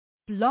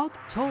Blog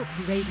Talk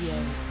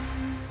Radio.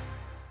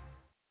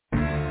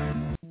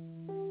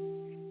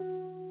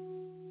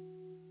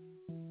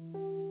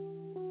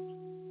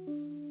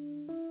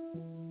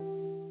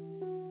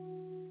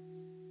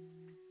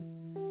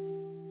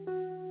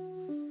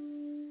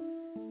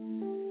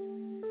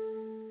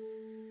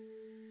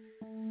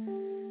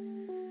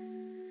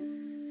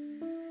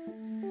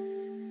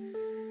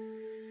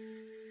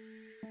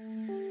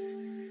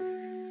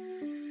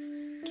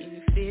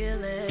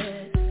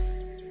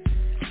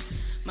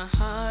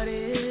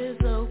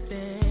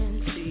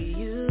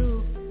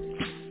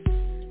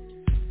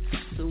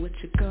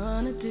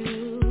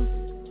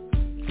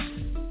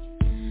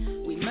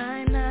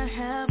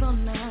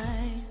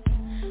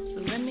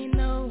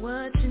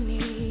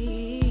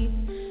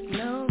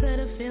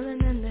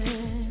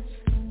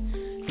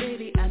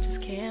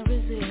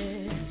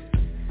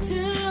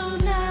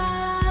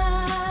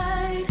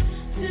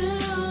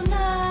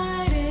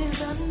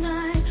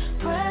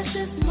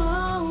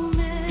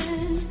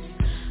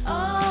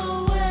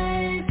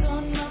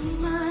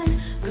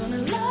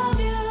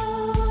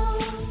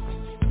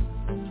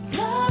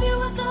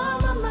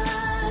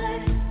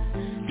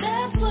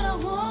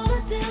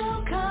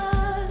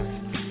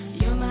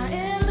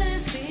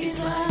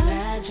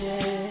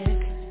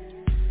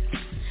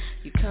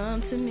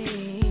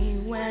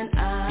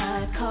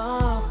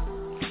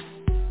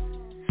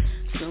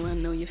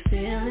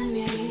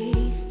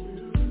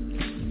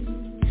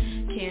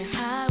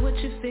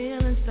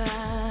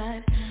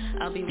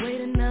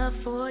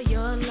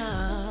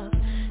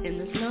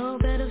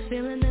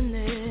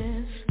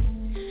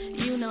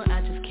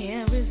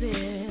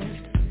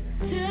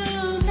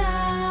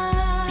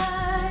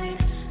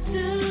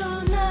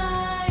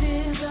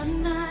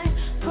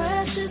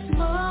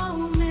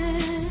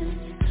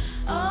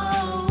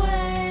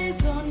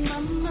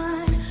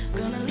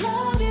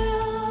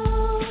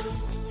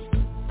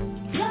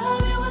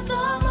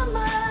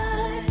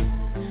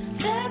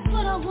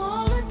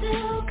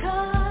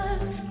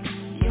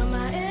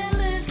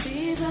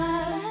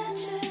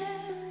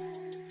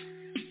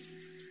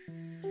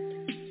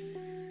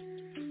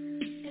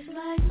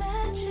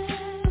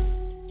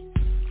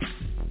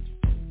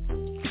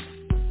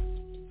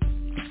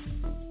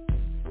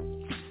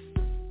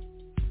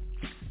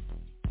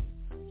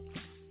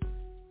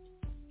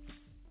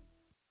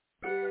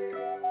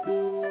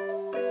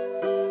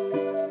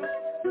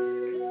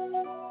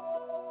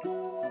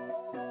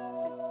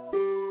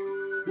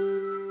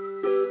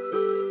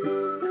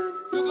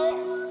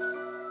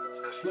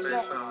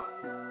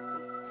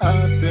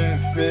 I've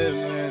been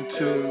feeling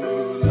too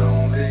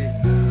lonely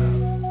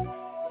now.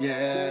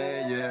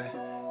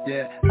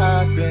 Yeah.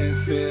 I've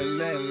been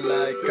feeling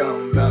like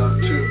I'm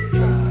about to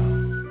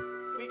drown.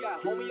 We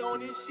got homie on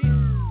this shit.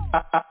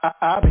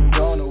 I've been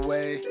gone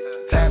away.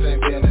 Times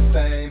ain't been the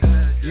same.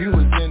 You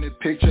was in the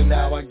picture,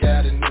 now I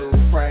got a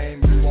new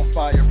frame. You on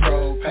fire,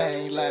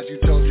 propane. Lies you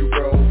told you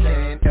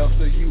broken.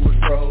 Elsa, you was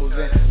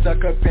frozen.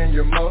 Stuck up in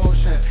your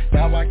motion.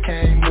 Now I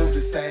can't move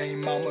the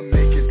same. I'ma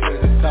make it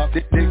to the top.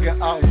 This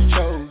nigga always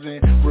chosen.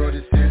 World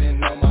is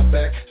sitting on my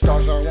back.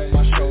 Stars are on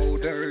my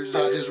shoulders.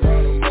 I just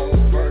run them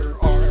over.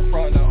 Or in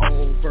front of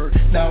over.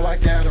 Now I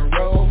got a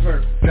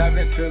rover.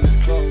 Driving till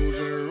it's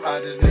closer. I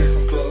just need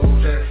some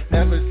closure.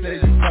 Never say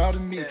you proud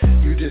of me.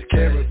 You just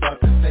care about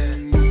the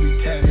same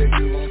movie time that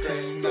you won't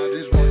sing. I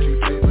just want you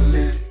to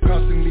believe.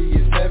 Costing me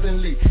is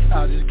heavenly.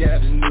 I just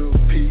got a new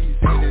piece.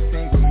 Ain't a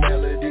single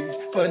melodies.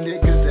 For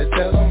niggas that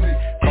tell on me.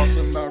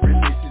 Costing my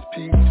releases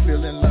peace.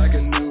 Feeling like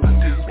a new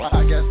piece.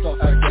 I got sauce,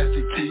 I got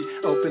the key.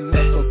 Open up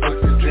a box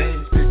of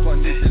dreams. Pick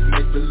one that just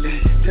make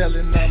believe.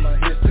 Telling all my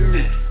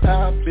history.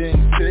 I've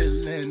been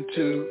feeling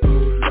too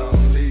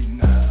lonely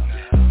now.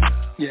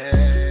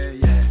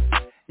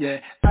 Yeah.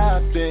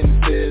 I've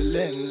been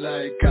feeling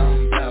like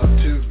I'm about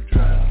to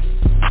drown.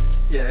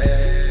 Yeah.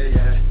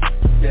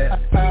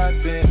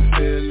 I've been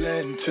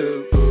feeling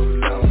too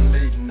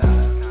lonely now.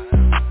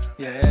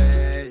 Yeah.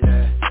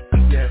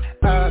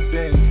 I've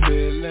been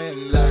feeling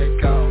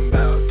like I'm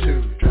about to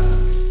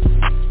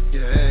drown.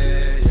 Yeah.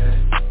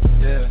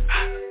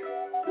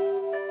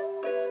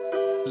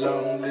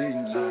 Lonely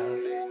now.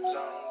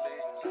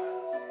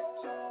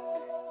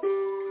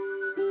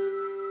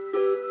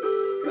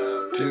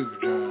 About to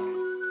drown.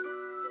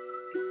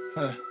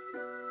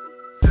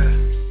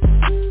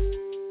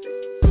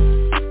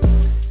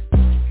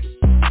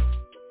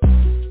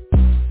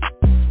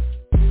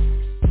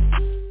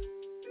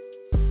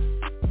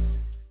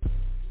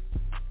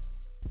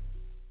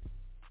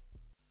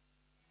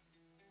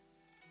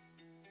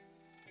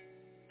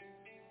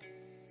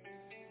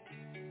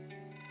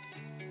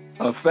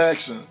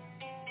 Affection.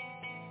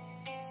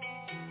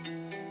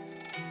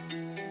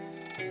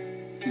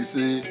 You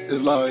see,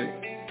 it's like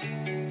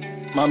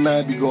my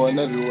mind be going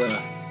everywhere.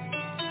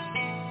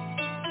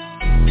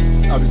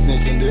 I be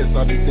thinking this,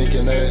 I be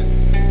thinking that.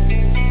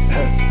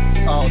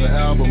 All the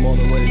album on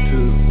the way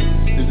too.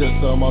 It's just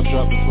something I'll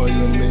drop it for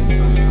you in the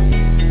meantime.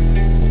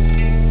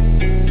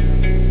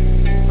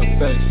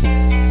 Affection.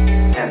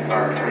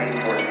 SR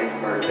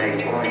 24 birthday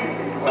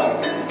 12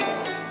 minutes.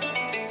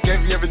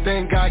 Give you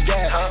everything I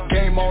got.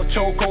 Game on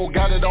chokehold,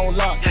 got it on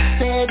lock.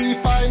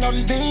 Steady fighting all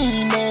these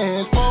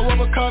demons. Pour up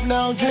a cup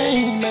now,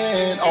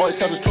 dreaming. Always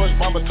have a choice,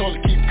 mama told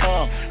to keep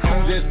calm.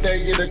 Come just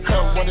stay in the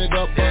cup, run it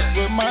up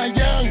with my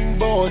young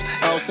boys.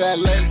 Outside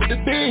late with the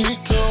big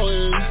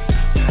toys.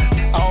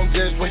 I don't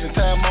just wasting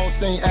time on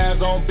scene,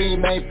 eyes on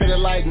beam, ain't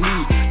feeling like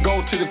me. Go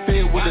to the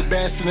field with the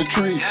best in the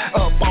tree.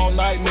 Up all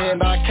night,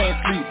 man, I can't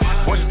sleep.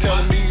 What you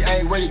telling me, I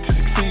ain't ready to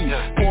succeed.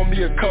 Pour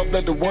me a cup,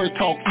 let the words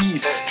talk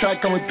ease.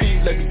 Track on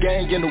repeat, let the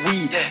gang in the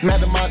weed.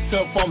 Mad at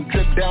myself, I'm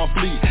drip down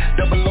fleet.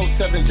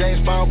 007,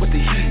 James Bond with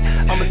the heat.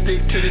 I'ma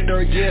stick to the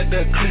dirt, yeah,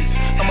 the cleats.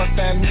 I'ma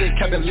find me a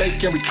cabin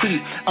lake and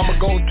retreat. I'ma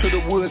go to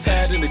the woods,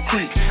 hide in the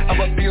creek.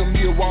 I'ma build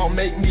me a wall,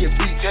 make me a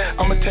beach.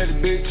 I'ma tear the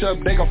bitch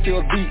up, they gon'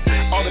 feel deep.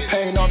 All the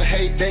pain, all the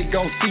hate, they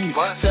gon' see.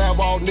 Sad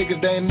wall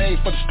niggas, they ain't made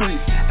for the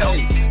streets.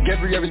 Hey,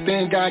 give you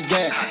everything I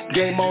got.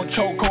 Game on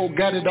chokehold,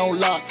 got it on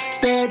lock.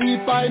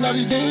 Steady fighting all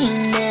these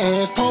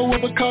demons. Pour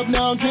up a cup,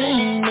 now I'm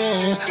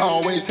dreaming.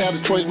 Always have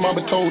a choice,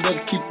 mama told us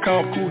to keep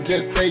calm, cool,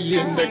 just stay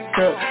in the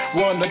cup.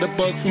 One of the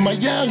bucks for my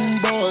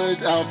young boys.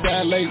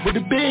 Outside late with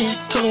the big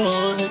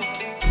toys.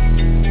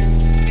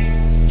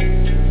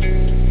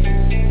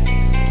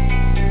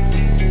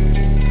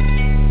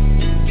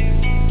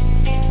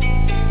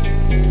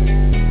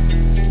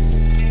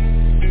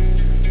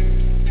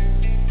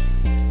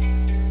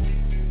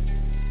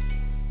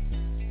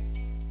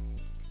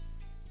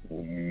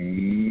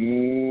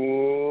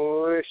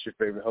 It's your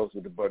favorite host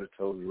of the Butter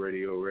Toast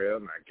Radio Rail,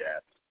 and I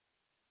got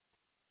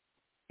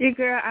your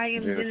girl, I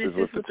am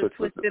Genesis with the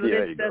twisted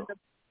list of the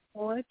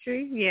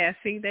poetry. Yeah,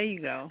 see, there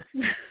you go.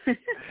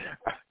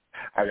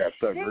 I got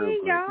stuck there real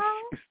you quick.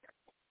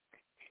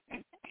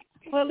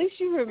 go. Well, at least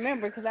you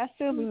remember, because I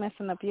still be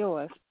messing up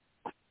yours.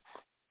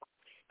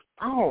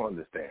 I don't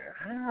understand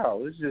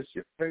how. It's just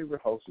your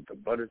favorite host of the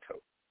Butter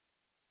Toast.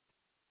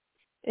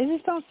 It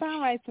just don't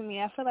sound right to me.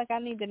 I feel like I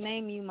need to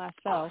name you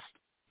myself.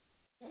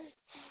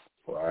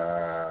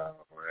 Wow.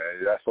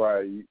 Man, that's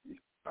why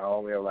I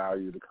only allow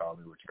you to call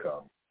me what you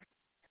call me.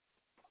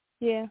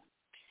 Yeah,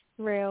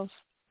 rails.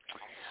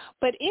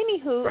 But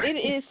anywho, it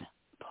is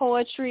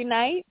poetry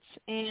night,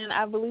 and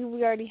I believe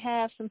we already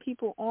have some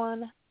people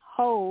on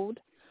hold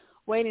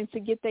waiting to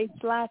get their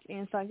slots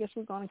in, so I guess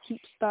we're going to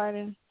keep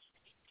starting,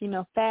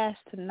 fast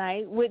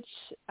tonight, which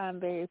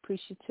I'm very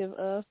appreciative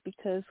of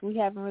because we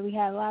haven't really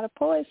had a lot of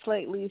poets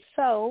lately.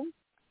 So,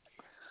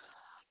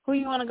 who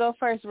you want to go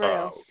first,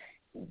 Rails?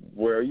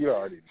 Well, you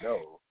already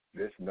know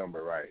this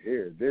number right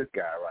here, this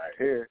guy right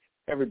here.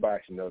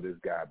 Everybody should know this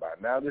guy by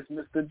now. This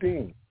Mr.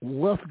 Dean.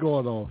 What's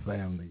going on,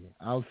 family?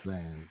 I'm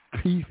saying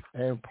peace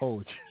and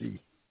poetry.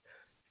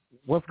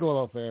 What's going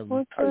on, family?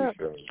 What's How you up?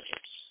 feeling?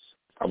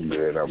 I'm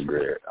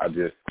good. I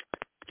just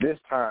this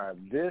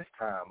time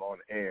on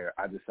air,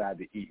 I decided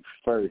to eat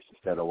first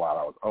instead of while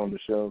I was on the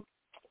show.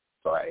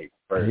 So I ate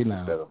first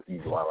instead of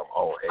eating while I'm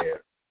on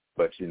air.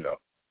 But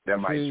that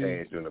might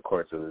change during the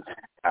course of this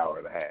hour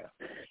and a half.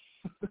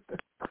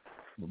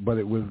 But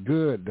it was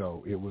good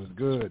though. Yeah,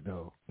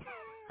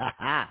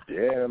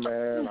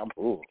 man.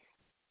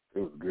 It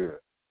was good.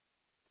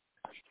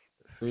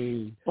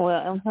 See.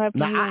 Well, I'm happy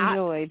you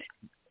enjoyed.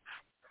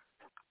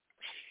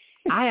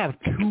 I have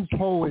two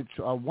poets,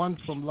 one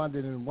from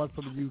London and one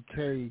from the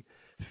UK.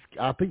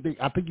 I think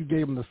you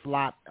gave them the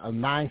slot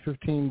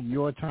 9:15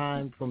 your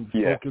time from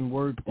spoken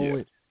word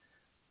poet,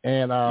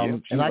 and I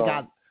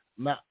got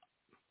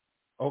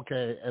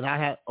okay, and I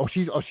had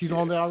she's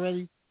on there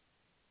already.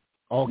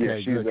 Okay,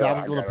 yeah, good. I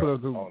was going to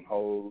put her on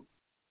hold.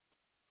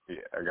 Yeah,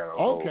 I got her on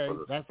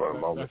hold for a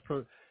moment.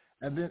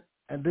 And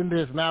then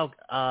there's now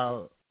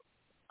I'm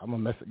gonna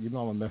mess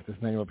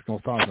this name up. It's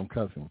gonna sound like I'm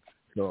cussing.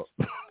 So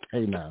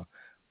hey now.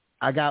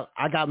 I got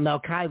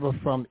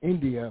Malkiva from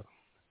India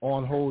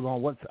on hold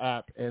on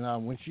WhatsApp,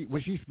 and when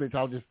she speaks,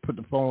 I'll just put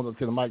the phone up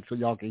to the mic so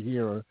y'all can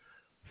hear her.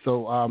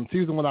 So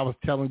she's the one I was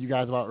telling you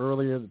guys about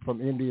earlier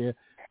from India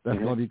that's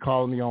going to be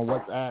calling me on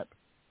WhatsApp.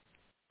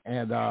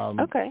 And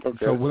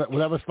so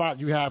whatever slot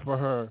you have for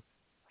her,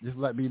 just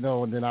let me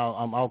know, and then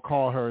I'll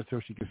call her so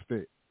she can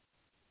spit.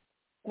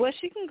 Well,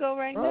 she can go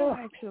right now,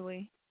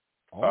 actually.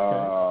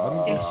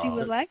 Okay. If she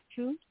would like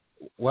to.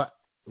 What?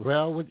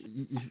 Well, what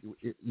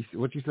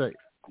you say?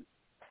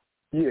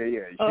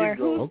 Yeah. Or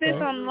who's this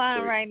on the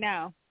line right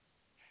now?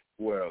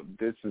 Well,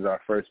 this is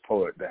our first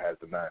poet that has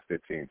the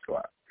 9:15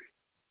 slot.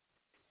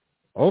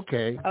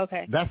 Okay.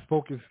 That's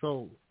spoken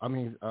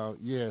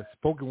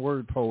spoken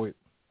word poet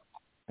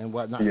and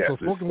whatnot. Yes, so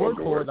spoken word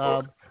poet,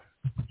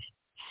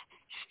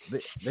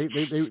 they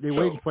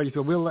waiting for you.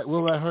 So we'll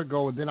let her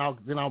go, and then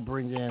I'll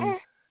bring in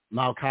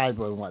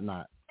Malkiva and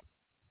whatnot.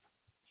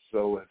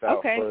 So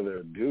without further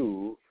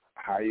ado,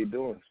 how you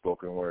doing,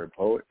 spoken word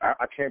poet?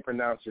 I can't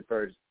pronounce your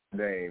first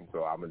name,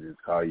 so I'm gonna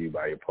just call you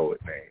by your poet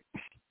name.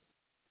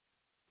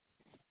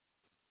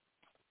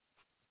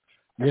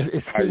 Yes,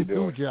 it's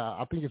Sinthuja.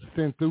 I think it's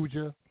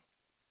Sinthuja.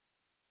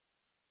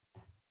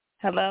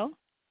 Hello?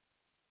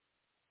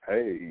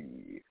 Hey.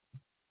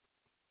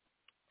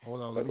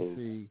 Hold on, let me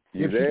see.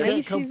 You if there? she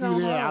can't come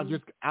through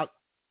there,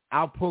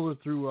 I'll pull her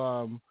through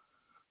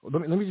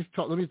Let me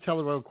tell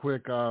her real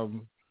quick.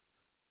 I'm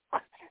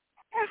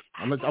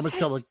gonna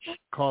tell her to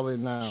call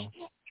in now.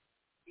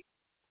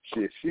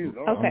 Shit, she's on.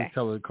 Okay. I'm gonna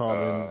tell her to call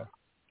in.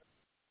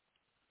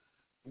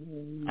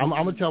 I'm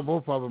gonna tell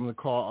both of them to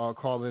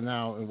call in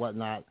now and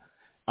whatnot.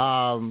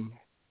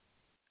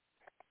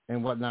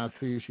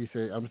 See if she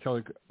said. I'm gonna tell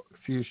her,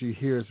 see if she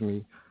hears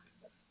me.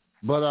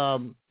 But I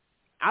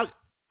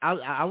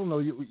don't know.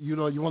 You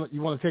know, you want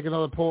to take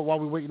another poll while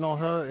we're waiting on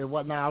her and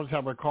whatnot. I'll just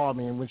have her call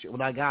me, and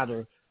when I got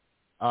her,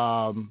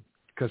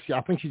 because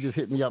I think she just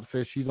hit me up,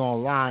 says she's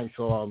online.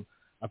 So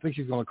I think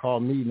she's gonna call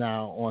me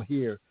now on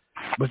here.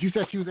 But you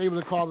said she was able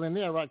to call in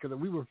there, right? Because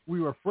we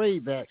were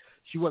afraid that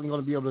she wasn't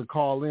going to be able to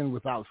call in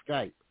without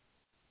Skype.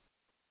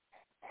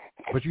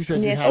 But you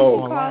said you had her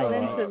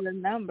online. Call into the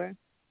number.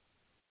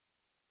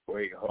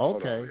 Wait,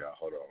 hold on, y'all.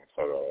 Hold on,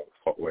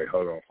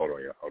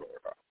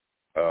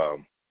 y'all.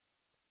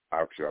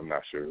 Actually, I'm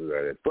not sure who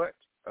that is, but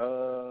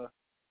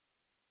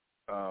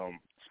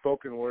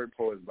spoken word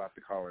poet is about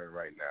to call in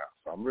right now,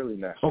 so I'm really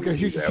not sure. Okay,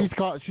 she's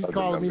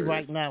calling me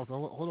right now.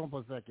 So hold on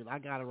for a second. I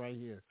got her right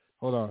here.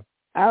 Hold on.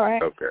 All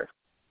right.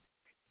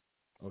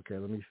 Okay,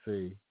 let me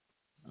see.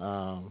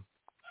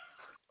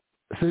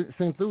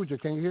 Synthuja,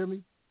 can you hear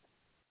me?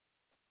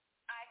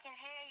 I can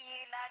hear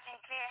you loud and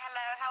clear.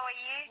 Hello, how are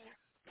you?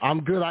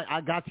 I'm good.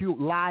 I got you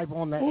live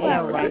on the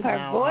air right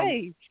now.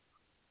 Voice.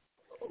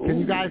 Can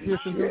you guys hear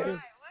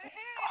Synthuja?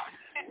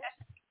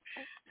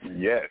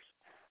 Yes.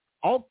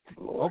 Oh,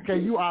 okay.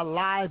 You are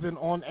live and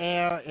on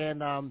air,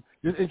 and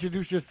just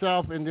introduce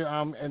yourself and do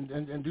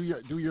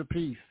your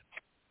piece.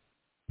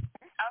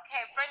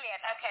 Okay,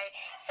 brilliant. Okay,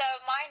 so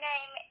my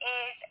name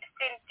is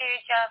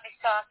Synthuja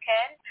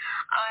Visakan.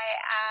 I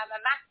am a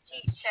math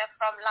teacher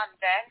from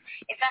London.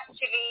 It's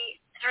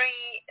actually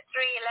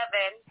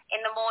 3:11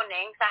 in the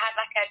morning, so I had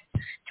like a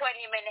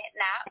 20-minute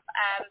nap.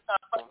 So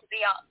I've got to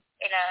be up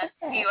in a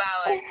few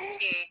hours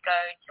to go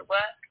to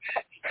work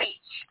to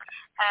teach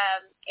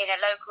in a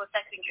local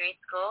secondary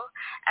school.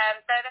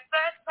 So the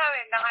first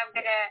poem that I'm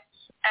going to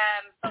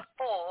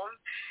perform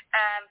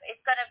is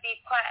going to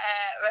be quite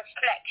a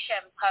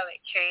reflection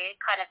poetry,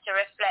 kind of to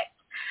reflect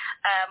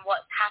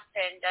what's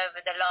happened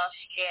over the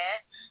last year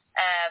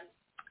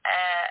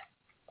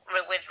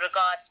with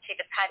regards to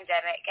the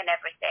pandemic and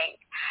everything.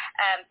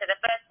 So the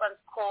first one's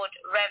called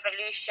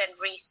Revolution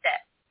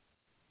Reset.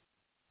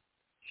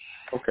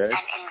 Okay.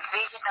 An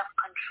invasion of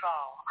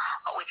control,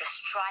 but with a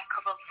strike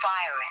of a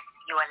virus,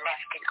 you are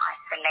left in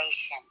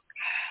isolation,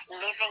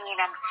 living in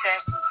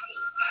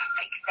uncertainty,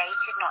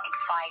 fixated not in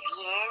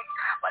 5 years,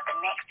 but the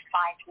next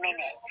 5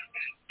 minutes.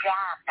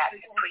 Damn,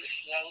 that's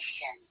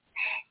appreciation.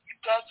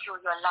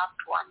 Schedule your loved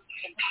ones.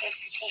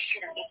 Simplicity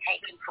shouldn't be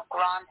taken for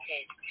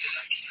granted.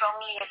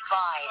 Strongly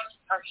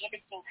advised,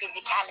 prohibiting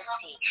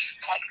physicality.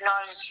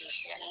 Technology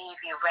shouldn't leave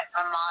you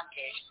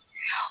reprimanded.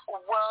 A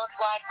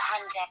worldwide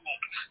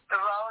pandemic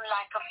thrown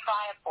like a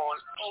fireball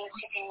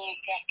into the new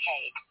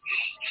decade.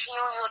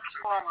 Heal your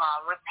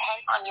trauma,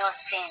 repent on your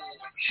sins,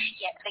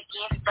 yet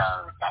forgive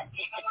those that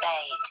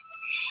disobeyed.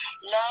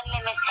 Learn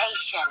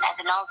limitation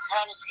as an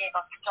alternative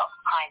of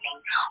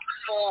stockpiling,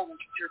 formed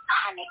through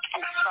panic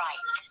and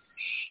fright.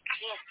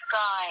 Clear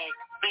skies,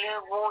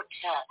 blue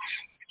water,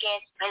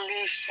 scarce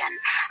pollution,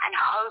 and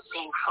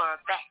hoping for a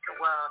better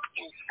world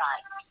in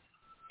sight.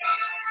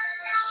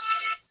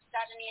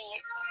 Suddenly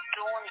it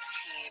dawns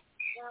to you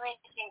who is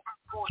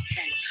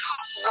important,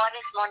 what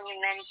is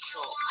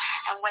monumental,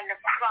 and when the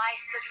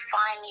crisis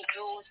finally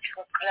draws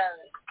to a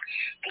close,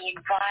 the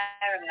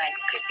environment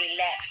could be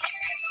left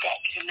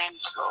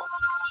detrimental.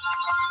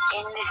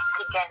 In this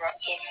together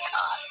is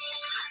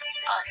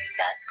us,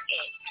 that's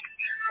it.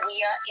 We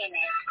are in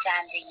it,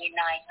 standing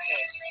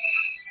united,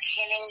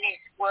 killing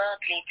this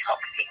worldly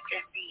toxic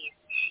disease,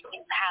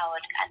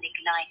 empowered and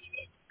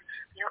ignited.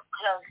 Look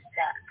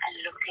closer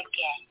and look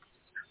again.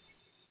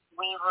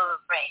 We were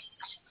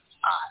ripped,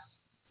 us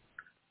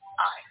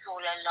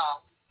all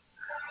along.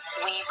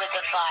 We were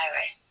the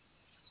virus.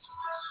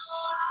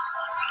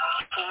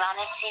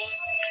 Humanity,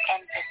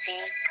 empathy,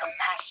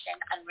 compassion,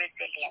 and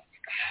resilience,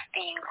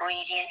 the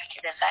ingredients to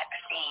the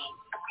vaccine.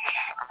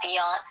 The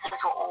answers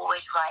were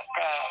always right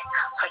there,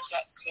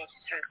 projected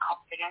through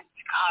confidence,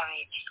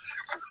 courage,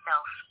 and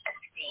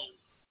self-esteem.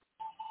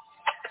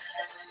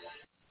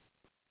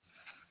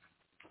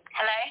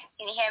 Hello,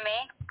 can you hear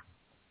me?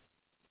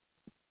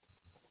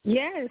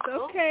 Yes,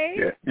 okay.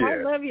 Yeah.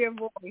 I love your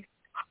voice.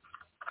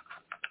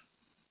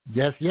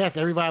 Yes.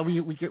 Everybody,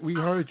 we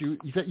heard you.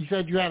 You said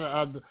you had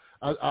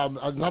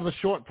another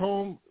short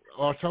poem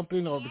or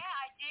something, or yeah,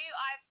 I do.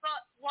 I've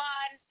got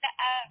one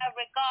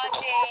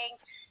regarding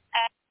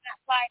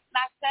Black Lives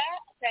Matter.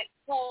 So it's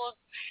called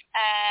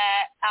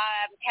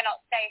 "Cannot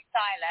Stay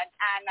Silent,"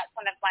 and that's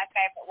one of my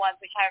favorite ones,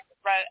 which I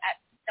wrote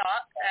at the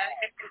start.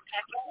 Listen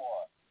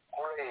carefully.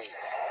 3,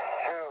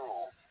 2,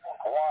 1.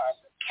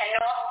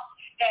 Cannot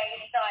stay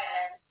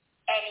silent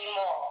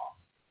anymore.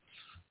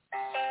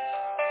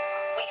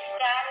 We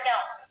stand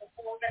up for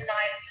all the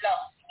lives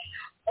lost.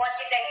 What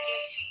did they do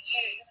to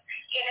you?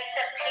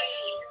 Innocent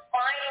pleas,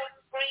 final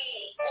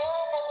scream,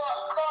 all for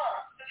what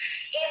cost?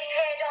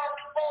 Impaired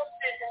armed forces.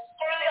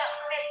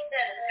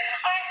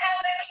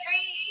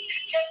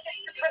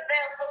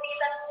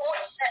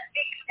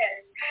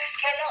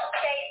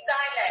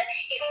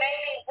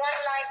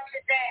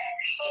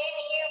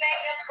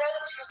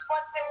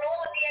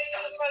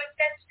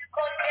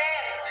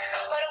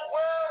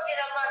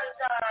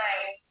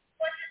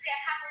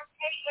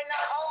 when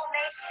the whole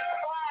nation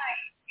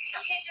cries.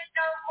 Kids is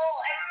no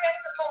more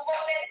accessible more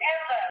than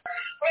ever.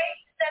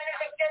 Racism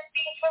isn't just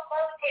being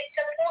promoted,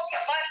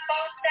 supported by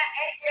faster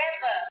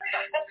endeavor.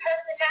 The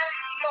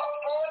personality not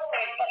born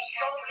with, but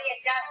strongly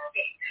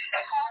adapted.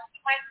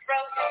 Passing my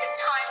throat at a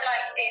time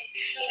like this,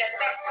 in a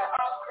mental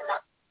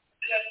afterlife,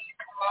 created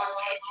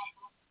commanded.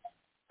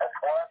 That's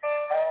one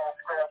small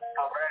step for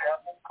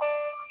man,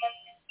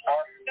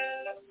 one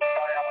giant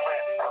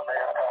leap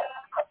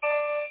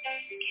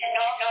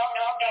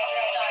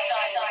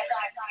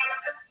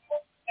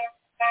for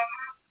mankind.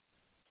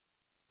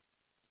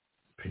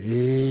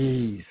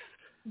 Peace.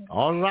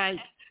 All right.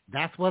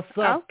 That's what's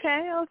up.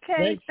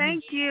 Okay.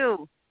 Thank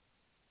you.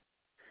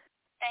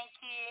 Thank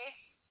you.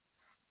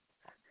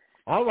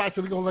 All right,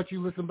 so we're going to let you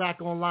listen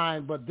back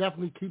online, but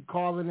definitely keep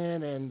calling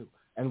in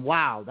and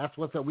wow, that's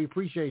what's up. We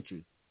appreciate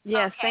you.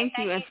 Yes, thank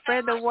you. And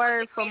spread the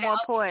word for more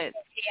poets.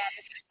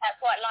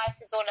 That's what life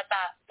is all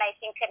about,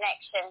 making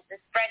connections and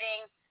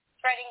spreading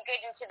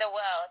good into the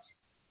world.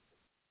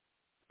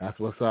 That's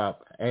what's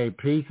up. Hey,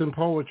 peace and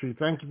poetry.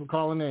 Thank you for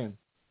calling in.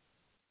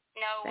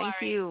 No worries.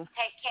 Thank you.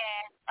 Take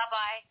care.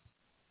 Bye-bye.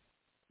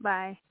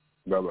 Bye.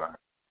 Bye-bye.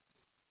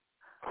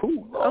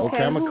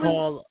 Okay, I'm going to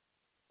call.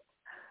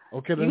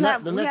 Okay, the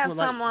next we have one.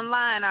 some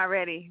online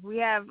already. We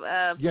have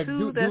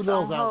two that's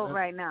on hold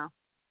right now.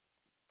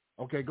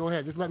 Okay, go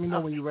ahead. Just let me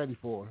know when you're ready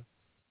for it.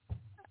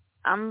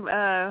 I'm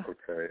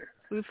okay.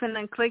 We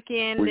finna click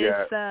in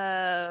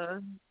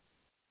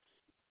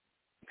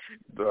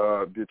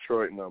the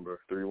Detroit number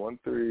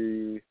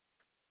 313.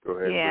 Go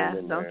ahead. Yeah,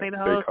 and don't say the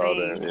whole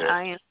thing.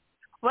 Yeah.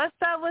 What's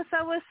up?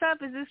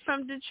 Is this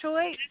from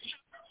Detroit?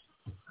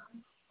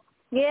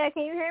 Yeah,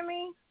 can you hear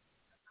me?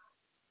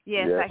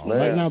 Yes, I can.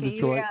 Right now, can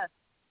Detroit.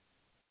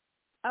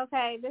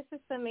 Okay, this is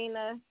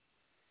Samina.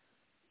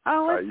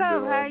 Oh, what's up?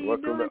 How are you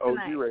Welcome doing to OG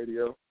tonight?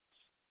 Radio.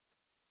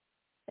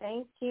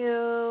 Thank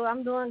you.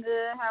 I'm doing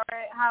good.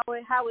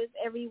 How is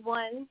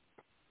everyone?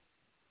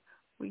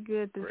 We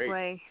good this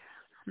way.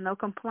 No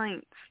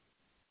complaints.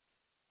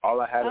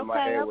 All I had in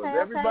my head was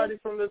everybody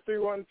from the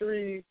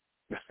 313.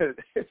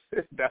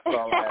 That's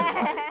all I had in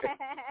my head.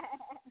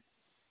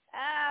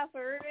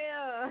 For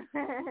real.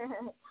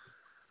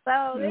 So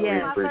this is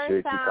my appreciate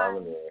first time. You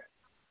calling in.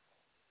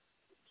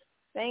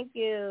 Thank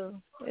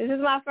you. This is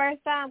my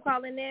first time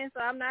calling in, so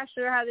I'm not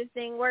sure how this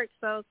thing works.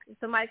 So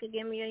somebody could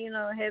give me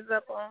a heads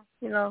up on,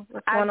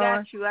 what's going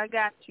on. I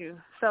got you.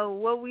 So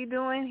what we're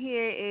doing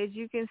here is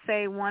you can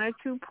say one or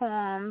two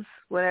poems,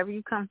 whatever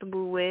you're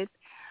comfortable with.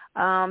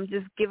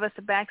 Just give us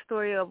a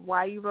backstory of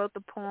why you wrote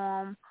the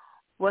poem.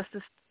 Was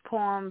the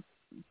poem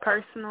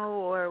personal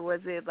or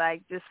was it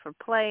like just for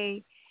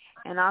play?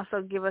 And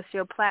also give us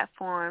your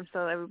platform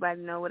so everybody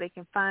know where they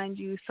can find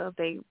you. So if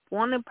they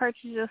want to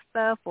purchase your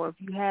stuff or if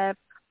you have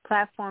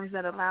platforms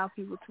that allow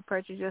people to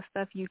purchase your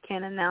stuff, you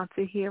can announce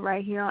it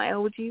right here on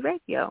LG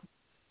Radio.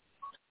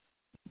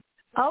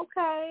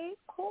 Okay,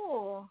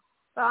 cool.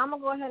 So I'm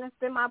going to go ahead and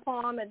spin my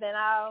poem and then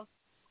I'll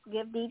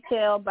give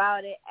detail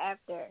about it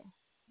after.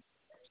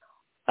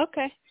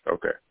 Okay.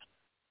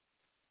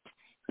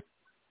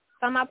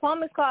 So my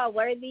poem is called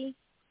Worthy.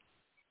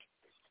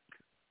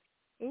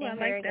 Ooh, I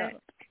like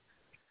that.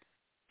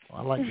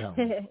 I like that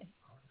one.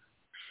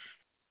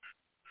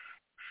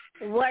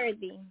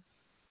 Worthy.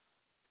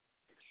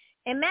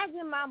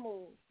 Imagine my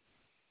mood.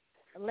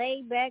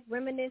 Laid back,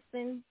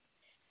 reminiscing,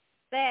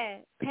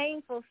 sad,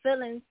 painful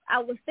feelings. I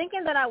was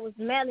thinking that I was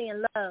madly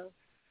in love.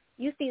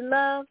 You see,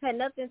 love had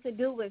nothing to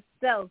do with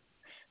self.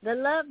 The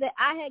love that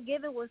I had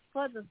given was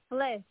for the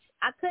flesh.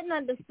 I couldn't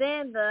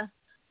understand the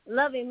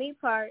loving me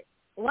part.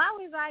 Why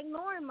was I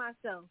ignoring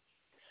myself?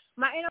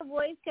 My inner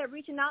voice kept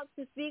reaching out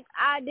to speak.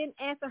 I didn't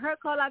answer her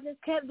call. I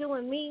just kept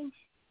doing me.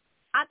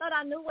 I thought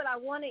I knew what I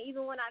wanted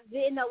even when I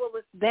didn't know what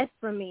was best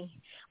for me.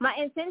 My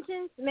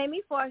intentions made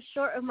me fall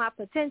short of my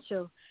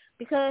potential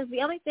because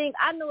the only thing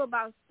I knew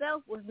about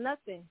self was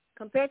nothing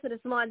compared to the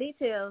small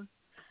details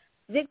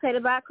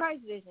dictated by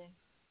Christ's vision.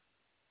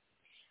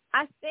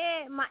 I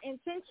said my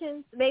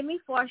intentions made me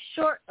fall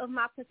short of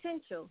my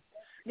potential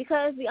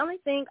because the only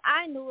thing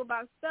I knew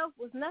about self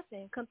was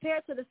nothing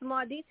compared to the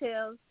small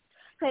details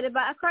created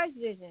by Christ's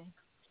vision.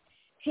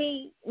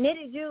 He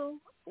knitted you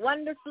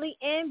wonderfully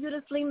and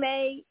beautifully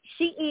made.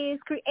 She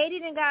is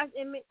created in God's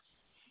image.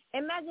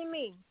 Imagine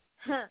me,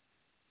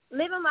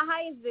 living my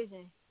highest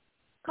vision,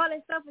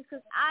 calling selfish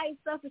because I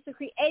selfishly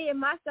created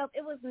myself.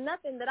 It was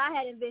nothing that I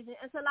had envisioned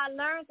until I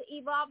learned to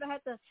evolve. I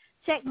had to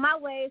check my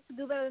ways to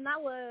do better than I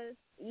was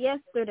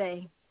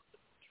yesterday.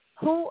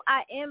 Who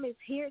I am is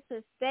here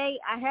to stay.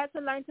 I had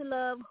to learn to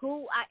love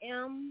who I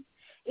am,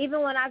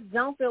 even when I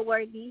don't feel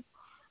worthy.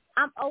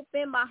 I'm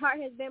open. My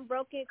heart has been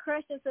broken,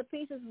 crushed into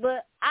pieces,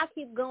 but I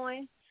keep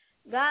going.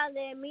 God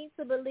led me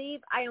to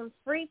believe I am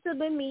free to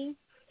be me.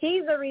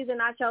 He's the reason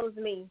I chose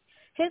me.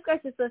 His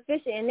grace is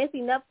sufficient, and it's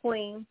enough,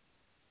 Queen.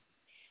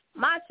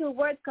 My true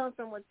words come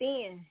from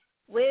within.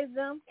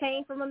 Wisdom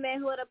came from a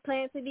man who had a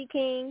plan to be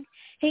king.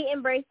 He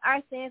embraced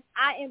our sins.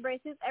 I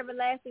embraced his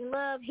everlasting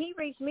love. He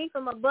reached me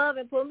from above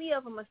and pulled me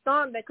up from a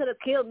storm that could have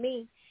killed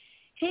me.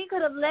 He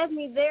could have left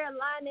me there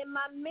lying in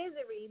my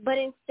misery, but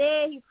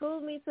instead he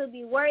proved me to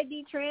be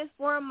worthy,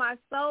 transformed my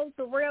soul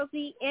to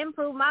royalty,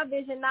 improved my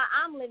vision. Now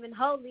I'm living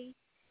holy,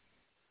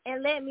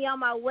 and led me on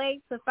my way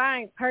to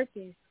find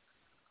purpose.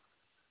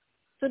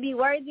 To be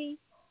worthy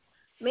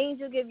means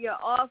you give your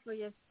all for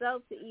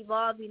yourself to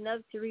evolve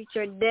enough to reach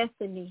your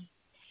destiny.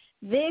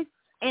 This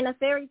ain't a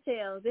fairy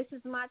tale. This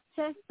is my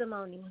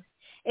testimony.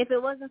 If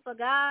it wasn't for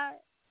God,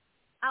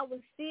 I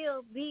would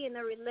still be in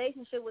a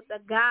relationship with a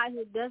guy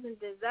who doesn't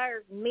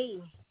deserve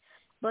me.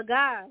 But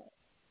God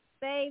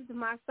saved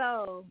my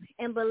soul,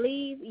 and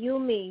believe you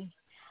me,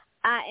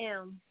 I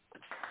am.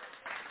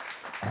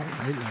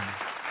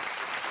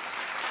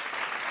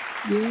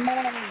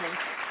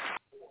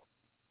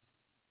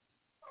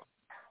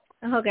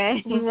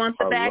 Okay. We want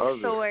the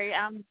backstory.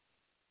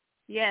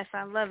 Yes,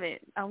 I love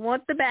it. I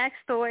want the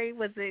backstory.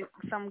 Was it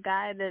some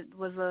guy that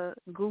was a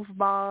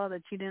goofball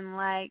that you didn't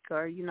like,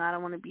 or I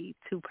don't want to be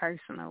too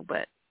personal,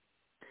 but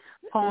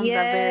poems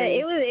are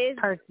very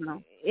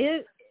personal.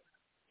 It's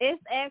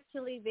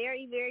actually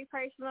very, very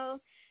personal,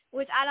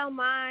 which I don't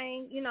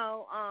mind,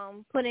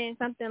 putting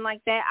something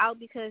like that out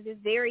because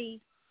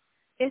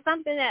it's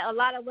something that a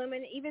lot of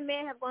women, even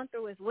men, have gone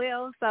through as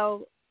well.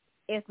 So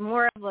it's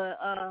more of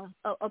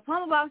a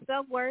poem about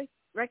self-worth,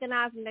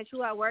 recognizing that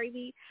you are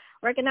worthy,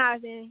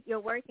 recognizing your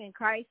worth in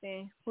Christ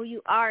and who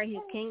you are in his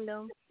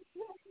kingdom.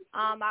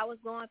 I was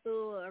going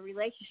through a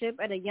relationship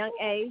at a young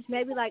age,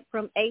 maybe like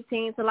from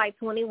 18 to like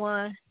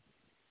 21.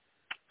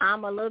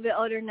 I'm a little bit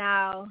older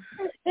now,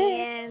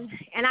 and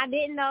I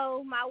didn't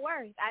know my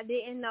worth. I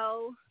didn't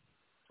know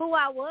who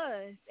I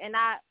was, and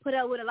I put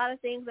up with a lot of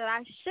things that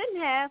I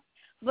shouldn't have,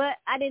 but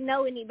I didn't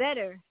know any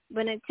better.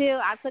 But until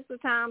I took the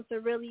time to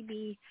really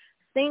be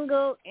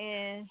single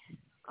and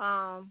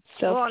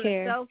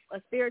self-care,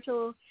 a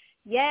spiritual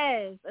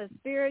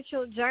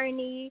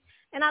journey,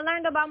 and I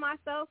learned about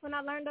myself, and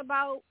I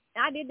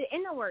did the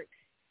inner work,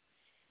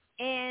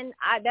 and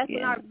that's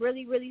when I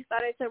really, really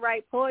started to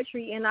write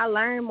poetry, and I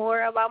learned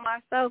more about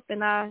myself,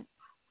 and I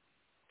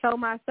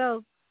told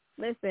myself,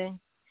 listen,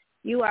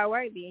 you are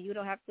worthy, and you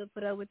don't have to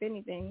put up with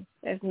anything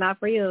that's not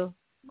for you.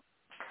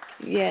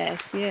 Yes,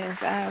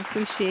 I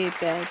appreciate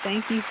that.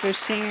 Thank you for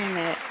sharing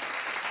that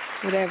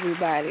with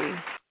everybody.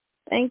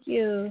 Thank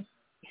you.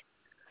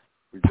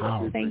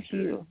 Thank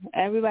you.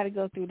 Everybody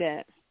go through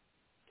that.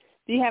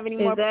 Do you have any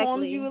more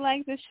poems you would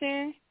like to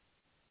share?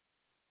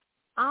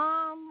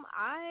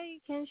 I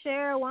can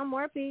share one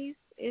more piece.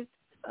 It's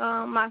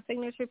my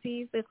signature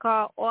piece. It's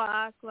called All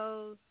Eyes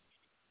Closed.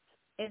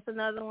 It's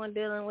another one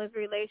dealing with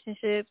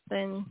relationships,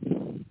 and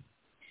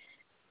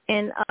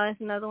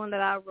it's another one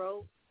that I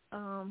wrote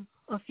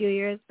a few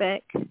years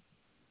back.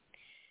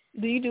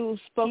 Do you do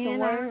spoken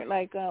word,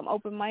 like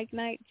open mic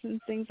nights and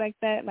things like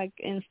that, like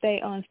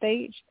stay on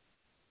stage?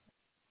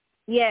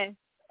 Yes,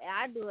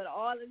 I do it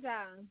all the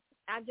time.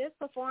 I just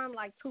performed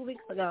like 2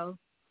 weeks ago.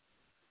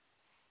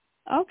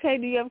 Okay,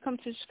 do you ever come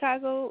to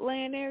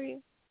Chicagoland area?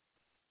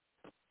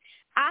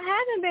 I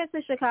haven't been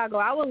to Chicago.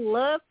 I would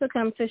love to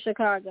come to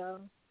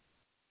Chicago.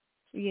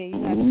 Yeah,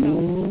 you have to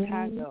come to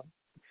Chicago.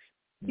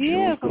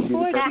 Yeah, for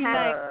poetry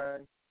night.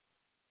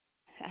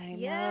 I know.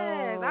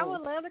 Yes, I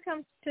would love to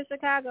come to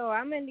Chicago.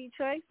 I'm in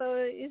Detroit, so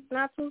it's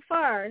not too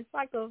far. It's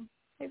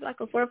maybe like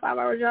a 4 or 5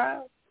 hour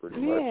drive.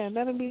 Yeah,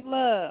 that'll be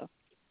love.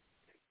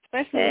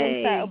 Especially when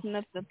we start opening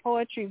up the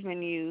poetry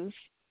venues.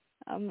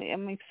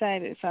 I'm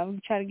excited, so I'm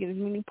trying to get as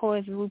many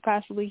poets as we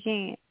possibly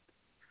can.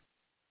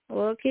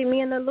 Well, keep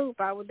me in the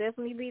loop. I will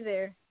definitely be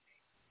there.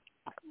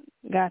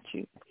 Got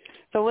you.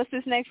 So what's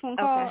this next one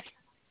called? Okay.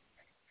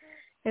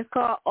 It's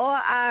called All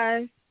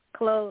Eyes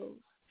Closed.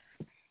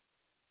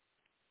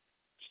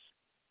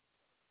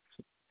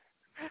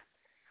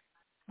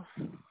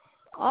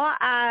 All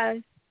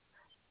eyes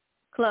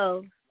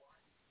closed.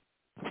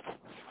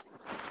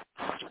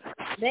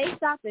 They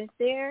stop and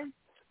stare,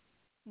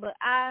 but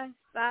I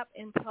stop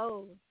and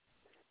pose.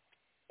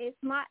 Is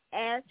my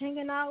ass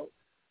hanging out,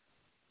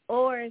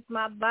 or is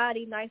my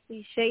body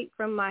nicely shaped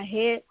from my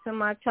head to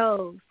my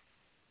toes?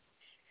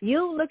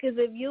 You look as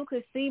if you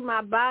could see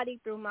my body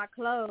through my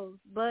clothes,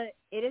 but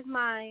it is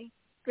mine.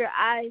 Your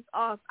eyes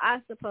off,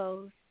 I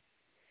suppose.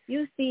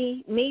 You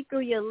see me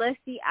through your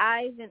lusty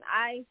eyes, and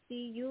I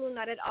see you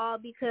not at all,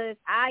 because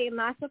I am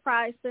not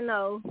surprised to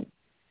know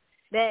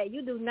that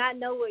you do not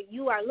know what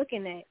you are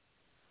looking at.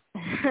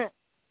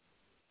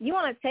 You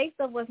want a taste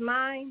of what's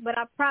mine, but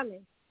I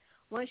promise,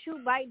 once you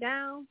bite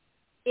down,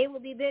 it will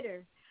be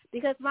bitter,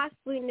 because my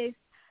sweetness,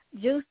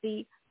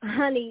 juicy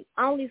honey,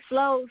 only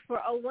flows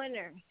for a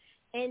winner.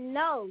 And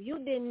no, you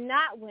did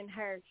not win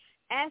her.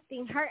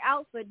 Asking her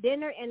out for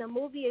dinner and a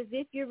movie as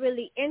if you're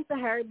really into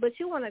her, but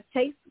you want to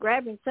taste,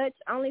 grab, and touch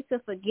only to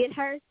forget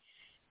her.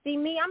 See,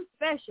 me, I'm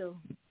special.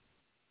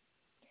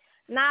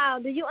 Now,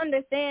 do you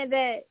understand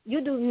that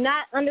you do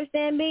not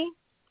understand me?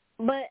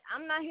 But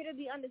I'm not here to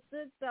be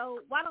understood, so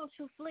why don't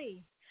you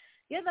flee?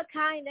 You're the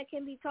kind that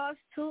can be tossed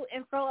to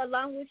and fro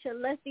along with your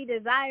lusty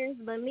desires,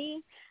 but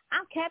me,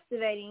 I'm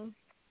captivating.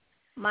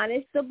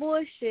 Minus the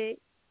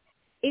bullshit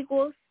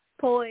equals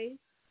poise.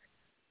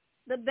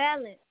 The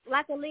balance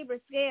like a Libra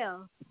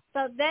scale.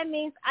 So that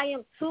means I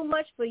am too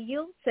much for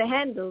you to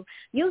handle.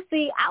 You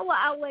see, I will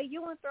outweigh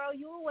you and throw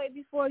you away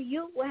before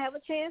you will have a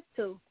chance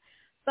to.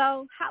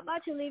 So how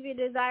about you leave your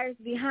desires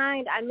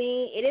behind? I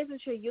mean, it is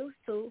what you're used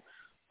to.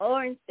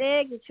 Or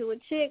instead, get you a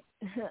chick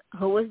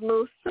who is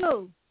loose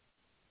too.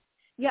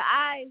 Your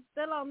eyes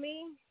still on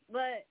me,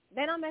 but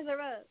they don't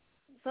measure up.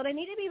 So they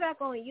need to be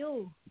back on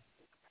you.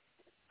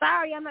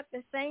 Sorry, I'm not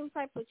the same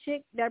type of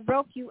chick that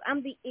broke you.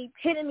 I'm the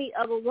epitome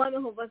of a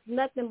woman who was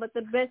nothing but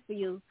the best for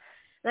you.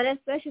 Now, that's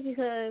especially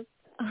because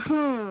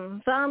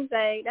some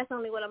say that's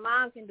only what a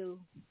mom can do.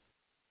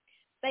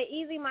 Stay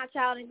easy, my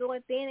child, and go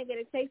within and get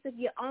a taste of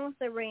your own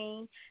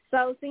serene.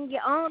 So sing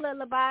your own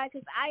lullaby,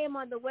 because I am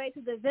on the way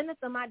to the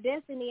zenith of my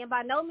destiny, and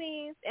by no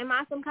means am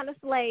I some kind of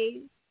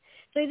slave.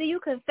 So either you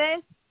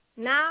confess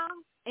now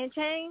and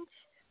change,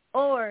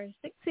 or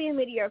stick to your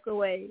mediocre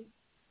ways.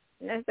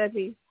 And that's that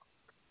piece.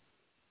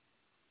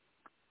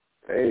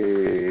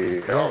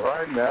 Hey, all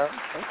right now.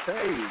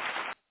 Okay.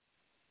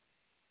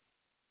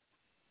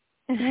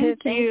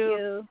 Thank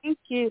you. Thank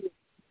you.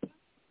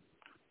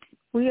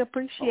 We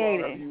appreciate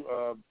it.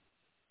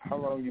 How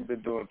long have you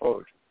been doing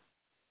poetry?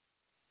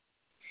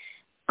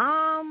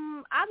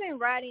 I've been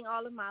writing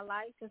all of my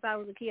life. Since I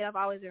was a kid, I've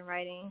always been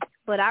writing.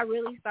 But I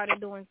really started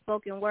doing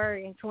spoken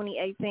word in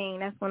 2018.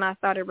 That's when I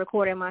started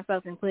recording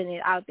myself and putting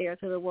it out there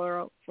to the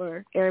world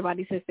for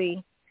everybody to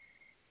see.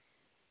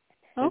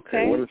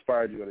 Okay. What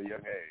inspired you at a young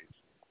age?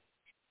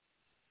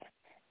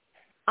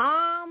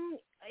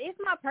 It's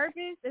my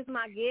purpose. It's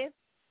my gift.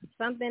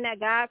 Something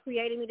that God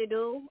created me to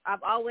do.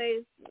 I've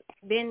always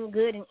been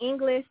good in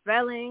English,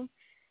 spelling.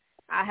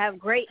 I have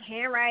great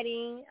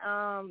handwriting.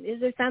 It's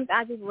just something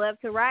I just love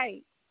to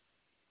write.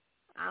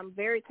 I'm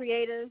very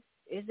creative.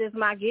 It's just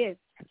my gift.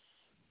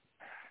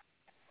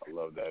 I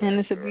love that. And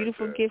it's a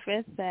beautiful gift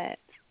at that.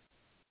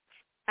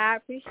 I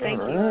appreciate you.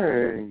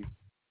 Right.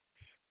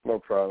 No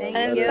problem.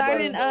 And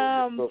starting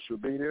social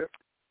media.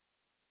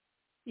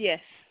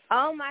 Yes.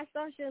 On my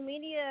social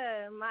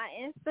media, my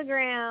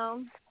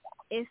Instagram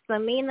is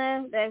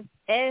Samina. That's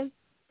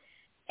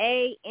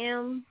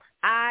SAMINA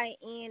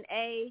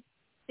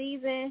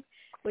season,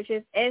 which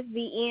is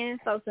SVN.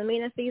 So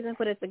Samina season,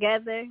 put it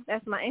together.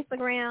 That's my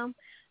Instagram.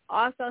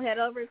 Also head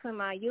over to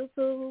my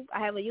YouTube. I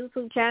have a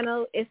YouTube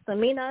channel. It's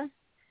Samina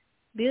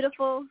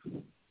Beautiful.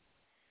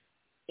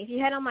 If you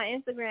head on my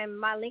Instagram,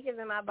 my link is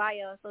in my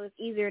bio, so it's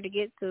easier to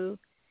get to.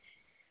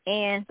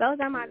 And those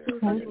are my two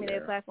social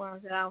media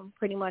platforms that I'm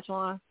pretty much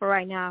on for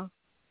right now.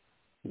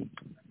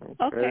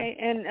 Okay,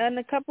 and in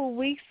a couple of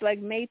weeks, like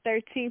May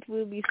 13th,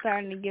 we'll be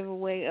starting to give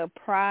away a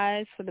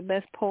prize for the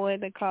best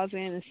poet that calls in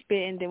and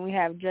spit, and then we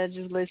have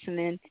judges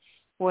listening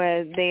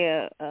where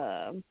they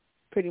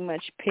pretty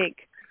much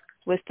pick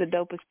what's the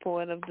dopest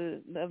poet of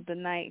the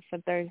night for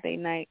Thursday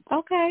night.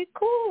 Okay,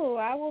 cool.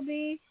 I will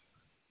be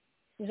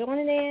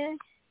joining in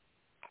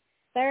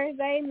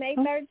Thursday, May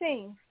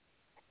 13th.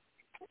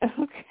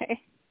 Okay.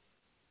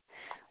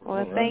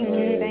 Well, thank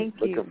you.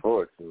 Looking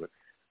forward to it.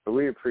 So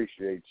we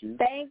appreciate you.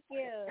 Thank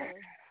you.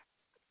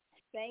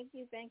 Thank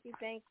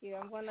you.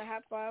 I'm going to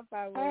hop off.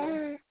 I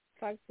will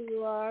talk to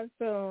you all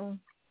soon.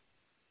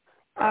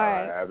 All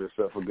right. Have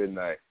yourself a good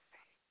night.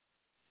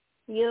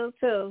 You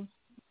too.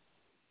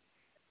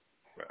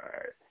 All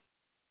right.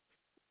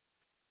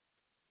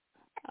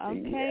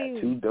 Okay.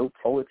 We got 2 dope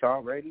poets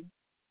already.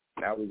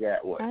 Now we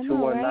got,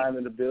 219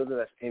 in the building.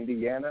 That's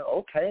Indiana.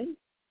 Okay.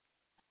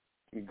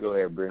 You go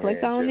ahead and bring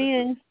Click on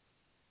in.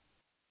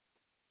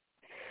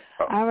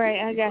 All right,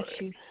 I got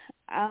you.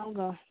 I'll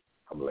go.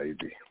 I'm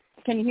lazy.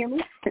 Can you hear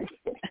me?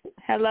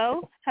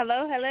 Hello? Yes.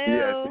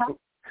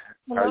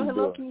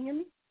 Hello. Can you hear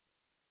me?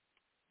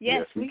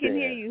 Yes, we can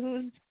hear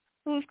you.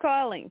 Who's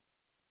calling?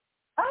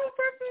 Oh,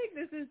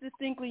 perfect. This is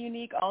Distinctly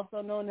Unique,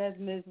 also known as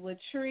Ms.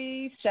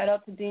 Latrice. Shout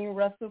out to Dean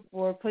Russell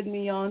for putting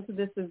me on to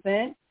this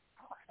event.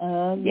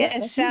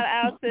 Yes, shout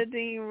out to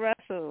Dean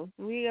Russell.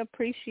 We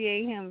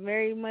appreciate him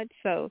very much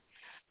so.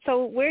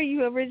 So where are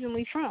you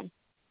originally from?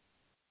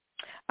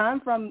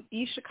 I'm from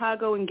East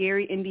Chicago and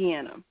Gary,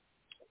 Indiana.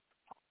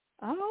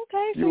 Oh,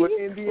 okay. So you in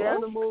Indiana?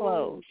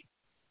 Close.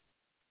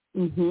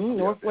 Mm-hmm.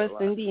 Northwest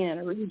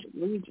Indiana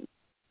region.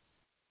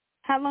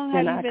 How long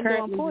have you been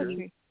doing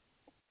poetry?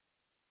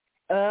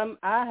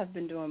 I have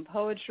been doing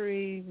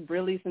poetry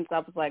really since I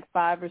was like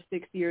 5 or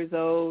 6 years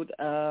old.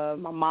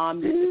 My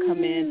mom used to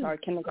come into our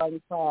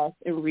kindergarten class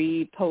and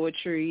read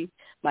poetry.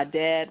 My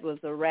dad was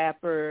a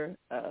rapper,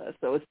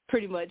 so it's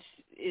pretty much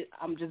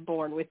I'm just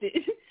born with it.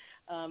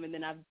 And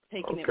then I've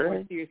taken it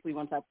more seriously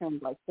once I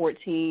turned like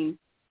 14,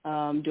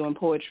 doing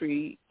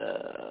poetry,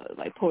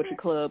 like poetry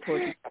club,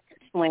 poetry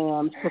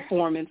slams,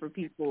 performing for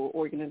people,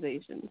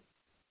 organizations.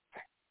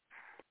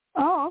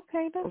 Oh,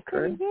 okay. That's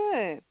pretty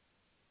good.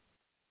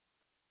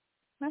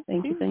 That's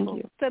Thank beautiful.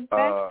 you. The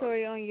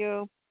backstory on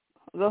your...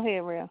 Go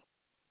ahead, Real.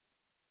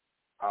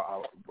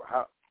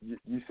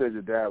 You said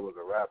your dad was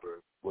a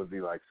rapper. Was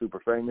he like super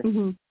famous?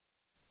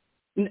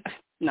 Mm-hmm.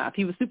 No, if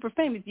he was super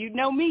famous, you'd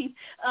know me.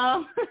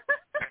 I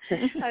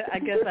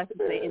guess I could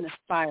say an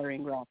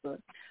aspiring rapper.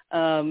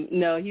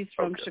 No, he's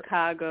from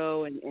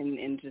Chicago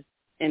and just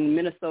in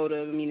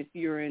Minnesota. I mean, if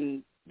you're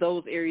in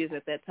those areas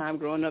at that time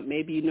growing up,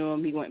 maybe you knew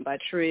him. He went by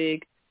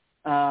Trig.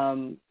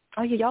 Oh,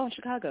 yeah, y'all in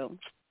Chicago.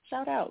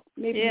 Shout out.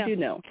 Maybe you do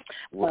know.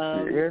 But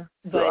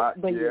I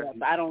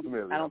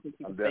don't think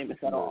he was famous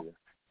at all.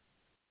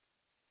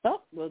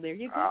 Oh, well, there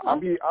you go. I'll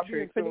be in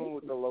tune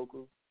with the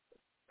locals.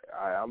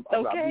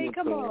 Okay,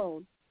 come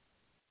on.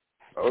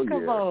 Oh,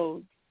 come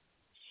on.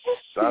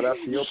 Shout out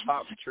to your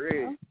pop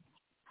Trig.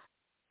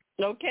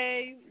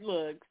 Okay,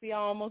 look, see, I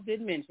almost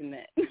didn't mention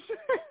that.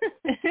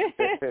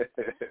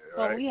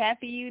 Well, we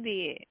happy you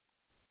did.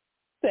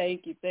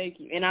 Thank you.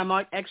 And I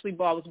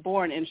was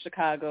born in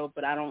Chicago,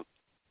 but I don't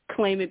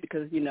claim it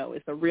because,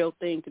 it's a real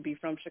thing to be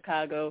from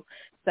Chicago,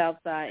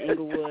 Southside,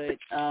 Inglewood.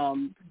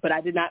 But I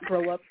did not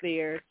grow up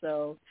there,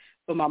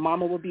 but my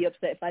mama would be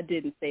upset if I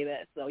didn't say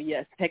that. So,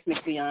 yes,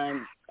 technically I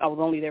was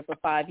only there for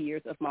 5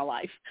 years of my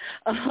life,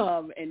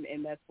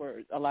 and that's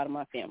where a lot of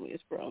my family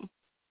is from.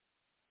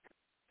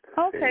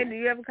 Okay, do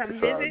you ever come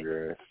visit?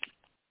 Good.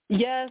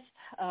 Yes,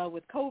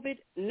 with COVID,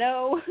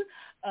 no,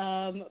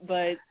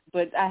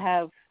 but I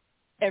have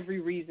every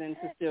reason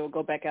to still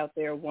go back out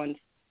there once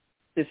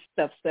this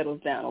stuff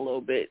settles down a little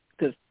bit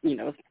because,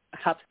 it's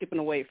hop skipping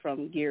away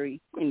from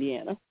Gary,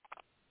 Indiana.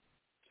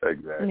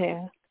 Exactly.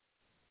 Yeah.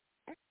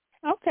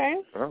 Okay.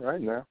 All right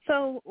now.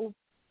 So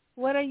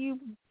what are you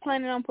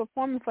planning on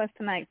performing for us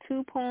tonight?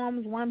 2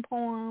 poems, 1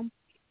 poem?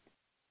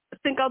 I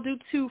think I'll do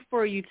 2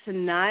 for you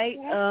tonight.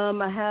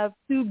 I have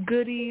 2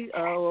 goodies,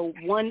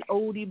 1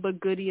 oldie but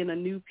goodie and a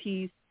new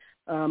piece.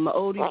 My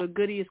oldie but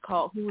goodie is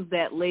called Who's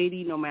That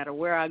Lady? No matter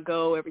where I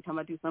go, every time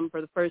I do something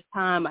for the first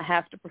time, I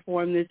have to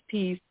perform this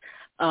piece.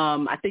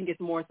 I think it's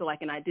more so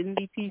like an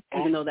identity piece,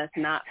 even though that's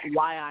not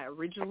why I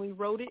originally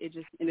wrote it. It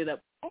just ended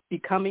up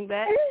becoming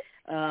that.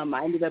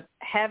 I ended up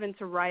having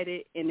to write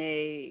it in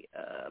a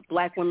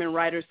Black women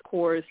writers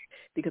course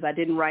because I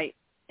didn't write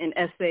an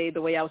essay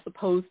the way I was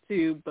supposed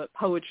to, but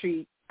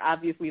poetry,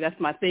 obviously, that's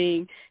my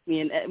thing.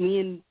 Me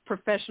and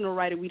professional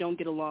writing, we don't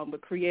get along,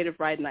 but creative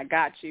writing, I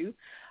got you.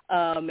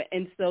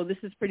 And so this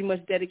is pretty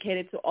much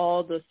dedicated to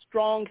all the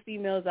strong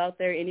females out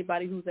there,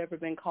 anybody who's ever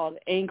been called an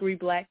angry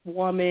Black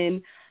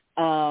woman,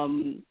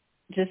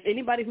 just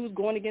anybody who's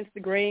going against the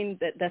grain,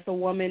 that's a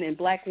woman, and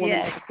Black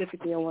women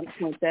specifically, I want to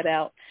point that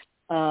out.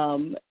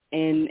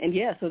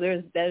 So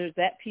there's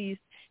that piece.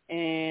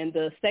 And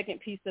the second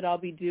piece that I'll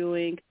be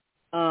doing,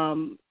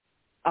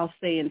 I'll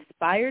say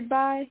inspired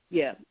by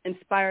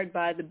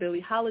the Billie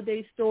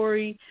Holiday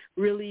story,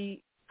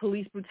 really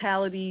police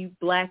brutality,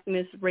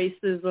 Blackness,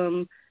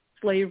 racism,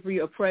 slavery,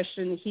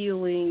 oppression,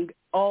 healing,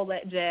 all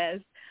that jazz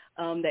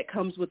that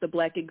comes with the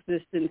Black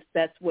existence.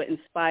 That's what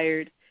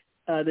inspired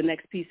the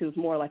next piece. It was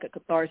more like a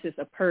catharsis,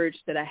 a purge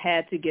that I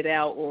had to get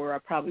out, or I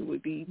probably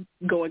would be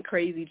going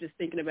crazy just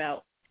thinking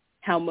about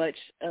how much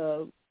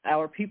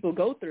our people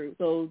go through.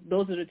 So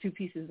those are the 2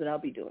 pieces that I'll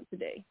be doing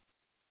today.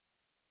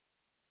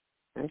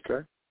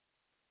 Okay.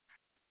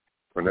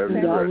 Whenever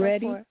you're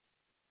ready.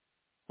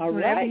 All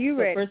Whenever right. you're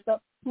ready. First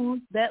up,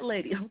 Who's That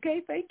Lady?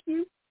 Okay, thank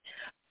you.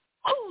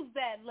 Who's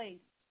that lady?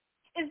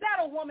 Is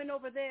that a woman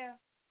over there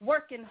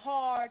working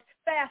hard,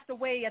 fast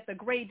away at the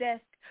gray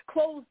desk,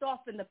 closed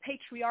off in the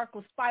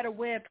patriarchal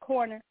spider-webbed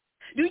corner?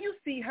 Do you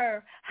see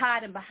her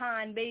hiding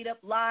behind made-up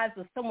lies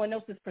of someone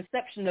else's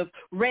perception of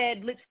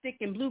red lipstick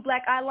and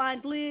blue-black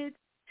eyelined lids?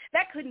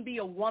 That couldn't be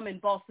a woman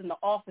bossing the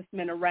office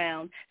men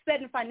around,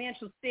 setting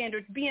financial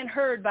standards, being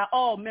heard by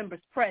all members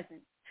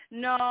present.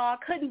 No,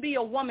 couldn't be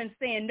a woman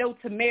saying no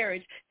to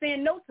marriage,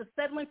 saying no to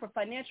settling for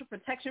financial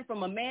protection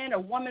from a man or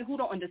woman who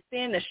don't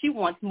understand that she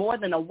wants more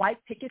than a white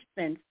picket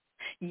fence.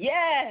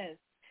 Yes,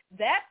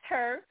 that's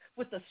her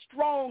with a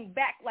strong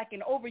back like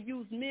an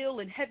overused mill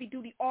and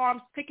heavy-duty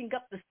arms picking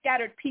up the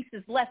scattered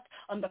pieces left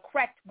on the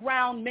cracked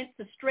ground meant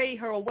to stray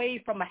her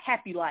away from a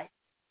happy life.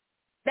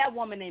 That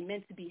woman ain't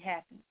meant to be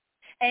happy.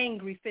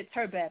 Angry fits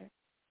her better.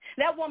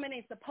 That woman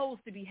ain't supposed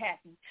to be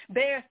happy.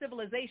 Bare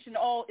civilization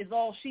is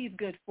all she's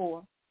good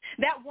for.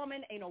 That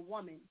woman ain't a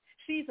woman.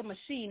 She's a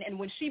machine, and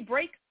when she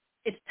breaks,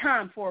 it's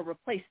time for a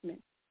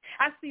replacement.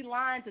 I see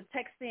lines of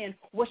text saying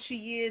what she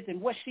is and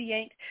what she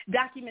ain't,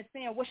 documents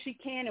saying what she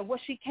can and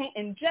what she can't,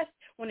 and just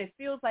when it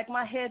feels like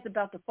my head's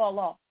about to fall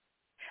off,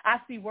 I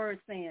see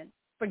words saying,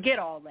 forget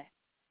all that.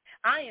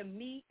 I am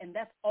me, and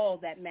that's all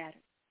that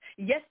matters.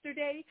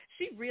 Yesterday,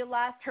 she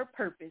realized her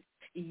purpose.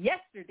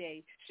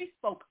 Yesterday, she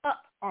spoke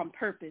up on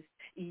purpose.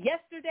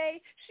 Yesterday,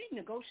 she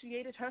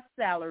negotiated her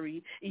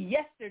salary.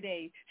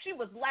 Yesterday, she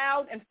was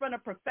loud in front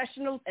of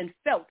professionals and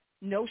felt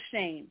no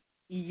shame.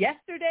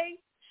 Yesterday,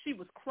 she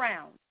was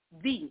crowned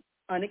the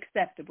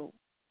unacceptable.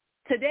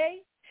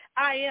 Today,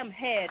 I am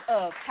head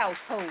of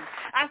household.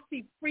 I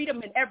see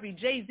freedom in every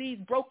Jay-Z's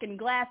broken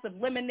glass of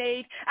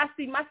lemonade. I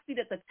see my seat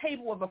at the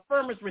table of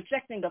affirmers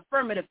rejecting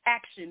affirmative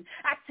action.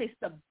 I taste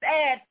the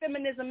bad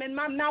feminism in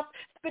my mouth,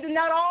 spitting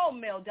out all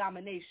male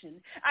domination.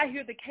 I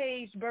hear the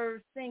caged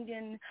birds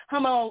singing,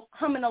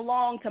 humming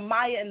along to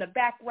Maya in the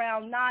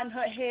background, nodding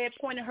her head,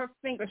 pointing her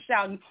finger,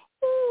 shouting,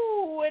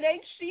 ooh, and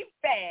ain't she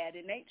bad,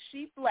 and ain't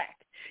she black?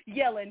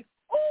 Yelling,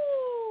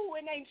 ooh,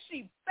 and ain't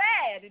she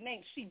bad, and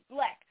ain't she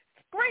black?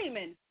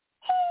 Screaming,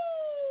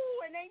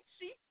 Ooh, and ain't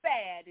she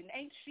bad, and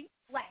ain't she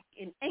black,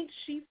 and ain't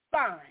she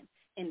fine,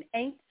 and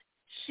ain't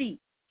she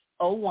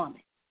a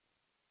woman.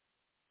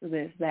 So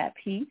there's that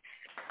piece.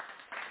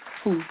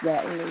 Who's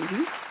that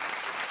lady?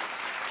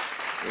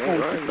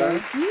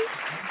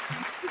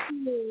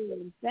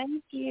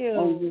 Thank you.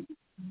 Oh,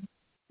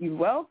 you're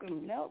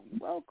welcome. No,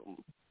 you're welcome.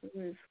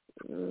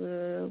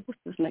 What's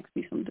this next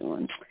piece I'm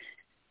doing?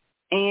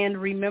 And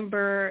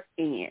remember,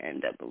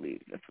 and I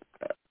believe that's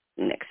what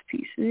the next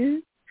piece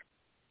is.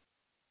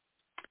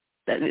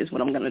 That is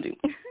what I'm going to do.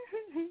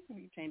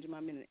 You're changing my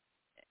minute.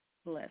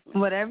 Bless me.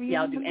 Whatever you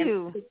want to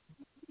do.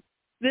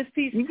 This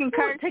piece you can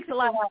takes a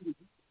lot out of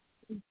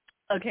you.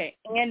 Okay,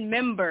 and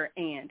member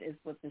and is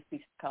what this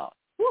piece is called.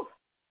 Whew.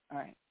 All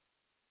right.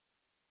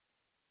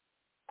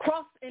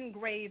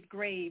 Cross-engraved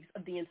graves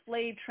of the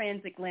enslaved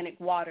transatlantic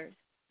waters.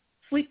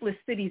 Sleepless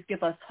cities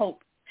give us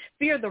hope.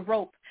 Fear the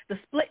rope, the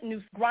split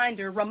noose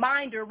grinder,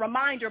 reminder,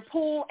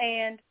 pull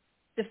and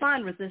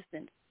define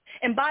resistance.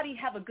 Embody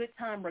have a good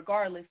time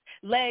regardless.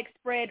 Legs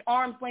spread,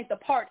 arms length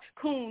apart,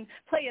 coon,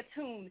 play a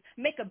tune,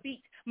 make a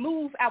beat,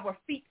 move our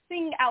feet,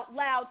 sing out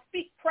loud,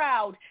 speak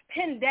proud,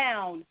 pen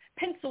down,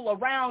 pencil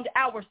around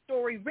our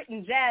story,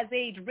 written jazz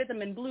age,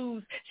 rhythm and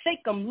blues,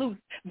 shake 'em loose,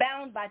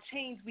 bound by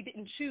chains we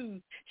didn't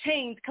choose,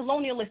 chains,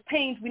 colonialist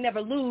pains we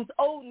never lose,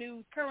 old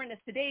news, current as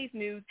today's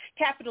news,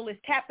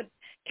 capitalist capping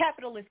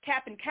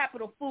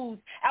capital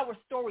foods, our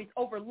stories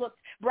overlooked,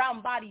 brown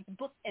bodies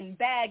booked and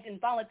bagged,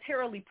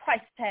 involuntarily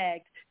price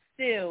tagged.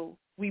 Still,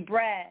 we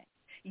brag.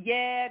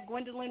 Yeah,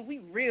 Gwendolyn, we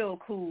real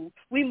cool.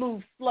 We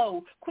move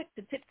slow, quick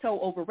to tiptoe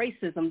over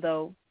racism,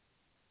 though.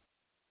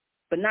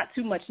 But not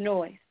too much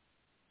noise.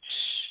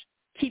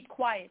 Shh, keep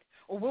quiet,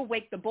 or we'll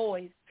wake the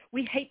boys.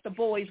 We hate the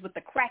boys with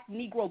the cracked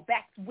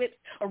Negro-backed whips,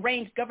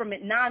 arranged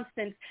government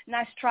nonsense.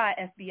 Nice try,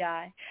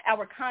 FBI.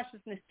 Our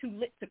consciousness too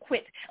lit to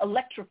quit,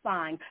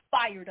 electrifying,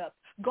 fired up,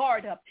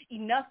 guard up.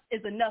 Enough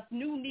is enough.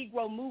 New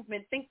Negro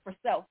movement, think for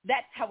self.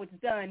 That's how it's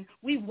done.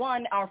 We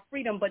won our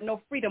freedom, but no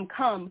freedom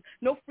come.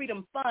 No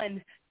freedom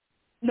fun.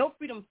 No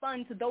freedom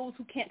fund to those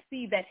who can't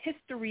see that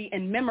history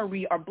and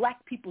memory are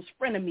black people's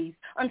frenemies,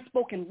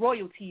 unspoken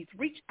royalties.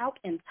 Reach out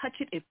and touch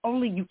it if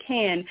only you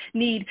can.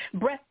 Need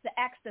breath to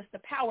access the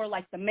power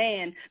like the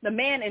man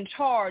in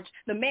charge,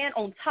 the man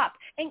on top.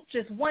 Ain't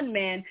just one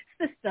man,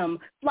 system,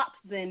 flops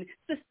then,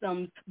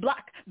 systems,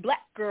 black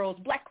girls,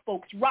 black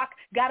folks, rock,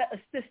 gotta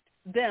assist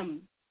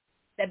them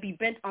that be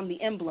bent on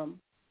the emblem,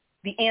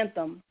 the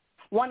anthem.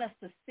 Want us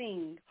to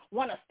sing,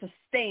 want us to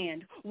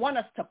stand, want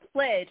us to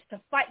pledge,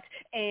 to fight,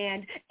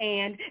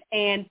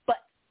 but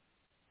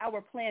our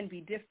plan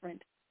be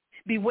different.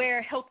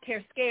 Beware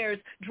healthcare scares,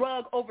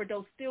 drug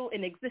overdose still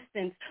in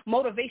existence,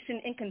 motivation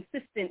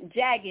inconsistent,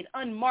 jagged,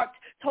 unmarked,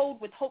 told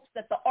with hopes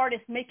that the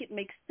artists make it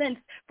make sense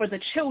for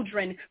the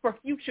children, for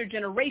future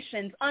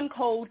generations,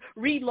 uncode,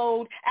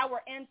 reload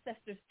our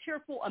ancestors'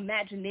 tearful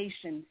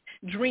imaginations,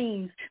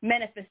 dreams,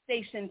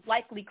 manifestations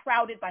likely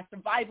crowded by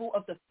survival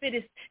of the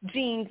fittest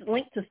genes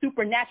linked to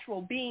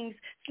supernatural beings,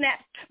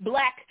 snaps,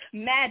 black,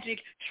 magic,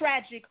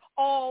 tragic,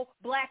 all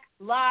black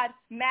lives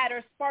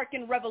matter,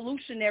 sparking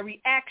revolutionary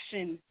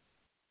action.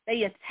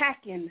 They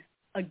attacking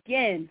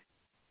again.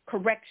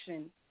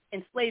 Correction.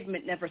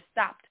 Enslavement never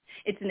stopped.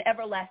 It's an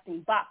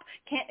everlasting bop.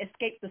 Can't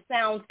escape the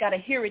sounds. Gotta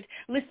hear it.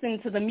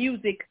 Listen to the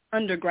music.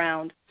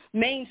 Underground.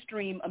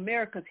 Mainstream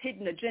America's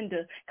hidden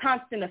agenda.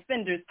 Constant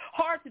offenders.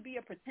 Hard to be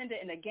a pretender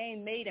in a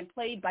game made and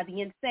played by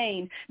the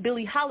insane.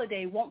 Billie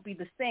Holiday won't be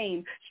the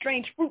same.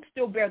 Strange fruit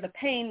still bear the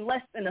pain.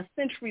 Less than a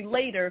century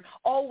later.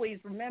 Always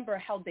remember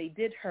how they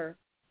did her.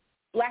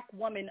 Black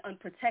woman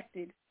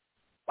unprotected.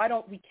 Why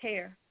don't we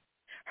care?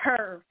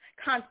 Her,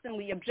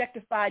 constantly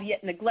objectified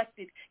yet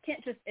neglected,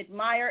 can't just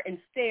admire and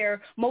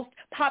stare, most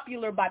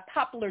popular by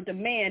popular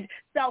demand,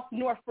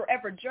 south-north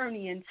forever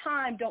journeying,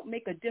 time don't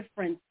make a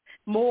difference.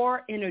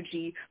 More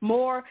energy,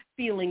 more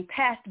feeling,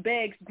 past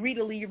begs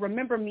greedily,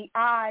 remember me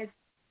eyes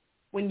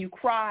when you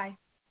cry,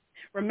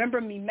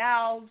 remember me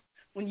mouths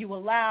when you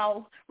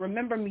allow,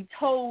 remember me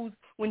toes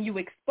when you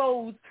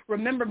expose,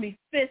 remember me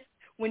fists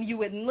when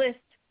you enlist,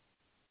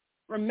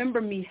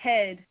 remember me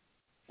head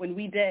when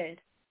we dead.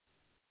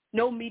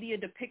 No media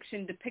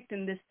depiction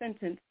depicting this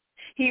sentence.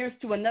 Here's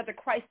to another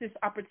crisis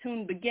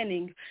opportune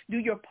beginning. Do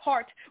your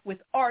part with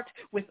art.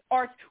 With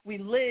art we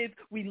live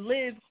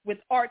with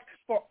art.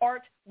 For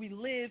art we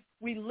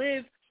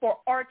live for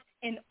art.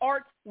 In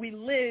art we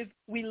live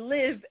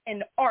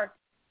in art.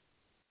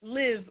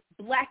 Live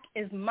black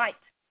as might.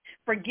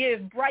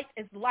 Forgive bright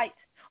as light.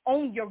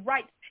 Own your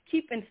rights.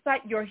 Keep in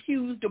sight your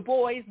Hughes, Du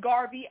Bois,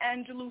 Garvey,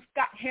 Angelou,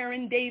 Scott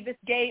Heron, Davis,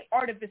 Gay,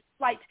 Artemis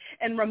Flight.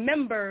 And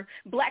remember,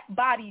 black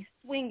bodies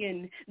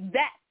swinging.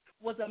 That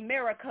was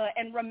America.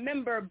 And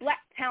remember,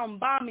 Blacktown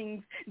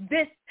bombings.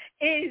 This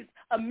is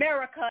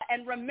America.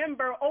 And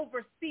remember,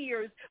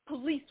 overseers,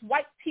 police,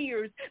 white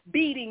tears,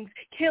 beatings,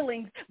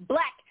 killings,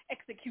 black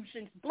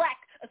executions, black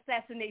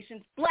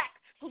assassinations, black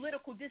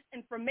political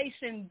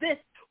disinformation. This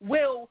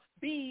will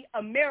be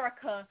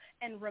America.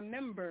 And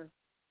remember,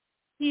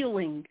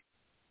 healing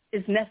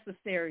is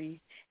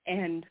necessary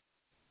and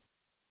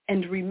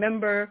And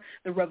remember,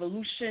 the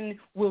revolution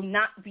will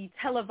not be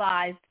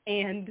televised.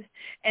 And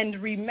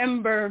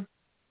remember,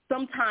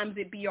 sometimes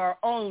it be our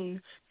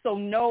own. So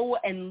know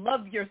and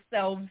love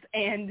yourselves.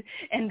 And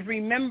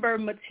remember,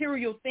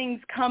 material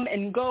things come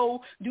and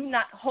go. Do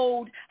not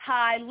hold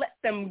high. Let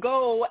them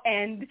go.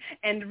 And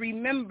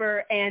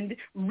remember and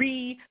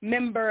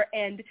remember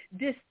and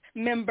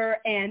dismember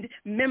and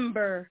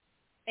member.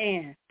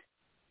 And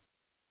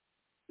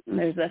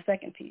there's that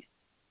second piece.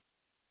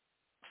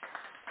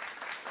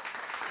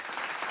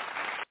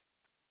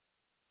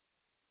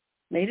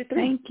 Made it through.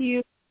 Thank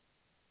you.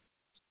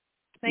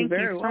 Thank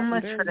you so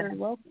much for that. Very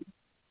welcome.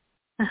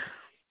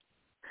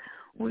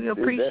 We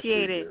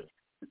appreciate it.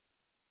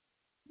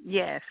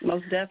 Yes.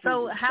 Most definitely.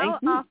 So how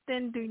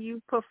often do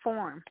you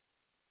perform?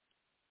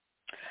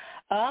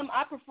 I'm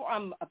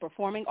a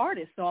performing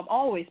artist, so I'm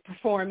always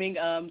performing.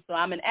 So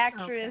I'm an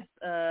actress,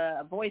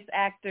 a voice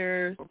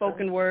actor,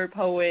 spoken word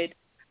poet,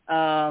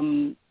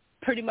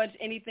 pretty much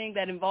anything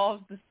that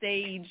involves the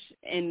stage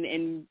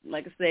and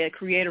like I say, a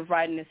creative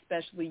writing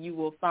especially, you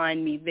will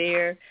find me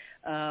there.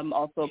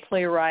 Also a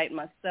playwright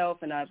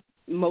myself, and I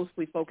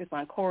mostly focus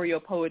on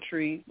choreo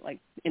poetry, like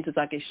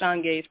Ntozake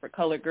Shanges for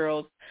colored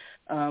girls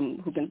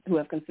who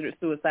have considered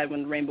suicide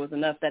when the rainbow is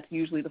enough. That's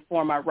usually the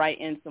form I write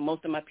in. So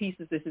most of my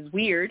pieces, this is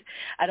weird,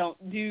 I don't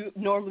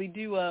normally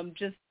do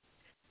just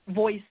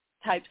voice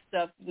type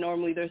stuff.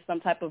 Normally there's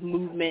some type of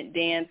movement,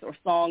 dance, or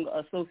song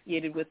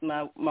associated with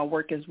my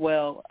work as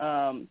well.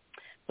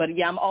 But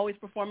yeah, I'm always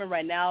performing.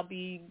 Right now I'll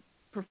be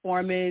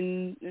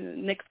performing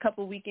next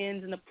couple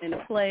weekends in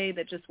a play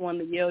that just won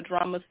the Yale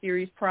Drama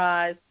Series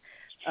Prize.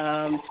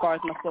 As far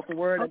as my spoken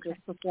word, I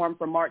just performed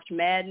for March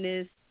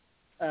Madness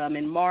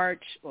in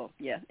March. Well,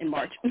 yeah, in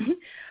March.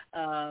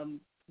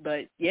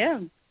 But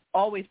yeah,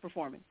 always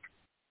performing.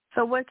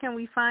 So where can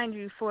we find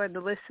you for the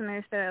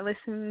listeners that are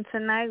listening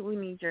tonight? We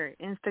need your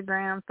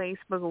Instagram,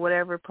 Facebook, or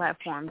whatever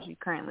platforms you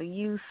currently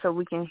use so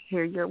we can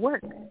hear your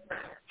work.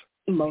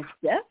 Most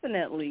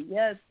definitely,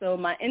 yes. So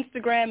my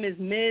Instagram is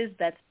Ms.,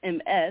 that's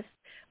M-S,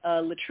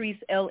 Latrice,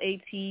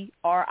 L-A-T-R-I-C-E,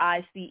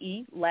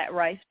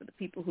 Latrice for the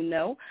people who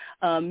know,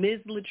 Ms.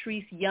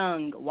 Latrice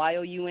Young,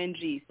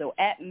 Y-O-U-N-G. So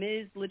at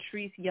Ms.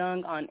 Latrice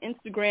Young on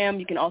Instagram.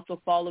 You can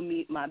also follow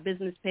me, my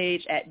business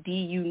page at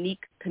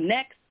D-Unique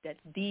Connects. That's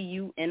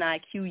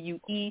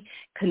D-U-N-I-Q-U-E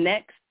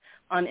Connects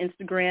on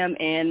Instagram.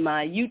 And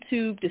my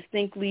YouTube,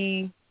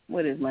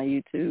 what is my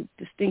YouTube?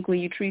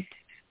 Distinctly Latrice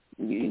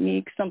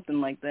Unique, something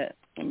like that.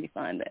 Let me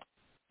find that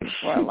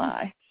before I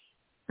lie.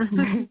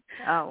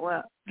 Oh,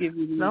 well. Give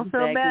you the don't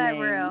feel bad,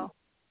 name. Real.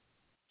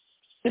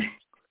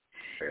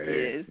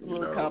 It's a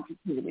little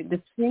complicated.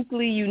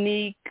 Distinctly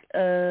Unique,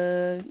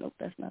 nope,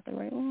 that's not the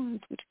right one.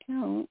 Switch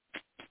account.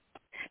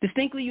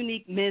 Distinctly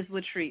Unique Ms.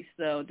 Latrice.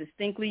 So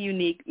Distinctly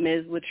Unique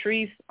Ms.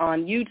 Latrice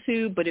on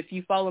YouTube. But if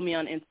you follow me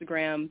on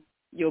Instagram,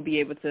 you'll be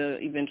able to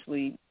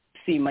eventually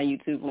see my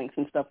YouTube links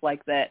and stuff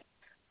like that.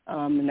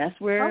 And that's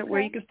where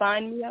you can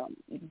find me out.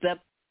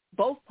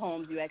 Both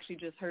poems you actually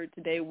just heard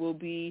today will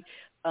be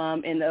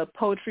in a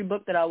poetry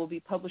book that I will be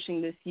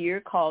publishing this year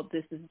called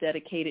This Is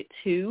Dedicated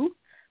To.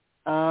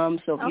 So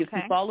if you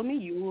follow me,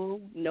 you will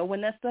know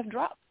when that stuff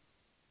drops.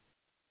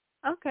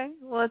 Okay.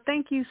 Well,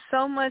 thank you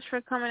so much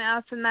for coming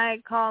out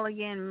tonight. Call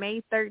again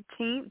May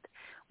 13th.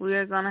 We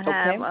are going to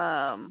have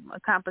a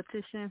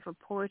competition for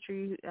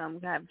poetry. We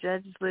have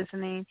judges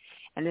listening,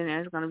 and then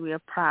there's going to be a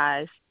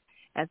prize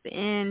at the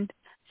end.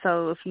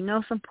 So if you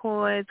know some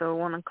poets or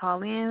want to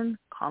call in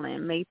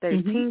May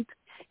 13th,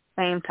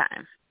 same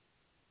time.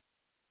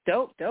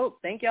 Dope.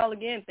 Thank y'all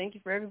again. Thank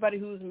you for everybody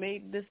who's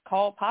made this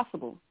call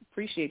possible.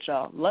 Appreciate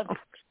y'all. Love it.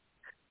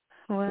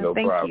 Well, no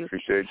thank problem. You.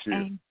 Appreciate you.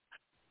 And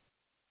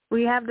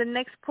we have the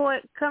next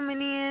poet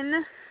coming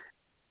in.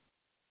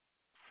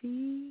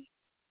 See?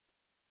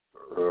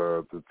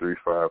 The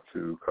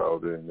 352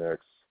 called in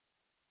next.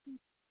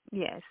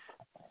 Yes.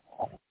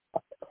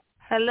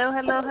 Hello.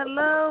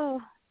 Hello.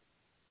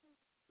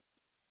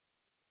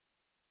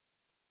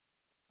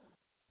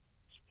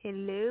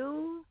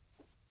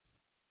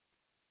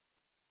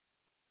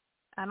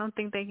 I don't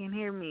think they can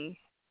hear me.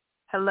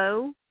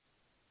 Hello?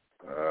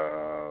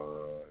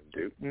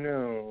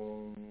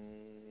 No.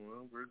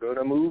 We're going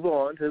to move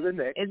on to the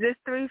next. Is this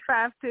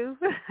 352?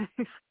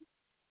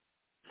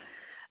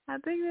 I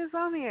think it's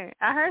on here.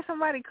 I heard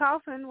somebody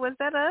coughing. Was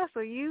that us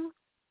or you?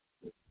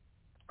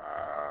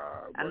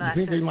 I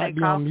think they might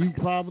be on mute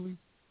probably.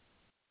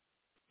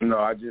 No,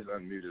 I just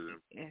unmuted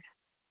them.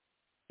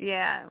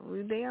 Yeah,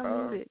 they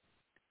unmuted.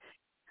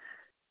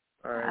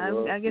 All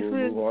right, I guess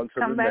we'll move on to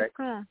come the back next,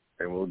 soon.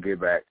 and we'll get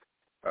back.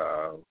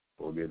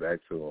 We'll get back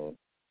to them.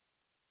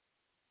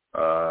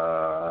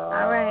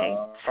 All right,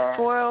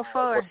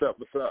 404.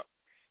 What's up?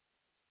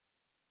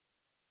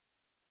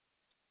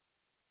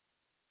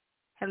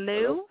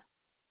 Hello?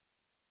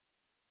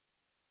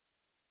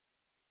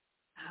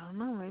 I don't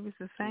know. Maybe it's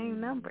the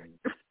same number.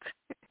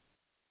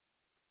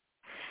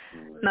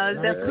 No,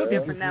 it's definitely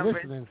different numbers.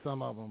 Listening,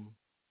 some of them.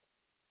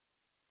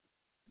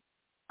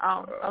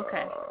 Oh,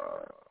 okay.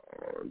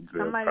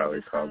 They'll Somebody probably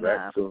just call hung back.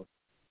 up. So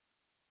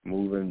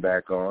moving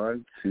back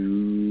on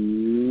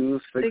to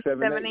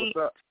 678.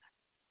 What's up?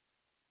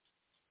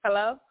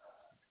 Hello?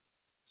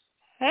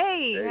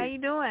 Hey, how you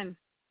doing?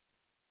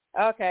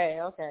 Okay.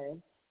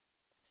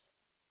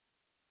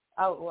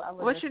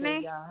 What's your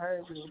name? Y'all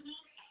heard me.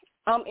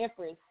 I'm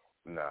Empress.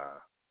 Nah.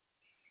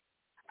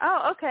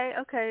 Oh, okay.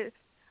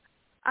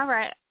 All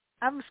right.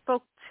 I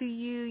spoke to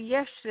you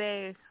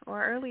yesterday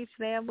or earlier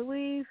today, I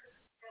believe.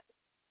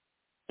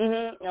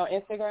 On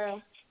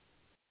Instagram?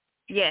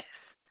 Yes.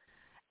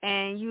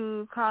 And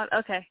you called,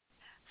 okay.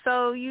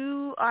 So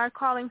you are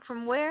calling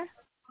from where?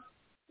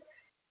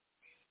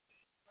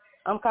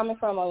 I'm coming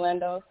from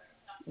Orlando,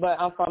 but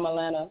I'm from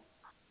Atlanta.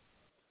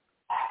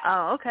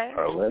 Oh, okay.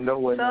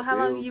 Orlando, so how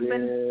long have you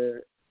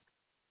been?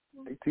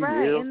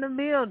 Right, in the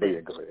building.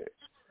 Yeah, go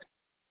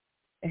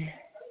ahead.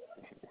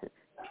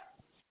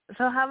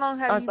 So how long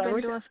have you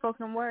been doing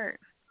spoken word?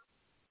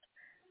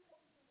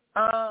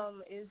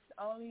 It's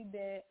only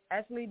been,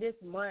 actually this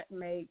month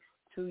makes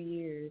 2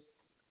 years.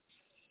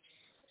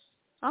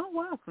 Oh,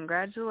 wow.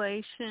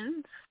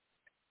 Congratulations.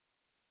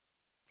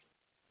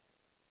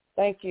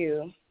 Thank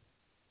you.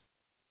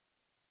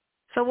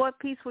 So what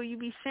piece will you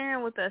be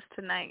sharing with us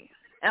tonight?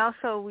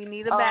 Also, we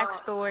need a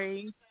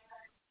backstory.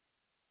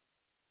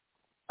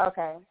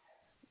 Okay.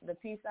 The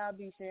piece I'll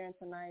be sharing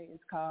tonight is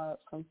called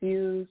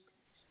Confused,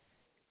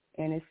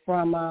 and it's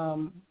from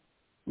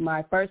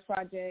my first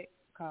project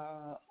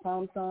called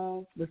Poem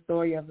Song, the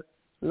story of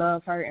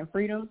love, hurt, and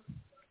freedom.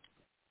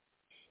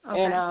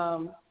 Okay.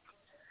 And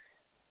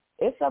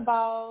it's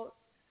about,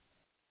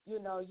 you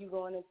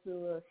going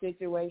into a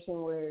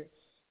situation where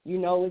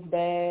it's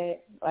bad,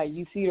 like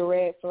you see the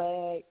red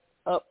flag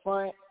up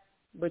front,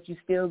 but you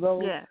still go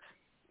in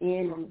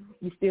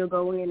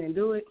and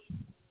do it.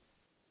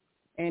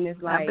 And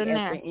it's like at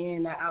the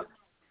end,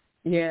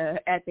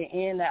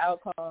 the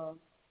outcome,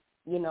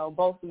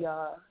 both of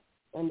y'all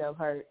end up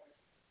hurt.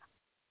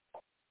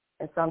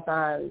 And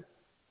sometimes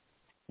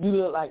you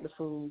look like the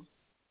fool.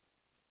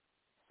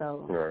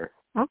 So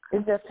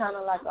It's just kind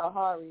of like a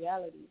hard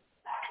reality.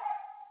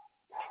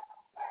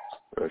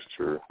 That's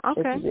true.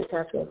 Okay. You just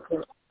have to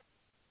accept.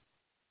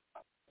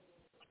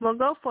 Well,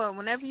 go for it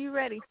whenever you're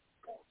ready.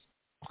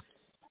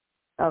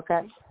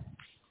 Okay.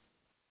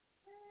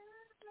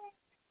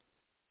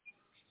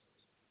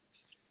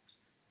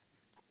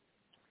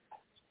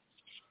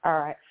 All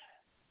right.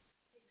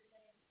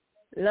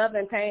 Love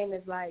and pain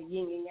is like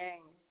yin and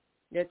yang.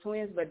 They're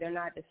twins, but they're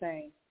not the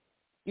same.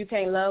 You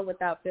can't love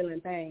without feeling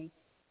pain,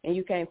 and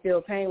you can't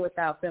feel pain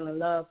without feeling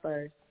love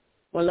first.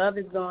 When love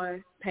is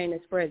gone, pain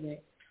is present.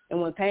 And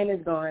when pain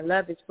is gone,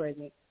 love is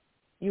present.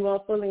 You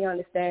won't fully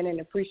understand and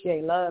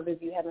appreciate love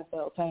if you haven't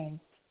felt pain.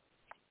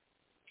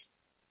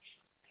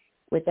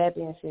 With that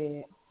being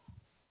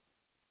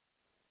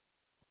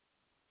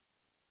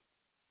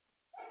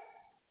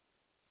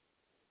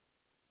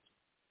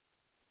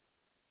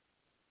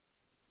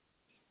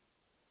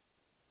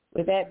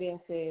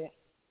said,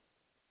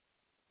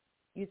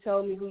 you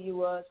told me who you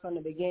was from the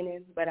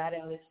beginning, but I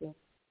didn't listen.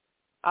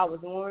 I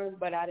was warned,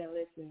 but I didn't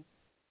listen.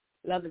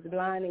 Love is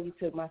blind, and you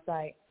took my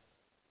sight.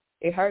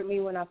 It hurt me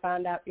when I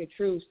found out your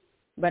truth,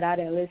 but I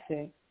didn't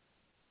listen.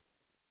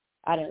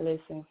 I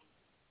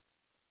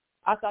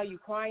saw you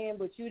crying,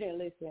 but you didn't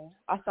listen.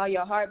 I saw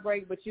your heart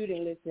break, but you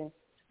didn't listen.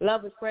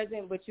 Love was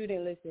present, but you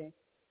didn't listen.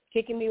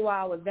 Kicking me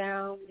while I was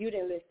down, you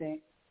didn't listen.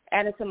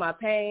 Adding to my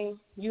pain,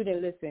 you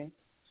didn't listen.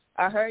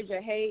 I heard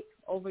your hate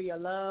over your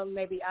love,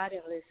 maybe I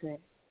didn't listen.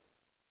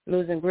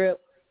 Losing grip,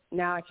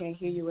 now I can't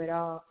hear you at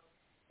all.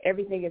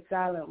 Everything is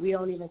silent, we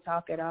don't even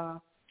talk at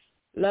all.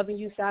 Loving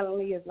you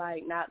silently is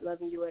like not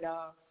loving you at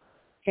all.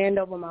 Hand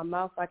over my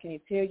mouth, I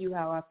can't tell you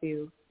how I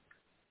feel.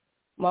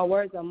 My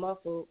words are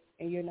muffled,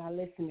 and you're not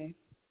listening.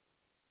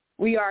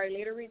 We are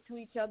illiterate to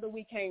each other,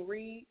 we can't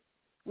read.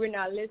 We're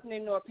not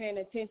listening nor paying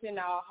attention,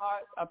 our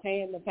hearts are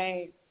paying the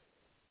pain.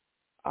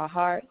 Our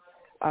hearts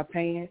are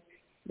paying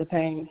the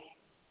pain.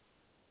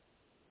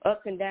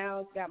 Ups and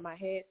downs, got my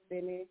head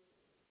spinning.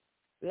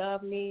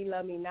 Love me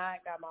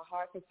not, got my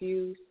heart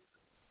confused.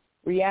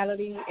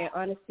 Reality and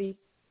honesty,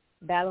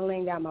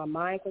 battling, got my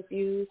mind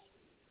confused.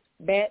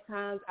 Bad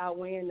times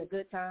outweighing the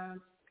good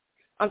times.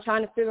 I'm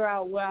trying to figure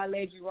out where I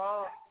led you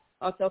wrong.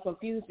 I'm so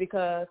confused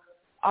because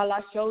all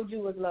I showed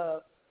you was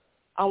love.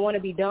 I want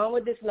to be done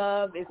with this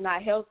love. It's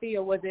not healthy,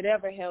 or was it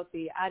ever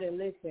healthy? I didn't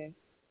listen.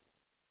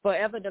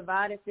 Forever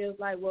divided feels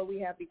like what we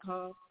have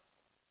become.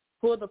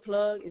 Pull the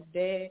plug, it's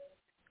dead,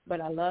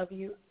 but I love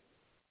you.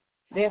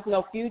 There's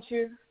no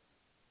future,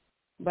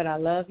 but I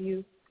love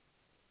you.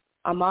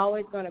 I'm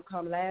always going to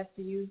come last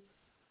to you,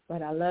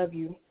 but I love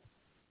you.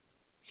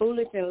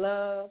 Foolish in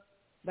love,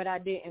 but I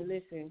didn't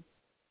listen.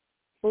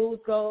 Fool's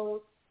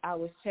gold, I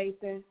was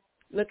chasing,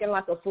 looking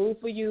like a fool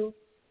for you,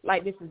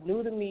 like this is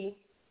new to me.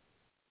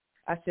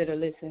 I should have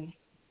listened.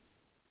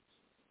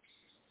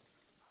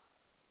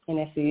 And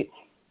that's it.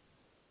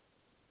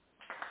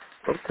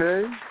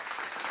 Okay.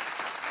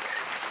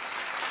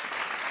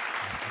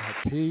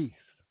 Peace.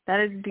 That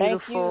is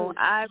beautiful.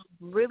 I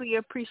really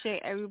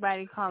appreciate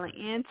everybody calling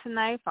in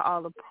tonight, for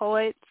all the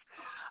poets.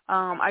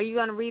 Are you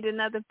going to read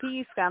another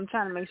piece? I'm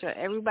trying to make sure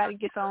everybody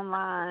gets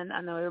online.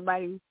 I know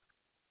everybody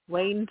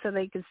waiting until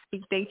they can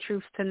speak their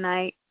truths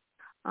tonight.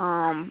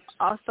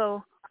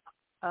 Also,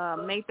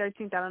 May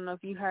 13th, I don't know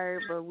if you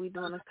heard, but we're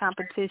doing a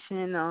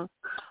competition on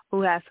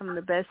who has some of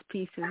the best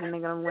pieces, and they're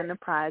going to win the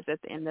prize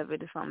at the end of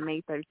it. It's on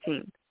May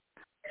 13th.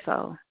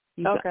 So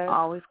you can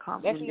always call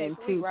me then,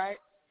 next too. Week, right?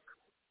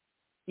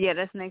 Yeah,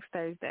 that's next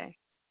Thursday.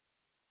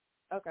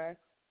 Okay.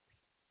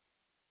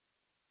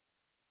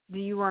 Do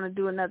you want to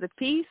do another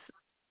piece?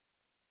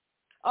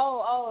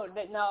 No,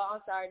 I'm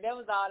sorry. That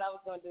was all I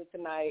was going to do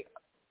tonight.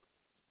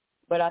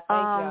 But I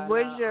thank y'all.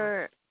 Where's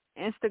your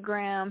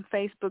Instagram,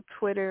 Facebook,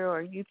 Twitter,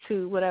 or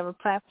YouTube, whatever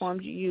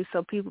platforms you use,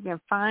 so people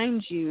can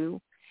find you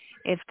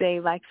if they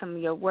like some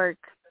of your work?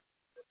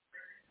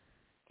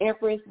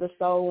 Empress the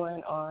Soul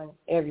One on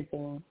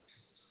everything.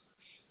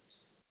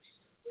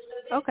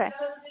 Okay.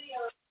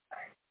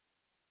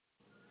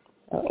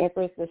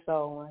 Empress the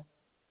Soul One.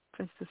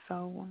 Empress the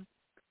Soul One.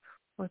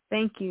 Well,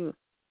 thank you.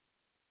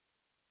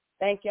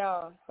 Thank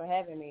y'all for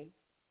having me.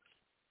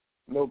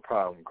 No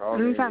problem. Call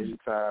me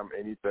anytime,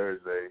 any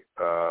Thursday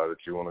that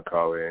you want to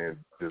call in.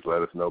 Just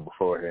let us know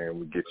beforehand.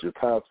 We get your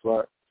time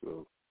slot.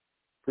 So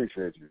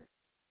appreciate you.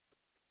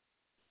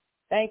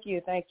 Thank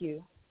you.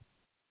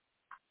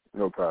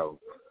 No problem.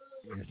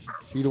 Yeah,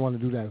 she don't want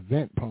to do that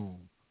vent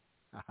poem.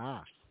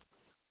 Aha.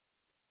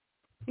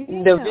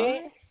 The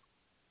vent?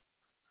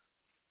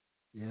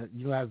 Yeah,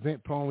 you know that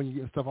vent poem when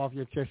you get stuff off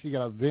your chest. You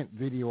got a vent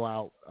video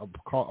out, a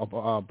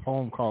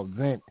poem called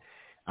Vent.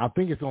 I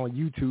think it's on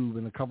YouTube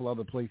and a couple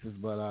other places,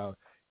 but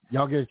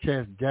y'all get a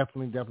chance,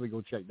 definitely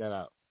go check that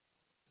out.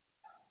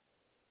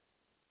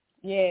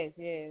 Yes.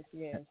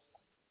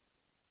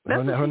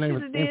 Her name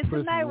is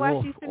Empress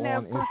Wolf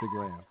on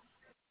Instagram.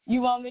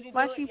 You want me to do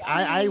it?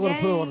 I ain't want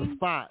to put her on the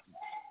spot.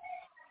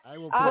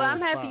 I'm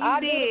happy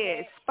you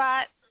did.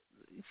 Spot.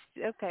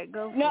 Okay,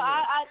 go. No,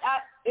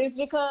 it's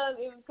because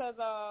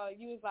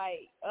you was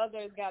like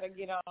others got to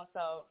get on.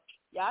 So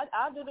yeah,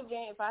 I'll do the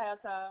event if I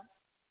have time.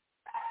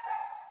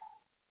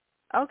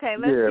 Okay,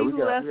 let's see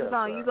who else is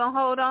on. You gonna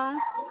hold on?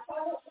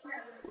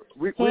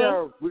 It's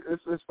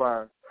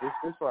fine.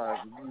 It's fine.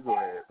 You go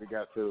ahead. We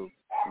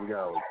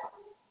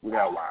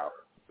got a while.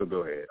 So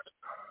go ahead.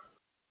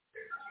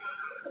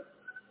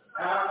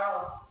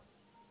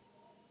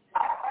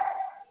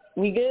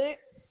 We good?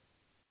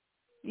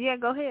 Yeah,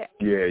 go ahead.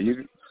 Yeah,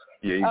 you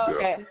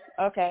go.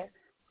 Okay.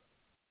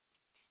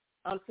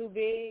 I'm too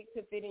big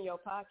to fit in your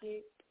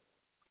pocket.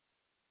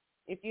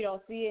 If you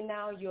don't see it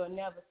now, you'll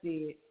never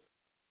see it.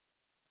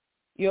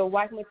 You're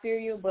wife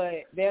material,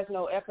 but there's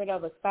no effort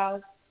of a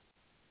spouse.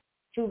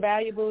 Too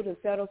valuable to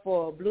settle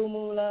for a blue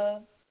moon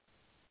love.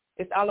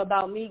 It's all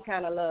about me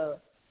kind of love.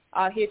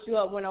 I'll hit you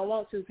up when I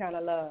want to kind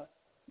of love.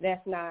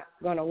 That's not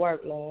going to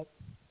work, love.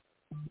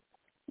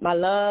 My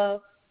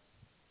love,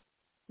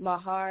 my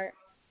heart,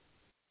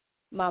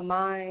 my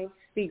mind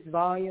speaks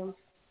volumes.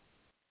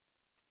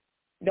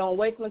 Don't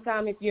waste my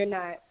time if you're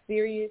not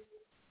serious.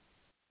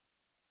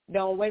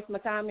 Don't waste my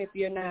time if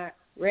you're not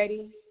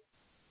ready.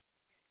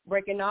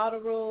 Breaking all the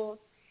rules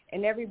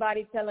and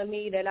everybody telling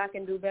me that I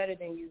can do better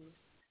than you.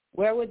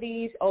 Where were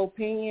these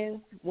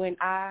opinions when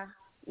I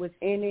was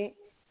in it?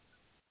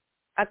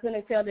 I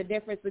couldn't tell the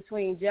difference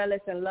between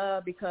jealous and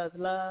love because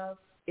love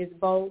is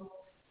both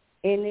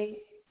in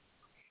it.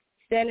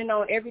 Standing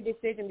on every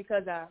decision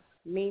because I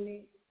mean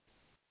it.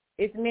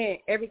 It's meant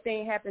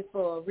everything happens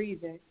for a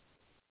reason.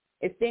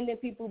 Extending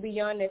people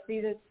beyond their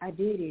seasons, I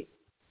did it.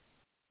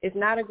 It's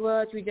not a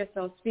grudge, we just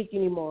don't speak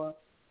anymore.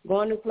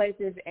 Going to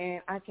places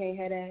and I can't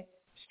have that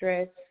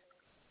stress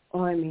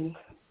on me.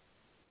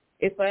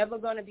 It's forever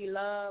going to be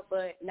love,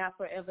 but not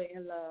forever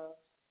in love.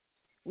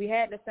 We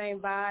had the same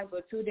vibe,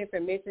 but two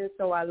different missions,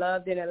 so our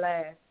love didn't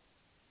last.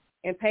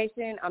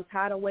 Impatient, I'm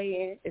tired of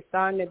waiting. It's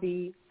starting to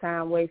be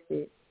time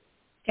wasted.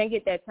 Can't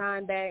get that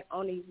time back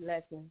on these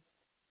lessons.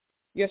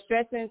 Your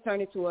stressing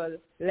turned into a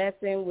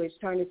lesson, which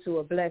turned into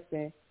a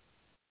blessing.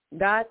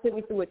 God took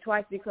me through it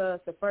twice because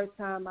the first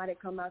time I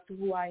didn't come out to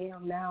who I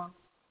am now.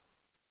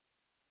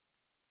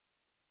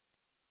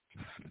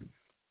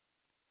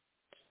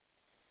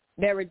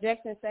 That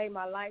rejection saved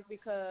my life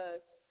because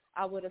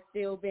I would have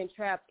still been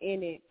trapped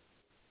in it.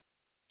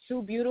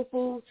 Too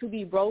beautiful to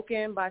be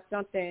broken by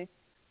something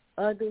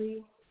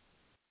ugly.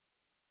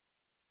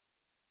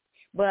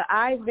 But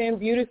I've been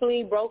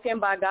beautifully broken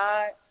by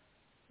God.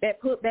 That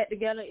put that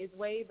together is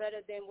way better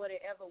than what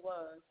it ever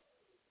was.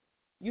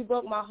 You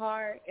broke my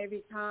heart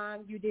every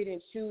time you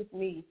didn't choose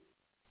me.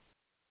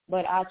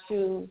 But I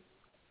choose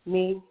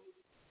me.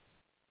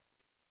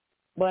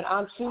 But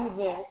I'm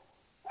choosing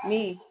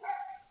me.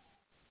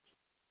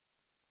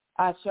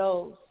 I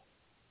chose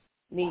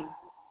me.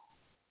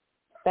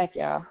 Thank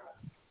y'all.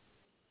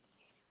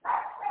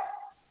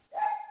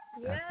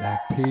 That's that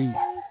peace.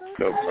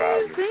 No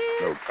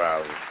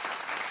problem.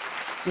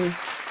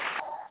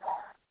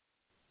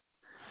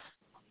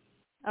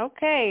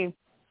 Okay.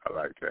 I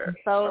like that.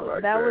 So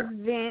that was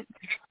Vent.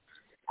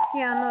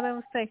 Yeah, I know that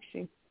was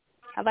sexy.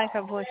 I like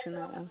her voice in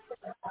that one.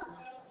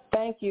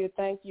 Thank you.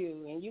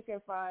 And you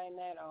can find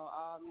that on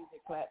all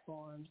music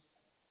platforms.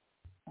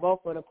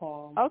 Both of the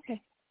poems.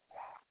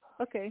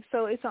 Okay,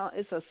 so it's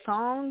a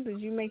song.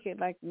 Did you make it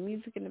like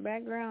music in the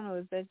background, or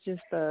is that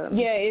just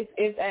Yeah,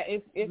 it's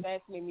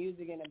actually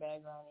music in the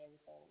background and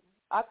everything.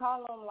 I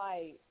call them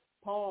like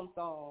poem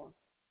songs,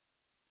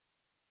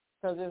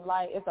 because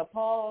it's a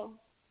poem,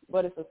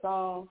 but it's a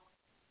song,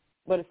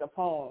 but it's a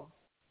poem.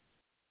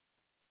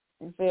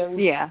 You feel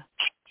me? Yeah.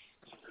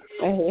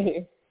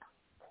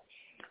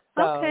 So,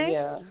 okay.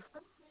 Yeah.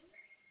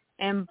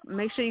 And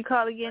make sure you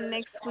call again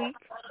next week.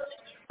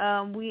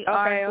 We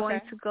are going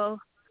to go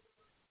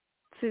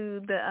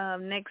to the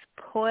next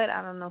poet.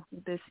 I don't know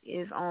if this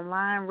is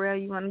online. Rel,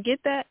 you want to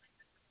get that?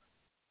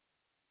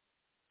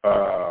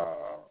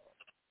 I'm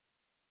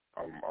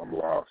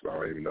lost. I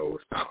don't even know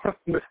what's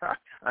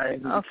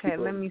Okay,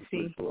 let me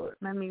see.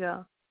 Let me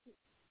go.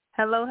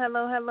 Hello.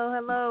 Hello,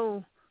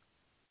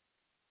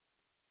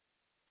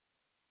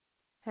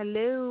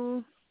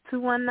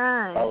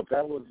 219. Oh,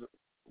 that was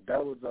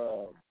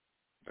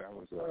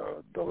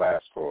the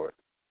last poet.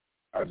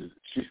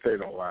 She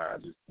stayed online. I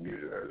just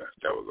muted her.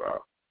 That was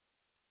all.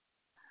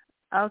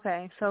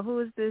 Okay, so who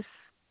is this?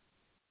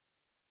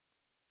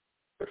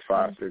 It's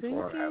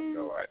 561. I have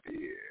no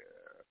idea.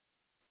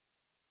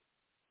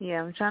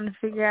 Yeah, I'm trying to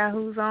figure out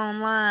who's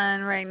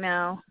online right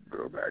now.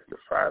 Go back to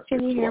 561.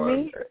 Can you hear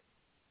me?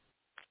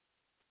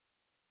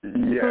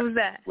 Yeah. Who's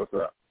that? What's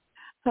up?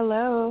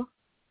 Hello.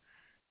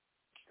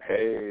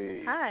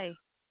 Hey. Hi.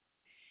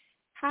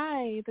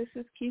 Hi, this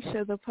is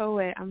Keisha the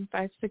poet. I'm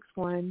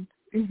 561.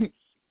 Okay.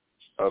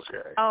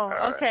 Oh,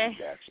 okay.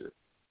 Gotcha.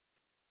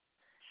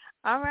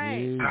 All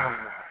right.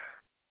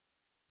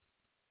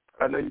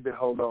 I know you've been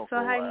holding on for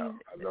a while.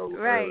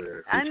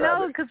 I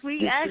know, because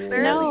we asked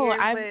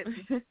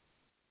earlier.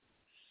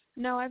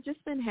 No, I've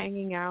just been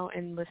hanging out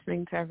and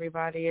listening to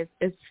everybody.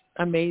 It's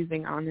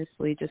amazing,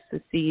 honestly, just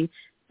to see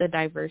the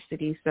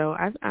diversity. So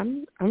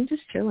I'm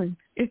just chilling.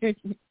 We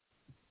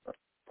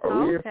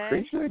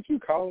appreciate you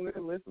calling in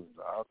and listening.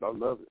 I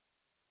love it.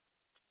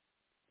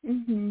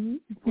 Mhm.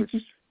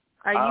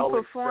 Are you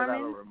performing?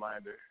 Send out a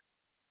reminder.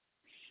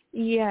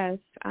 Yes,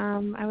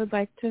 I would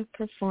like to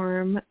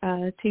perform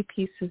 2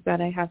 pieces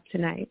that I have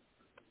tonight.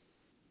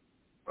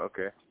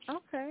 Okay.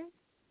 Okay.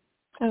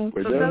 Oh,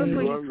 so tell us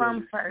where you're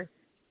from first.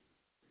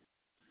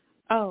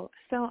 Oh,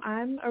 so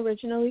I'm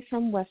originally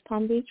from West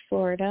Palm Beach,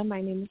 Florida.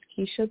 My name is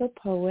Keisha the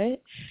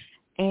poet,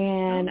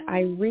 and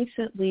I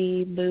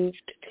recently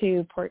moved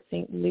to Port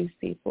St.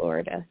 Lucie,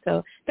 Florida.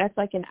 So that's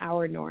like an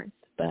hour north.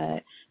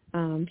 But,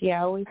 I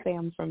always say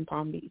I'm from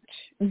Palm Beach.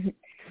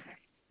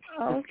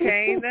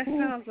 Okay, that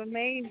sounds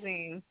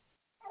amazing.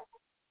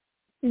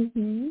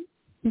 Mhm.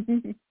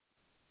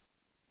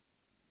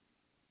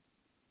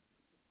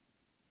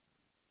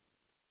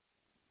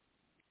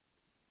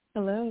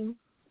 Hello.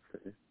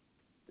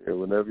 Yeah,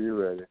 whenever you're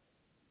ready.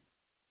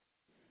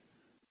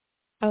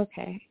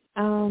 Okay.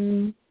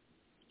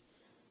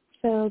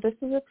 So this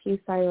is a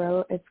piece I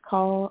wrote. It's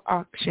called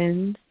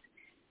Auctions,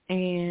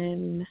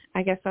 and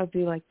I guess I'll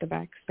do like the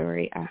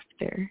backstory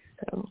after.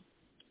 So,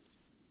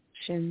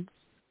 Auctions.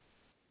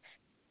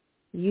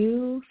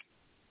 You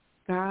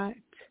got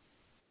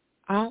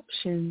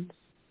options.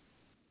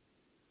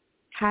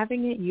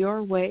 Having it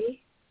your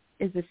way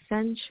is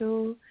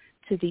essential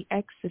to the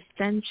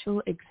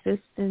existential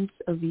existence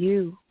of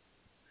you.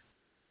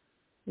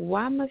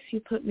 Why must you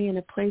put me in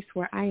a place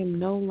where I am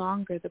no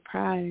longer the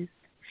prize,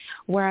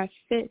 where I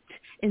fit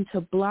into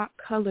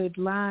block-colored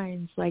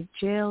lines like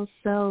jail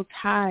cell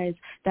ties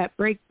that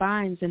break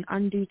binds and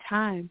undo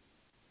time?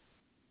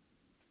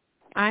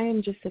 I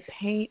am just a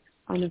paint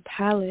on a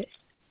palette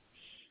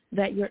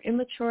that your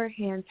immature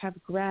hands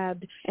have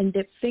grabbed and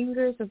dipped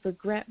fingers of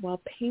regret while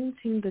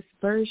painting this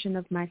version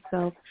of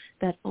myself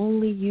that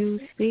only you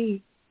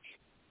see.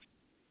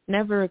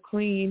 Never a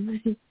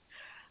queen.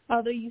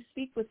 Although you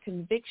speak with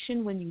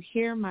conviction when you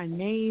hear my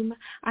name,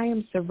 I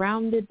am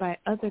surrounded by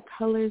other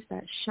colors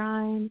that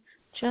shine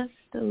just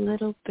a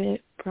little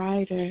bit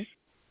brighter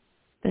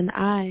than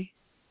I.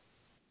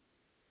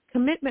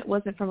 Commitment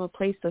wasn't from a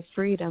place of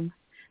freedom,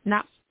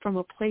 not from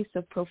a place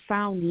of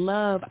profound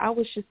love. I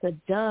was just a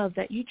dove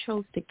that you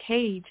chose to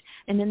cage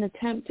in an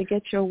attempt to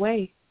get your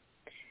way.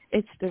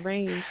 It's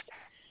deranged.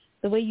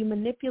 The way you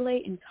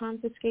manipulate and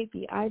confiscate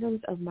the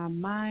items of my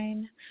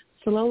mind,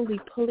 slowly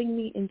pulling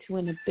me into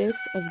an abyss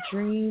of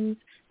dreams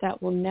that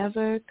will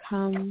never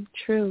come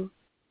true.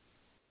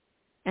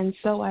 And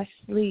so I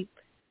sleep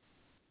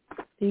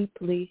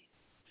deeply.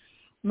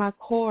 My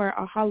core,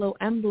 a hollow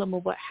emblem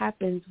of what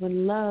happens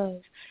when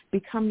love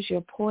becomes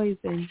your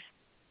poison.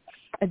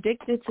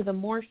 Addicted to the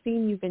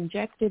morphine you've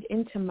injected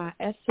into my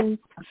essence,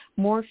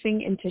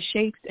 morphing into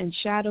shapes and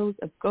shadows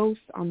of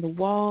ghosts on the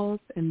walls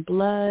and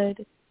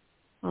blood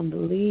on the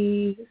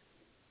leaves.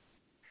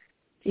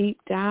 Deep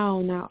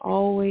down, I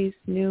always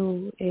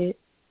knew it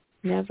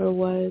never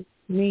was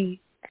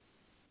me.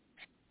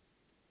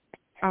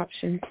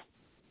 Options.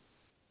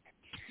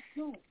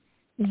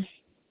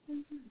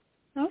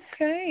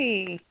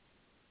 Okay.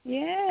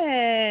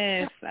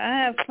 Yes, I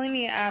have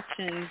plenty of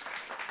options.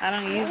 I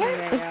don't use them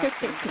very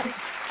often.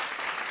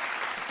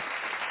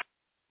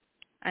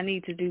 I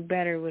need to do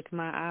better with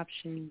my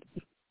options.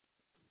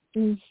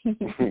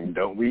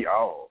 Don't we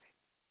all?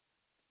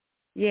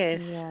 Yes,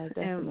 Yeah,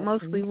 and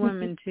mostly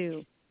women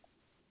too.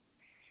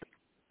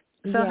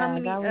 So how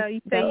many?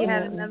 You say you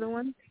had another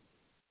one?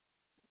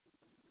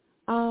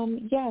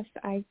 Yes,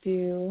 I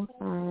do.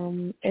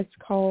 It's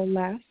called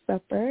Last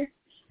Supper.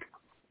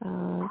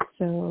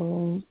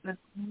 So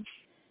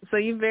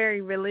you're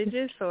very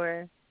religious,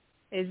 or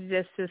is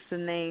just a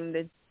name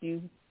that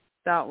you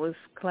thought was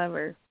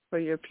clever for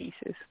your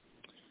pieces?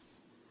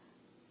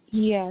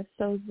 Yeah.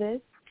 So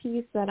this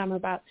piece that I'm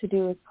about to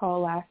do is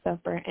called Last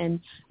Supper, and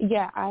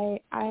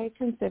I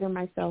consider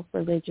myself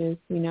religious,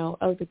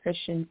 of the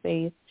Christian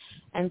faith,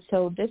 and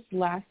so this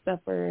Last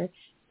Supper,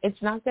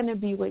 it's not going to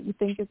be what you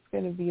think it's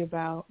going to be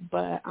about,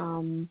 but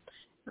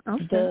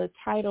the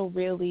title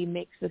really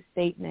makes a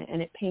statement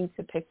and it paints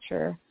a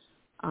picture.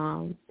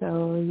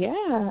 So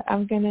yeah,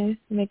 I'm going to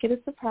make it a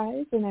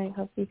surprise, and I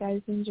hope you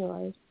guys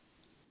enjoy.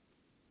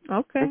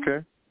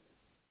 Okay.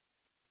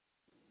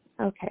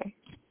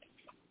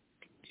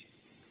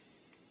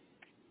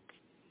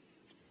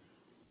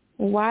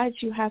 Why'd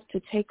you have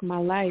to take my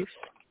life?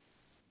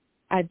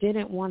 I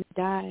didn't want to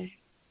die.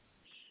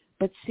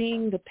 But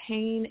seeing the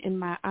pain in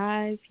my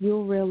eyes,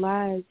 you'll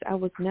realize I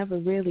was never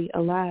really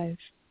alive.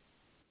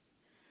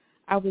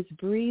 I was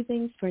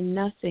breathing for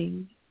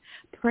nothing,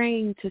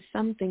 praying to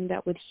something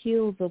that would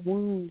heal the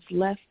wounds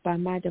left by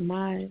my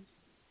demise.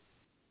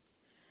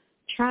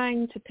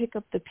 Trying to pick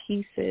up the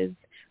pieces,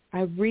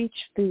 I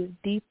reached through the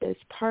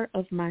deepest part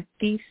of my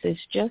thesis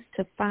just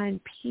to find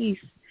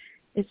peace.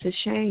 It's a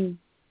shame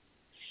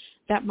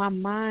that my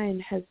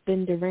mind has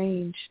been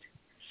deranged.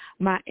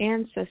 My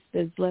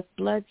ancestors left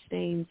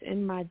bloodstains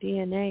in my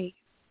DNA,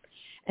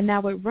 and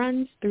now it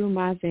runs through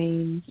my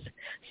veins,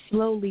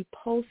 slowly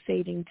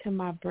pulsating to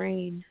my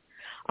brain.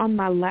 On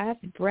my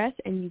last breath,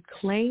 and you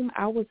claim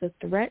I was a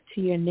threat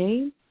to your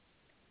name?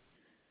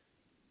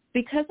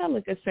 Because I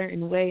look a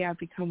certain way, I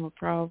become a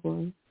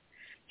problem.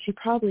 She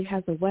probably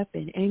has a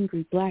weapon,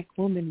 angry black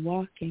woman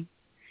walking.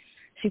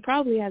 She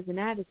probably has an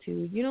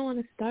attitude. You don't want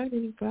to start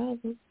any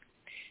problems.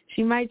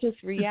 She might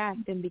just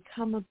react and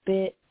become a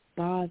bit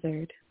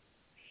bothered.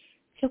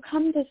 So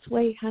come this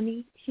way,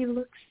 honey. He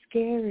looks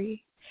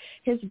scary.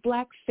 His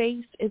black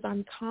face is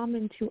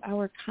uncommon to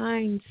our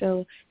kind,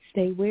 so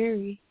stay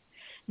wary.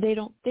 They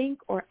don't think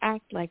or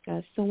act like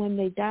us, so when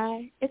they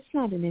die, it's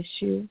not an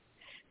issue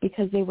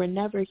because they were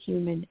never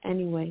human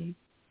anyway,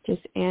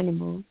 just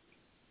animals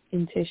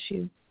in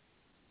tissue.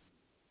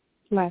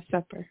 Last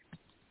Supper.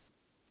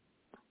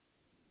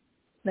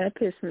 That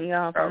pissed me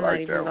off. I'm not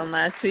even going to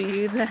lie to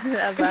you, but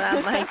I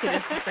like it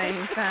at the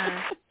same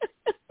time.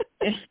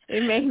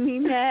 It made me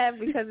mad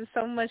because there's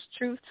so much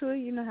truth to it.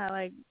 You know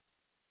how,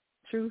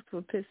 truth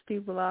will piss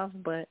people off,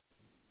 but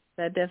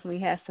that definitely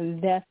has some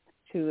depth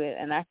to it,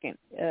 and I can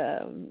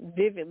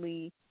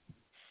vividly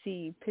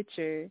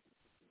picture,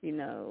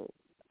 the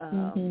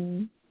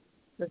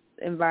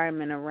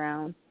environment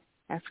around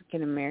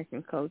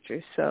African-American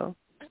culture. So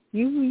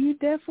you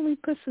definitely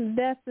put some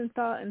depth and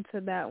thought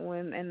into that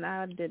one, and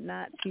I did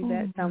not see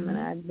that coming.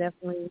 I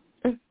definitely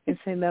can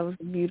say that was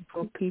a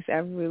beautiful piece. I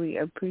really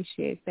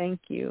appreciate it. Thank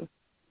you.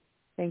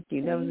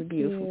 That was a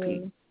beautiful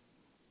piece.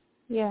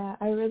 Yeah,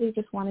 I really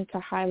just wanted to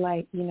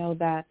highlight,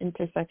 that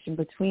intersection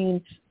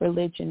between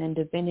religion and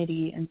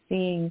divinity, and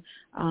seeing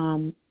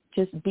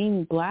just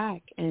being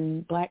black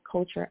and black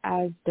culture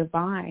as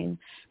divine.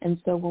 And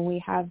so when we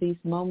have these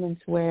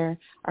moments where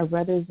our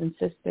brothers and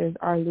sisters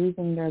are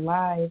losing their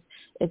lives,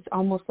 it's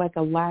almost like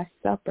a Last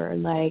Supper,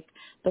 like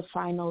the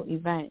final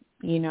event,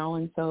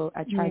 and so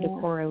I try to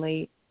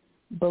correlate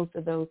both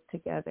of those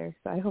together.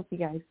 So I hope you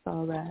guys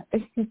saw that.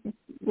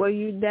 Well,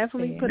 you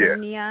definitely put a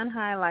neon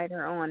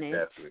highlighter on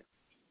it.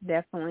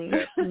 Definitely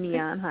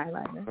neon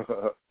highlighter.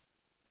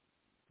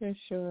 For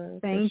sure.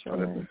 Thank you.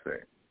 100%.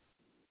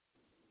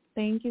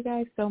 Thank you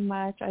guys so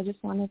much. I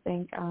just want to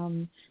thank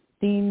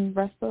Dean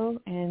Russell,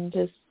 and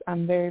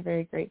I'm very,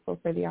 very grateful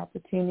for the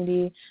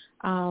opportunity.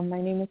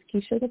 My name is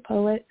Keisha the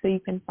Poet, so you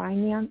can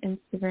find me on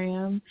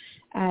Instagram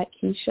at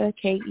Keisha,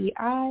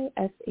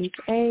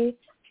 KeishaVThe,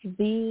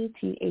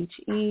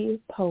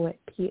 Poet,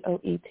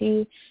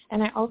 Poet.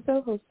 And I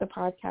also host a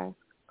podcast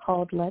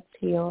called Let's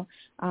Heal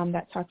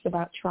that talks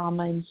about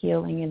trauma and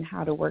healing and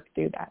how to work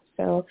through that.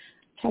 So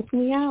check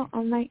me out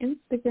on my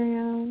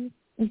Instagram.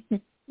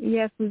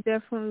 Yes, we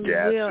definitely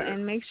will.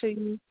 And make sure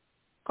you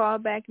call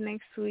back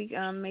next week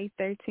on May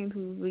 13th.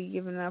 We will be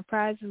giving out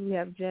prizes. We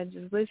have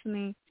judges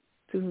listening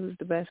to who's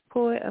the best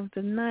poet of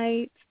the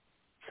night,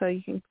 so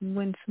you can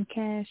win some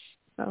cash.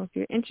 So if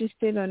you're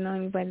interested or know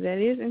anybody that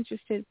is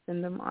interested,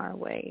 send them our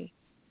way.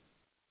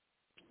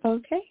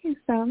 Okay,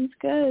 sounds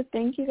good.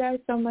 Thank you guys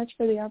so much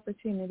for the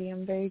opportunity.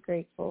 I'm very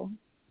grateful.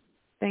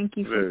 Thank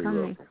you for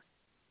coming.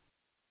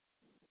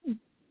 Welcome.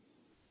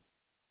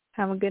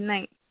 Have a good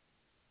night.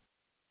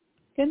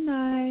 Good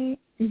night.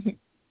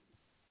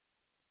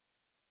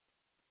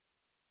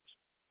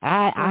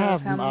 I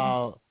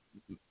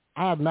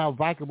have now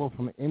Vikable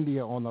from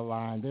India on the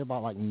line. They're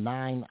about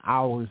 9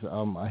 hours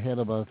ahead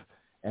of us.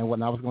 And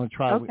what I was going to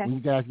try, when you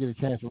guys get a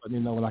chance to let me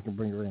know when I can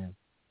bring her in.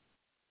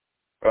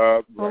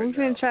 Well, right we've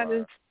been now, trying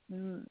to.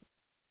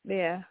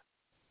 Yeah.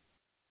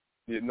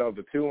 You know,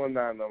 the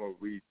 219 number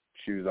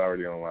she was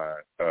already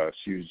online.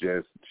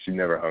 She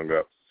never hung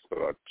up,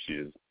 so she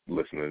is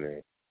listening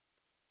in.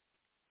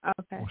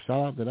 Okay. Well,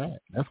 shout out to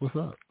that. That's what's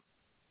up.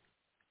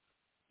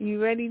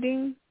 You ready,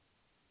 Dean?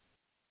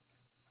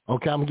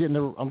 Okay, I'm getting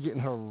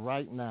her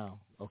right now.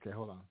 Okay,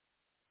 hold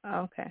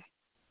on. Okay.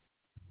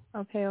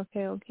 Okay.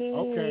 Okay,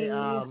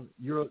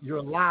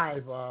 you're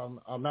live.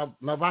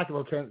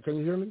 Malvakilo, can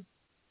you hear me?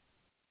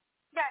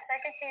 Yes, I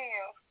can hear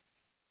you.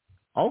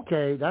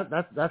 Okay,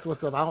 that's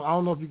what's up. I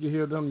don't know if you can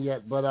hear them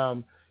yet, but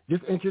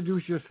just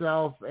introduce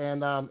yourself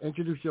and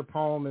introduce your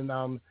poem, and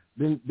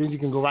then you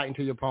can go right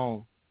into your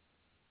poem.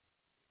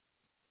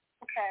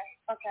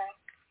 Okay.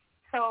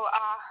 So,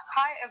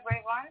 hi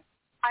everyone.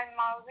 I'm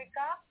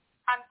Malvika.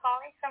 I'm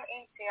calling from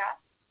India,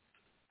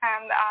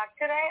 and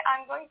today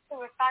I'm going to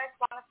recite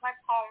one of my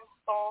poems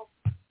called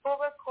 "Who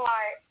Will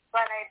Cry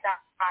When I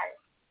Die."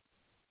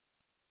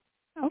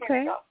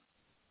 Okay. Here we go.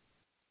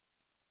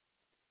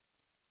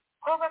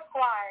 Who will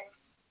cry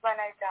when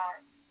I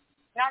die?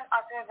 None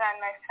other than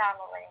my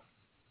family.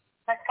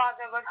 My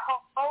father would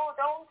hold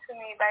on to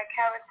me by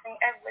caressing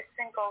every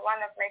single one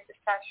of my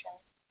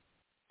possessions.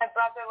 My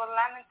brother would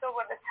lament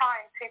over the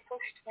times he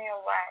pushed me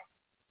away.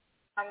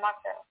 My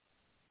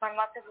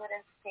mother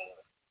wouldn't see,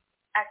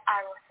 as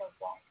I was so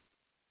born.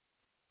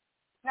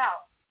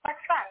 Now, my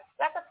friends,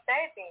 let us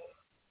say these,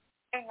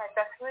 in my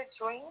desolate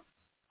dream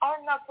or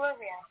in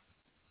oblivion.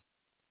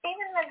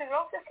 Even when the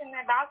roses in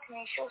my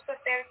balcony shows us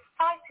their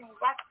exciting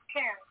wet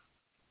skin,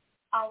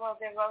 I will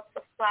be roses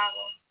of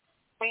flowers,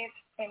 wreathed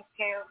in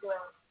pale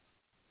blue.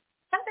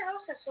 Some the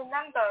roses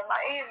remember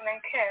my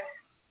evening kiss.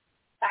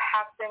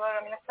 Perhaps they will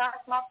reminisce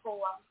my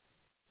poem.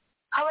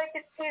 How I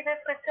could see their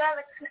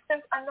fragile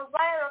existence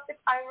unaware of its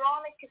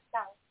ironic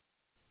essence.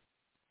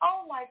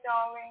 Oh, my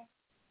darling,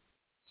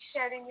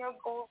 shedding your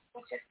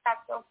gorgeous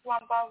petals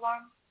one by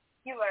one,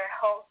 you were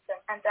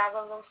wholesome and I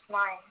will lose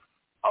mine,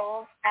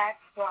 all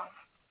at once.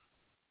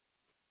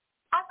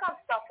 I can't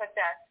stop at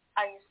death,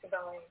 I used to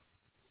believe.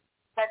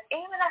 But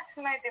even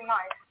after my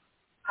demise,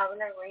 how will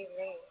I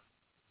relive?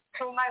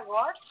 Through my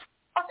words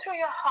or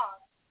through your heart?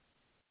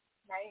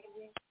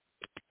 Maybe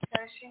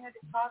cherishing a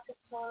departed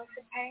soul is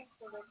a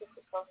painfully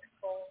difficult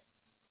goal.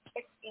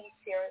 It's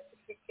easier to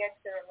forget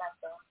to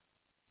remember.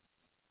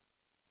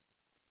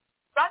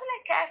 Why will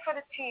I care for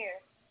the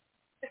tears?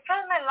 To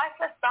fill my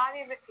lifeless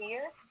body with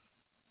years?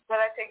 Will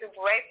I take the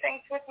great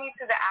things with me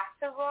to the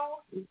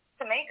afterworld?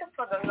 To make up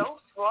for the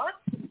lost words?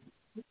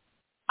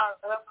 I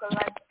will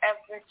collect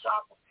every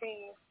drop of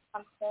tears,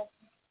 I'm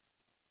certain.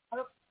 I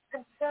will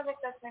conserve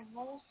it as my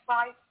most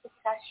prized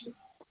possession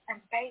and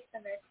base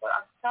on it for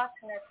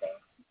uncertainty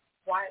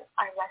while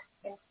I rest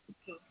in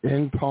peace.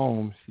 In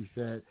poems, she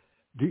said.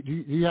 Do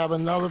you have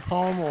another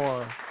poem,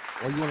 or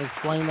you want to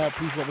explain that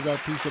piece? What was that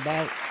piece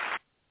about?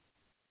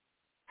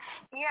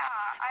 Yeah,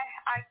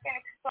 I can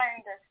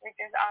explain this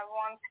because I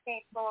want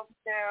people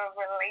to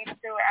relate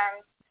to and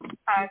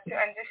to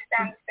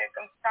understand the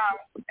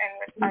circumstance in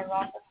which I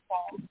wrote this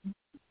poem.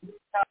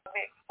 So I'll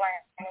be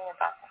explaining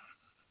about it.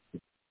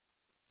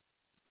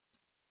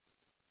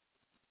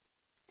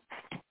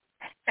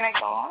 Can I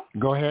go on?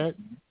 Go ahead.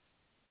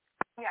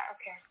 Yeah,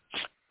 okay.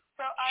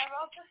 So I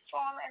wrote this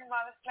poem in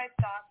one of my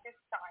darkest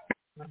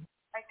times.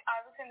 Like I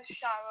was in the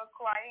shower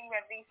crying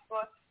when these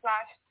words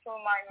flashed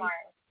through my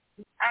mind.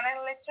 And I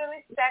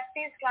literally said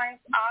these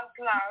lines out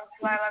loud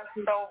while I was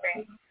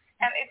sobbing.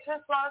 And it was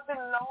one of the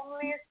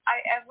loneliest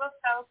I ever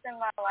felt in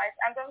my life.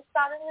 And I was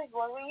suddenly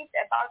worried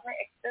about my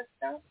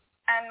existence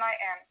and my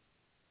end.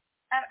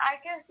 And I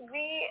guess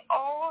we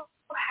all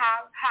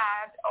have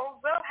had or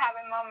will have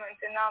a moment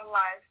in our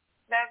lives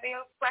that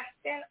we'll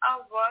question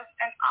our worth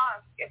and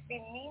ask if we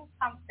mean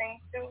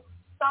something to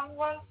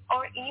someone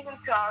or even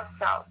to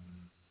ourselves.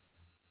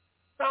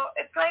 So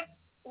it's like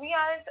we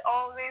aren't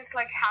always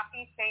like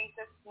happy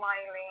faces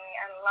smiling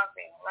and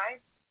loving,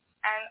 right?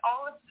 And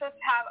all of us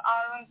have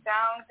our own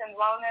downs and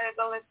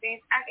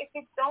vulnerabilities. And if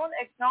we don't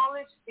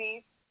acknowledge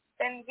these,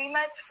 then we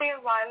might feel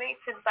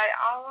violated by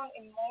our own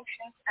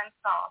emotions and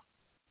thoughts.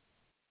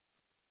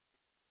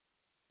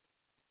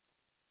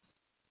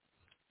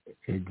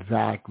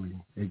 Exactly.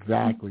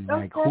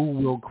 Like, who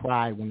will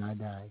cry when I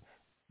die?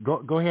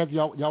 Go ahead.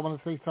 Y'all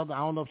want to say something? I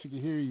don't know if she can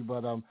hear you,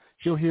 but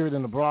she'll hear it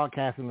in the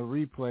broadcast and the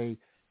replay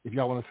if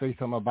y'all want to say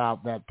something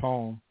about that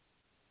poem.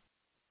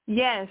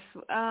 Yes,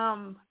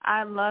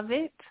 I love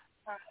it.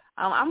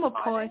 I'm a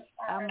poet.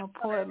 I'm a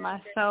poet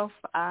myself.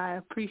 I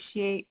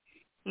appreciate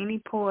any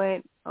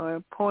poet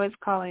or poets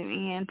calling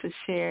in to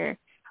share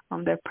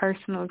their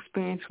personal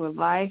experience with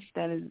life.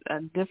 That is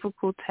a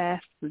difficult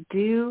task to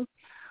do.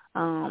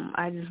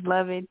 I just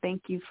love it.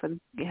 Thank you for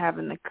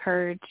having the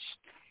courage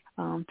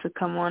to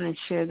come on and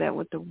share that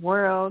with the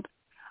world.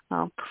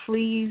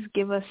 Please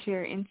give us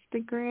your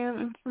Instagram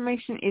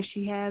information if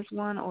she has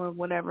one, or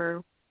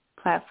whatever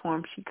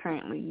platform she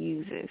currently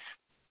uses,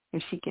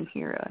 if she can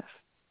hear us.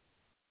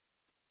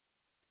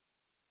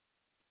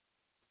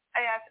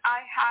 Yes, I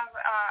have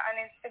an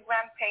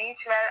Instagram page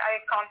where I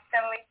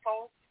constantly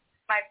post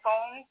my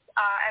poems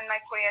and my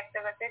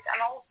creativities.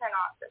 I'm also an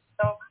artist.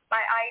 So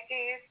my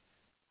ID is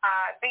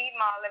The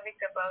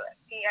Malavicable,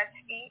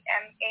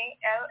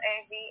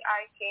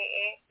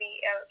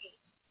 THEMALAVIKABLE.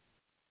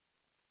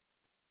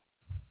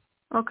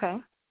 Okay.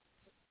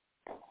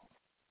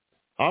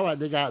 All right,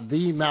 they got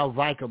The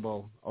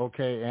Malvikable.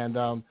 Okay, and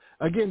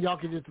again, y'all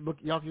can just look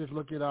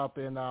it up,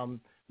 and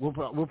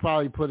we'll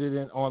probably put it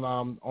in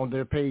on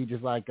their page.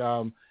 It's like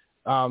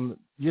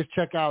just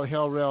check out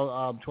Hellrail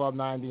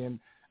 1290 and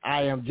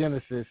I Am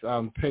Genesis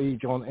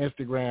page on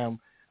Instagram.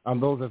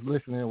 Those that's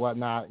listening and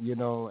whatnot,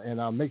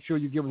 and make sure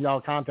you give them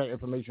y'all contact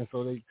information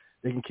so they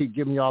can keep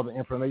giving y'all the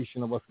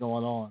information of what's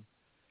going on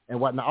and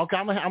whatnot. Okay,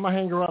 I'm gonna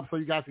hang her up so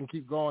you guys can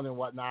keep going and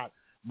whatnot.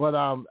 But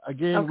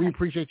again, we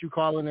appreciate you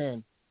calling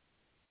in.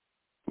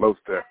 Most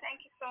definitely. Thank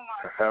you so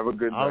much. Have a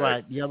good night. All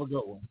right, you have a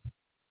good one.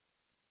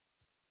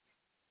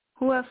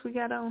 Who else we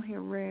got on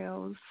here,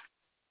 Rails?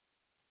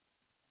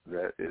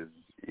 That is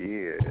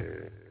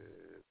it.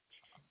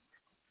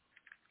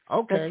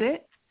 Okay. That's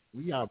it?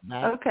 We are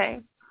back. Okay.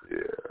 Yeah.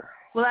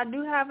 Well, I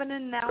do have an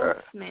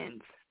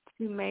announcement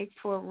to make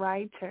for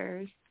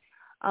writers.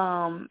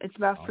 It's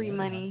about free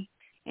money,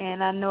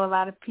 and I know a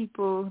lot of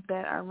people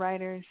that are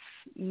writers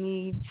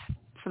need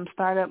some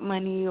startup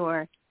money,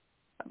 or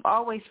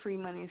always free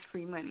money is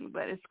free money,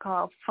 but it's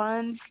called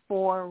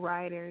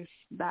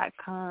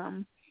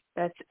funds4writers.com.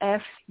 That's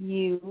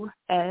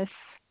FUS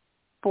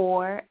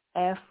for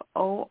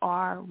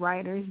FOR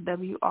writers,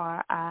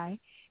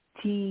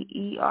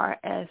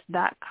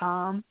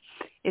 WRITERS.com.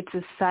 It's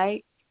a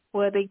site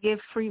where they give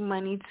free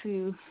money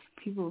to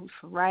people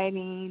for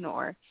writing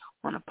or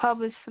want to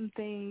publish some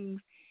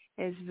things.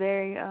 It's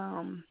very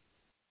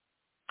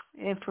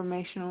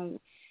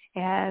informational.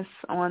 It has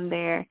on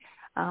there.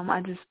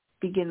 I just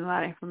be getting a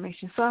lot of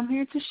information. So I'm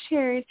here to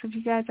share it. So if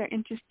you guys are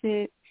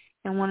interested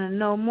and want to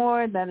know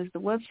more, that is the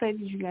website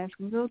that you guys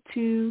can go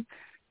to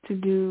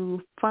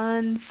do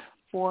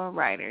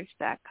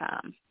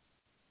funds4writers.com.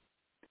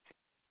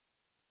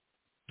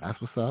 That's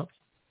what's up.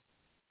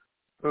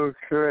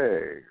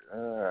 Okay.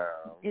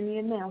 Any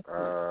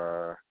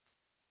announcements?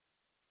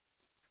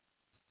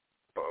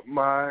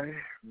 My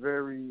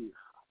very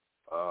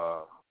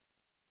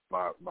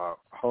my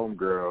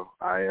homegirl,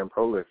 I Am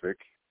Prolific,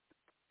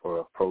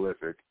 or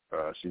Prolific.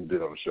 She's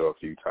been on the show a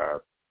few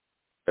times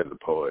as a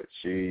poet.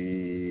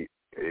 She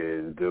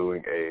is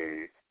doing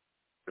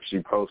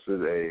she's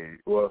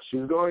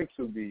going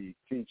to be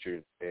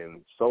featured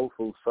in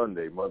Soulful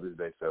Sunday, Mother's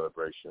Day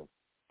celebration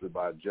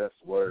by Just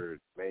Word,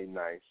 May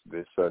 9th,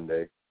 this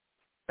Sunday,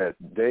 at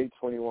Day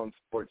 21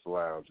 Sports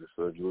Lounge.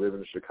 So if you live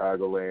in the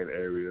Chicagoland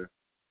area,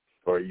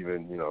 or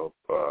even,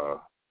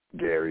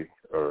 Gary,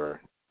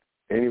 or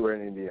anywhere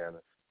in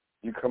Indiana,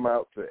 you come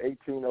out to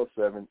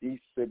 1807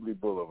 East Sibley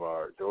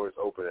Boulevard. Doors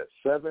open at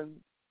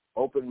 7.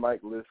 Open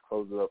mic list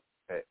closes up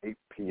at 8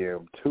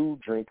 p.m.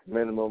 2-drink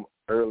minimum.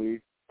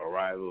 Early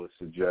arrival is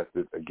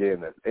suggested.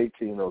 Again, that's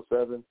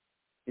 1807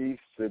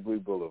 East Sibley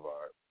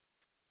Boulevard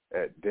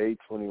at Day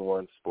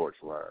 21 Sports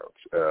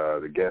Lounge.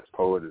 The guest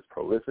poet is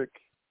Prolific.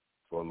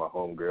 It's one of my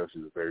homegirls.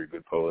 She's a very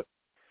good poet.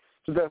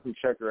 So definitely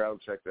check her out.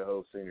 Check the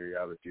whole scenery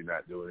out if you're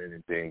not doing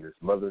anything this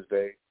Mother's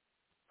Day.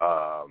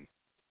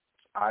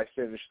 I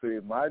finished 3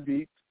 of my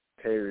beats.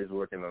 Terry is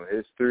working on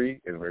his 3,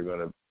 and we're going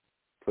to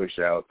push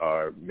out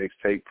our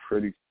mixtape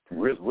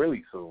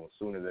really soon,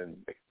 sooner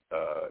than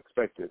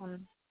expected.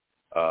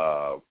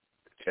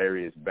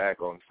 Terry is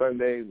back on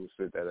Sunday. We'll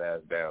sit that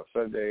ass down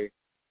Sunday.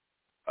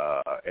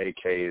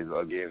 AK is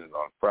again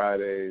on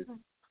Fridays.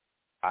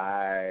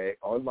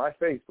 On my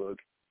Facebook,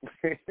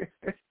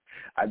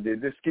 I did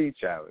the ski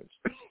challenge.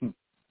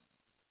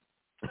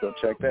 So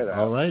check that out.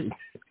 All right.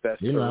 That's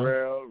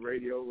Pharrell,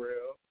 Radio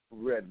Rail,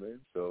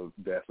 Redmond. So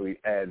definitely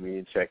add me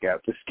and check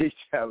out the ski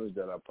challenge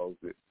that I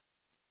posted.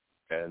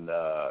 And,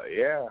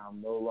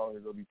 I'm no longer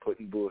going to be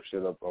putting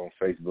bullshit up on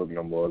Facebook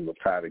no more. I'm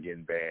tired of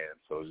getting banned.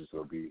 So it's just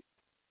going to be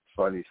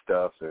funny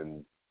stuff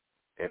and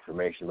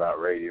information about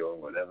radio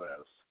and whatever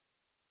else.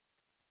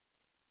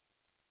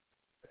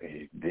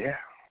 And that's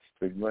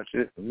pretty much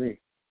it for me.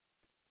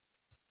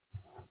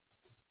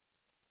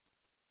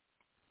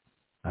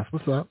 That's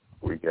what's up.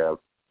 We got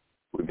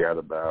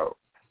about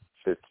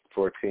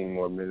 14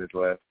 more minutes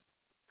left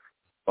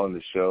on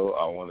the show.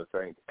 I want to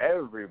thank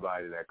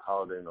everybody that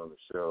called in on the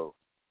show.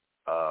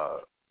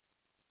 I'll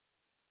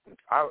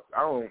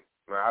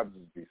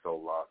just be so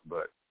lost,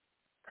 but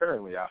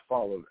apparently I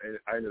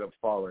ended up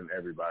following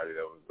everybody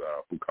that was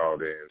who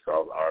called in, so I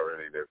was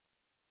already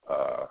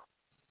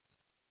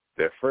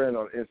their friend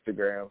on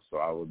Instagram, so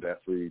I will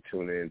definitely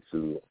tune in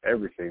to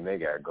everything they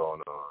got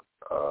going on,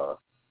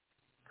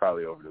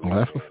 probably over the weekend.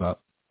 That's what's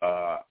up.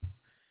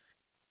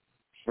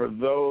 For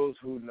those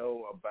who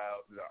know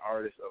about the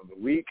artist of the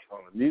week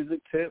on the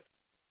music tip,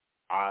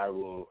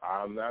 I'm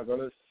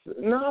gonna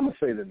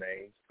say the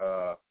names.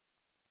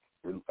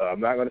 I'm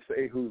not gonna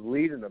say who's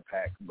leading the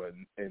pack, but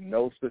in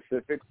no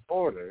specific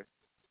order.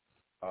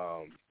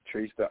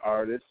 Treese the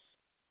Artist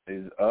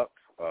is up.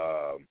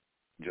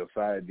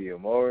 Josiah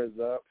Diamore is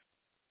up.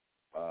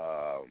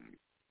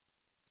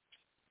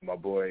 my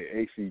boy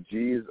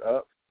ACG is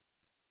up.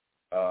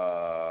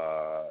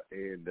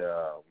 And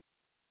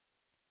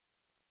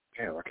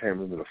damn, I can't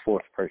remember the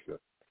fourth person.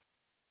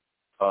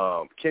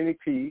 Kenny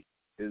P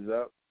is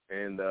up,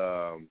 and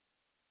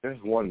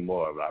there's one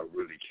more, but I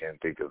really can't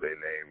think of their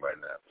name right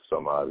now for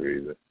some odd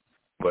reason.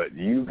 But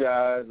you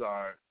guys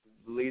are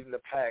leading the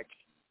pack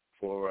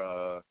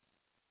for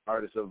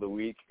Artist of the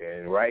Week,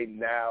 and right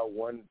now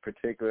one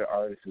particular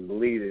artist is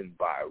leading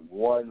by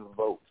 1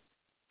 vote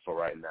for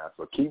right now.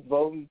 So keep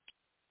voting.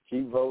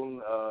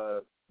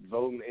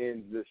 Voting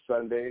ends this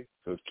Sunday,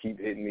 so keep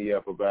hitting me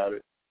up about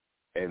it.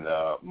 And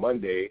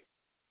Monday,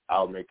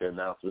 I'll make the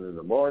announcement in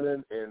the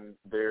morning, and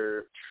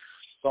their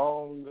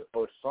song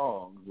or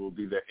songs will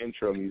be the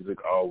intro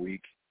music all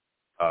week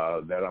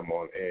that I'm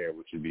on air,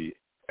 which would be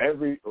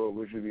Monday,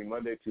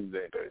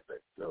 Tuesday, and Thursday.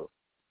 So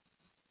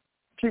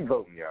keep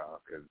voting,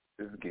 y'all, because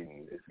it's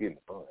getting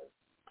fun.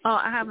 Oh,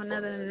 I have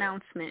another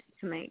announcement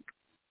to make.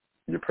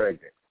 You're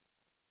pregnant.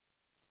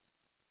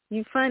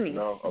 You funny,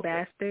 no? Okay.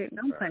 bastard.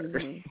 Don't punish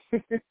me.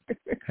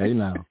 Hey,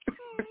 now.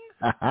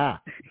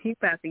 He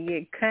about to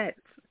get cut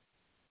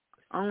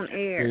on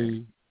air.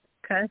 Hey.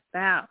 Cussed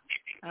out.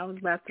 I was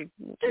about to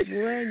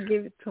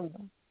give it to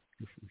him.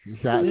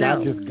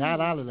 I just got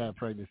out of that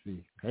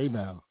pregnancy. Hey,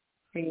 now.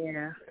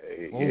 Yeah.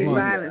 Hey,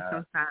 violent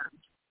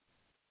sometimes.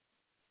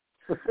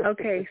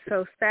 Okay,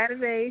 so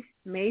Saturday,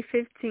 May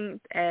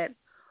 15th at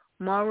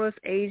Mara's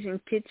Asian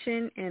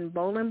Kitchen in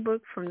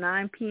Bolingbrook from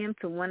 9 p.m.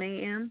 to 1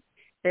 a.m.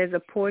 There's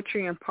a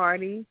poetry and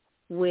party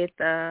with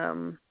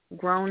Grown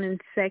and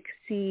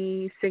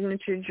Sexy,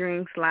 signature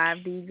drinks, live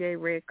DJ,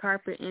 red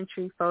carpet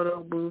entry,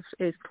 photo booths.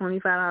 It's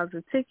 $25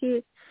 a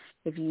ticket.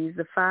 If you use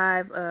the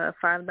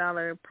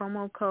 $5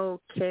 promo code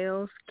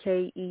KELLZ,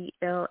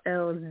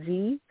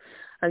 KELLZ.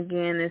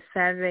 Again, it's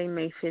Saturday,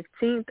 May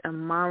 15th at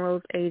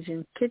Mara's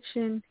Asian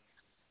Kitchen,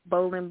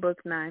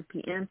 Bolingbrook, 9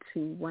 p.m. to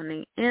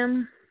 1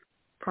 a.m.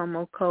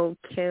 Promo code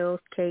KELLZ,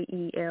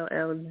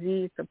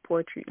 KELLZ. It's a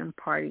poetry and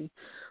party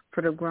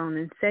for the grown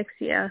and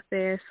sexy out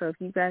there. So if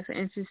you guys are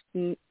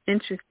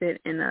interested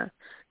in a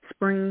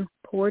spring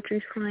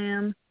poetry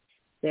slam,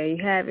 there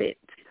you have it.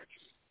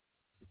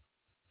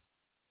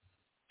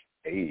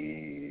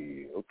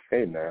 Hey,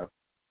 okay now.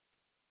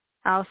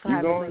 I also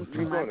have a link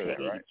to my page.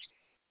 That, right?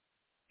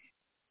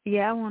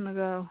 Yeah, I want to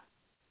go.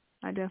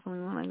 I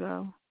definitely want to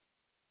go.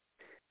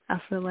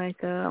 I feel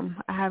like I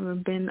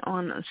haven't been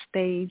on a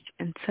stage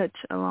in such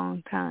a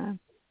long time.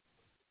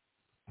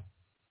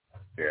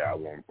 Yeah,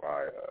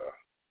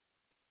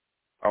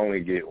 I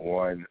only get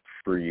one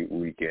free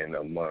weekend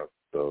a month,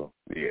 so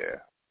yeah,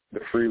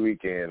 the free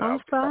weekend I'm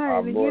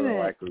more than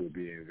likely to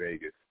be in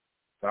Vegas.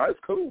 No, it's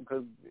cool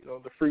because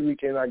the free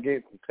weekend I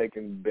get, I'm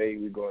taking Bay,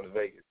 we going to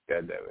Vegas.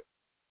 God damn it,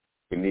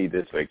 we need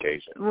this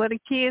vacation. What the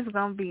kids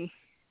gonna be?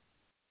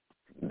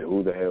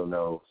 Who the hell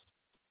knows?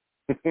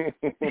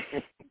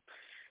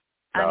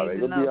 I need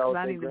to know because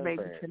I need to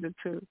babysitter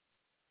too.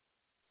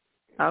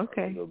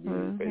 Okay. They'll be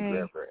with their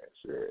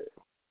grandparents. Yeah.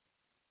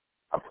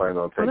 I plan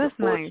on taking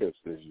 4 trips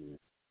this year.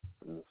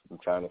 I'm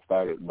trying to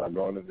start it by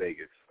going to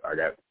Vegas. I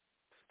got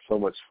so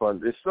much fun.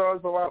 There's a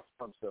lot of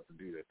fun stuff to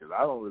do there because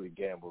I don't really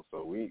gamble,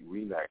 so we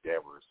not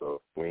gamblers,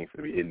 so we ain't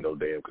gonna be hitting no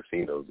damn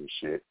casinos and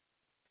shit.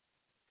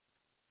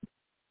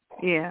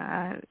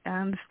 Yeah, I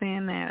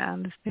understand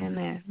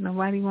that.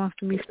 Nobody wants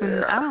to be spending.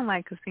 Yeah. I don't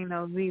like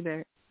casinos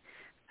either.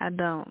 I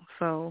don't.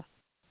 So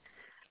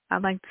I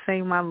like to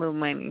save my little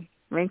money.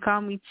 They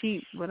call me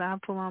cheap, but I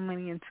put my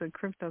money into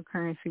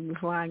cryptocurrency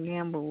before I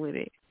gamble with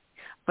it.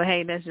 But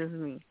hey, that's just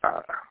me.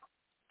 But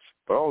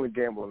only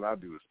gambling I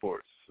do is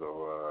sports.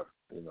 So,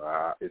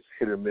 it's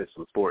hit or miss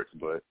with sports.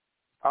 But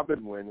I've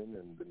been winning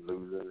and been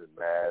losing and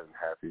mad and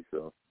happy.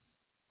 So,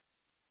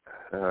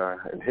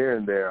 and here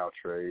and there I'll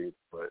trade.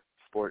 But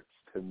sports,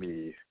 to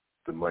me,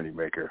 the money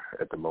maker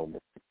at the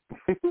moment.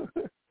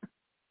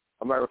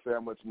 I'm not going to say how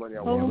much money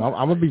I want.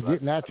 I'm going to be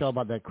getting at y'all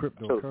about that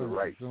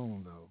cryptocurrency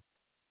soon, though.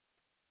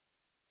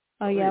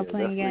 Oh, yeah,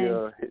 playing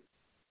games.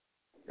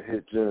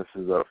 Hit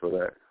Genesis up for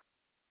that.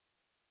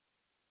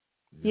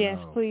 Yes,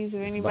 please. If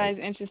anybody's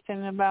interested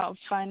in about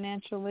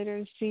financial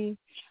literacy,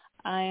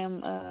 I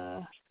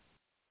am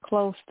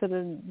close to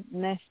the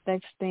next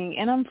thing,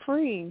 and I'm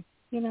free.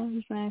 You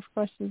can ask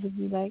questions if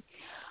you like.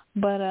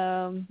 But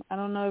I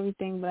don't know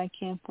everything, but I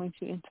can point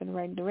you into the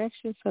right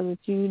direction so that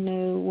you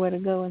know where to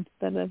go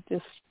instead of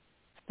just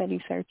steady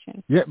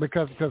searching. Yeah,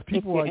 because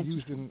people are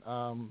using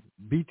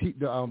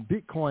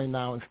Bitcoin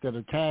now instead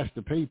of cash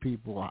to pay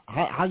people.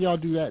 How y'all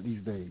do that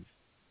these days?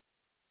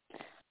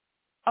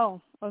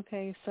 Oh,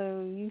 okay.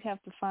 So you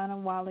have to find a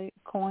wallet.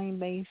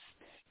 Coinbase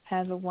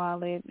has a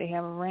wallet. They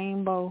have a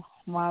Rainbow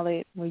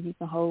wallet where you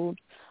can hold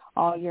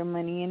all your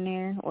money in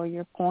there or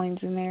your coins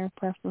in there,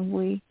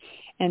 preferably.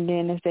 And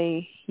then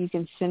you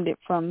can send it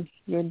from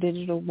your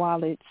digital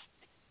wallets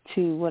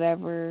to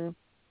whatever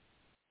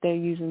they're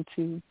using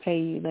to pay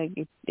you.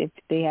 Like if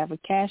they have a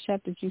Cash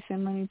App that you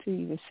send money to,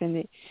 you can send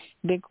it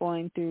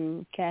Bitcoin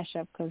through Cash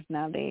App because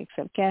now they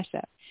accept Cash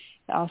App.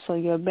 Also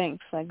your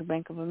banks like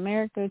Bank of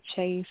America,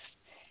 Chase,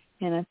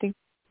 and I think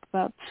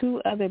about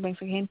 2 other banks.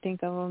 I can't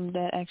think of them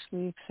that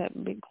actually accept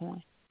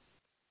Bitcoin.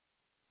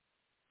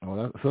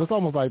 Oh, so it's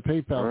almost like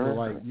PayPal. So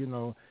like, you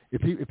know,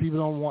 if people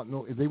don't want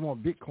if they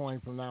want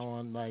Bitcoin from now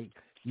on, like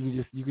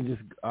you can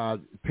just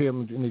pay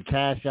them in the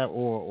Cash App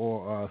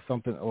or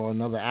something or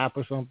another app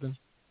or something.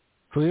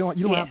 So you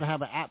don't have to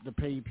have an app to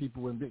pay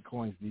people in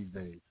Bitcoins these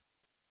days.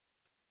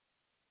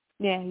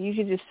 Yeah, you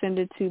can just send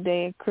it to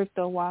their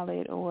crypto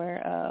wallet or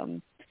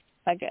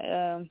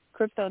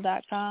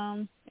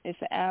crypto.com.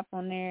 It's an app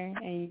on there,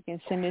 and you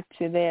can send it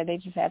to there. They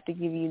just have to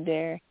give you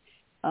their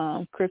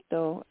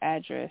crypto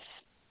address,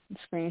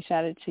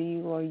 screenshot it to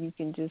you, or you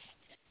can just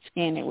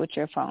scan it with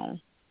your phone,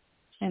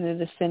 and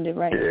it'll send it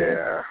right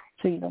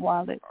to your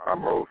wallet.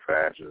 I'm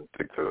old-fashioned.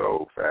 Stick to the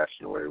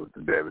old-fashioned way with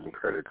the debit and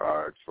credit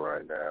cards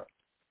right now.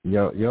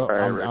 Yo,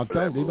 I'm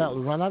telling you, they about to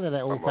run out of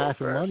that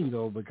old-fashioned money,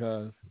 though,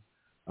 because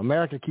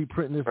America keep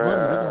printing this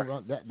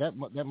money. That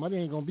money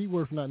ain't going to be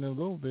worth nothing in a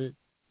little bit.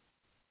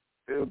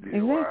 It'll be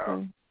a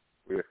while.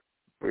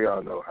 We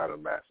all know how the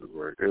masses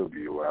work. It'll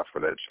be a while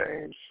for that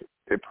change.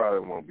 It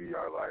probably won't be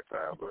our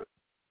lifetime, but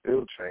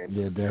it'll change.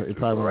 Yeah, it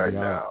probably won't right be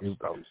now.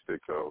 our...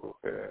 Stick to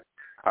it.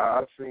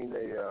 I've seen not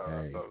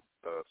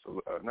a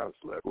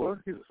celebrity. Well,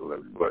 he's a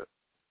celebrity, but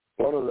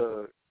one of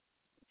the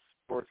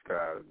sports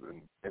guys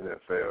in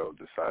NFL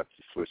decided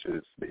to switch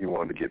he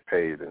wanted to get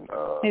paid in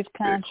his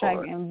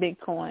contract Bitcoin. in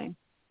Bitcoin.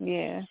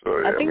 Yeah.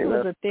 So, I think it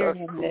was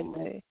Ethereum cool. that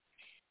day.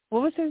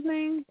 What was his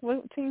name?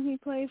 What team he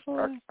played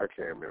for? I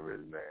can't remember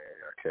his name.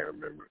 I can't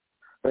remember.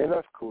 I mean,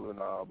 that's cool and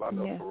all, but I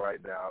know for right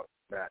now,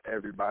 not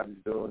everybody's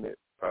doing it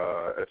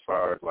as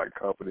far as, like,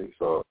 companies.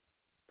 So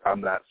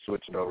I'm not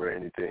switching over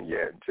anything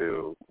yet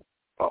until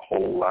a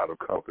whole lot of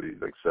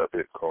companies accept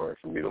Bitcoin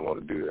for me to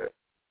want to do that.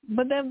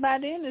 But then by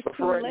then it's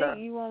too late. Now,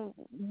 you won't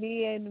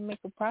be able to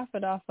make a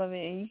profit off of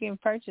it, and you can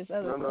purchase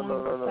other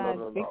coins besides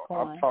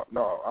Bitcoin.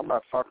 I'm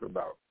not talking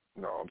about.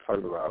 I'm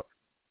talking about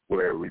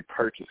where we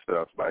purchase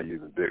stuff by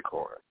using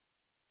Bitcoin.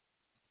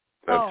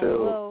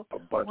 Until a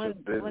bunch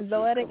of businesses when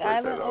Zoetic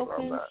Island over,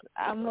 opens,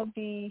 I'm gonna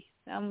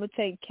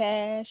take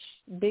cash,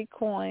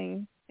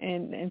 Bitcoin,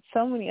 and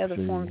so many other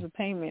forms of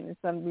payment. It's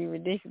gonna be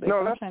ridiculous. No,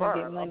 I'm that's trying fine.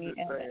 to get money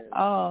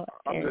I'm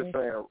just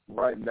saying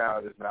right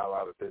now there's not a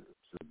lot of businesses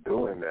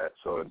doing that.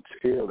 So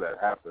until that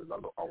happens, I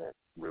won't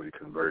really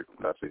convert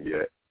nothing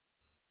yet.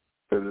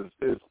 Because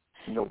there's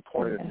no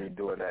point in me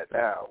doing that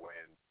now when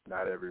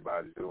not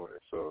everybody's doing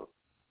it. So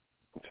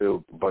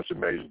until a bunch of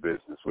major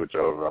business switch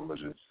over, I'm going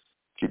to just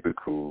keep it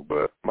cool.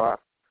 But my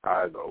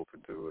eyes are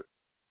open to it.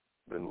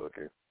 Been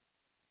looking.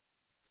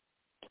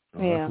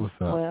 Yeah,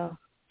 well,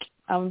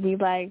 I'm going to be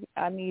like,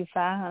 I need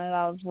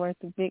 $500 worth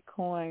of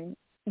Bitcoin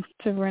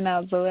to rent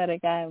out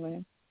Zoetic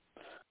Island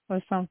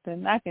or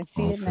something. I can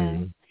see it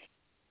now.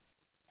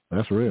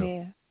 That's real.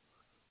 Yeah.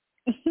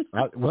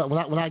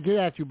 When I get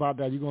at you about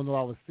that, you're going to know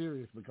I was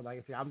serious because, like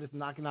I said, I'm just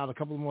knocking out a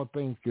couple more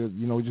things because,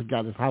 we just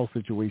got this house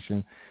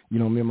situation.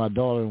 Me and my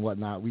daughter and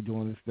whatnot, we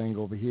doing this thing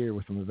over here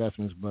with some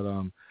investments. But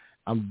I'm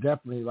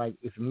definitely, like,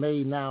 it's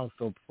May now,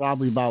 so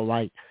probably about,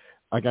 like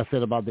I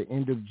said, about the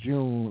end of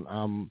June,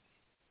 I'm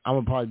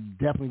going to probably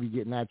definitely be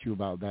getting at you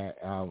about that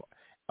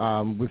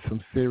with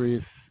some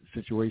serious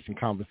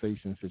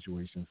conversation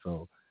situation.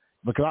 So,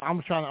 because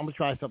I'm going to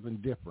try something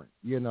different,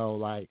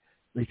 like,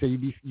 they say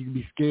you can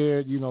be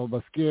scared,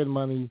 but scared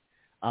money.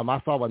 I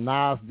saw what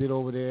Nas did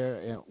over there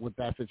and with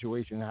that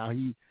situation, how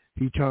he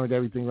turned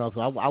everything around.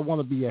 So I want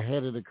to be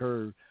ahead of the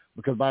curve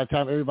because by the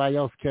time everybody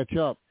else catch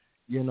up,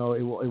 it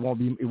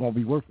won't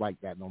be worth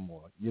like that no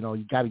more. You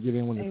got to get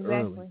in when it's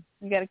early.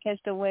 You got to catch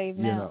the wave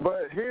now.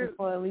 But here's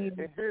my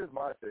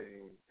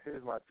thing.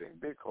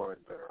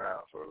 Bitcoin's been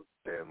around for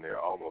damn near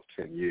almost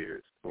 10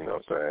 years. You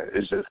know what I'm saying?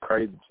 It's just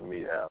crazy to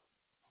me how.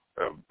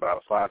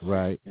 About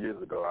 5-6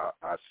 years ago,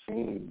 I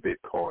seen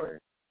Bitcoin,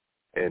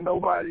 and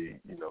nobody,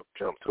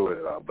 jumped to it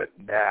at all. But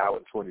now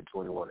in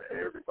 2021,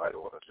 everybody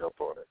want to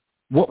jump on it.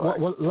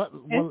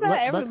 It's not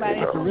everybody.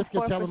 It's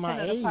 4% of the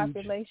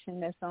population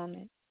that's on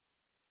it.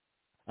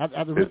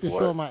 At the risk of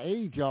showing my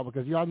age, y'all,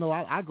 because y'all know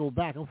I go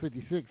back. I'm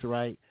 56,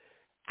 right?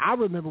 I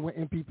remember when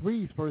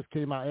MP3s first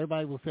came out,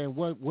 everybody was saying,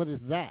 "What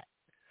is that?"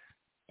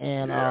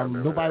 And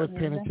nobody was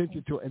paying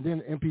attention to it. And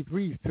then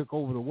MP3s took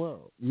over the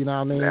world. You know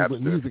what I mean? Napster,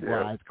 with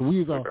music-wise. Because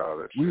we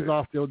was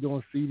all still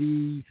doing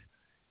CDs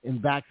in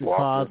backs of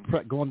cars,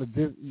 going to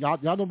disc. Y'all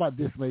know about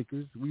disc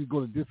makers. We would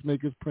go to disc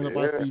makers, print up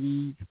our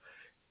CDs,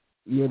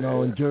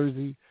 in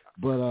Jersey.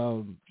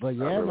 But yeah,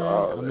 man,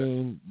 I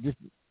mean, this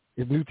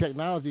new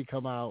technology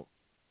come out.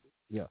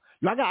 Yeah.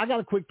 I got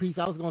a quick piece.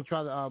 I was going to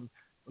try to,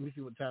 let me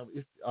see what time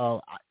it's.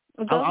 I'm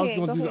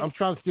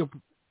trying to still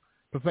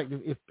perfect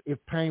if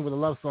Pain with a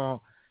love song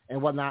and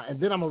whatnot, and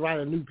then I'm gonna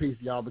write a new piece,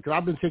 y'all, because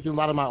I've been taking a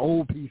lot of my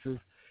old pieces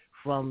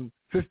from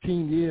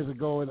 15 years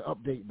ago and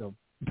update them.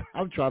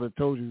 I'm trying to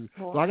tell you,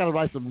 so I gotta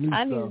write some new stuff.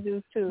 I need to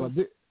do too.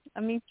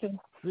 Me too.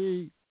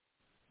 See,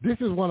 this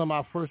is one of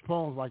my first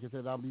poems. Like I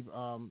said,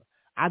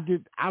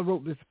 I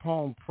wrote this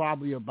poem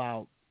probably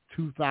about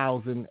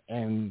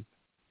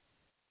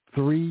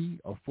 2003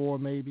 or 4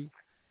 maybe,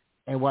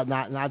 and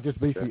whatnot, and I just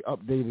basically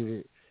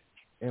updated it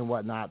and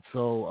whatnot.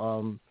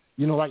 So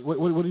You know, like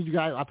what did you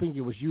guys? I think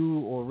it was you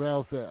or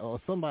Rel said, or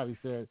somebody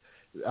said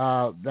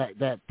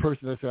that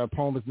person that said a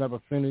poem is never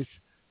finished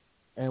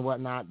and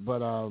whatnot.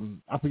 But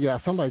I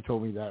forget. Somebody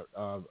told me that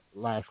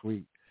last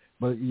week.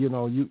 But you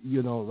know,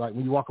 like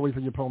when you walk away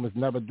from your poem, it's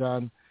never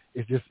done.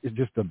 It's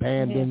just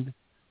abandoned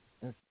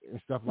and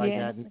stuff like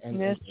that. And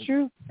that's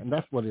true. And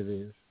that's what it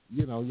is.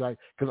 You know, like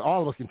because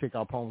all of us can take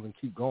our poems and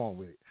keep going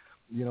with it.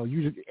 You know,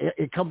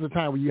 it comes a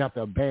time where you have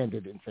to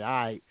abandon it and say, all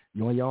right,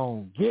 you're on your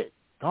own. Get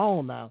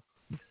gone now.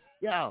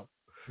 Yo,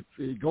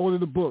 see, go into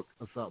the book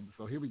or something.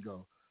 So here we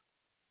go.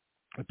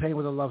 The Pain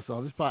with a Love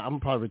Song. I'm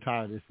probably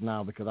retire this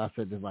now because I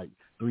said this like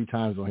 3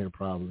 times on here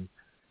probably.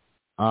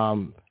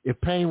 If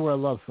Pain were a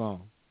love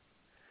song.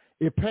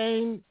 If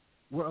pain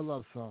were a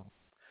love song.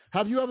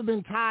 Have you ever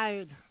been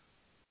tired?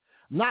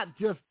 Not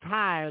just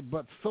tired,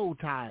 but so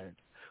tired.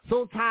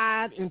 So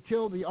tired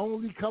until the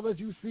only colors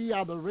you see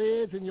are the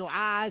reds in your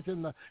eyes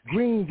and the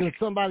greens in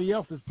somebody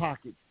else's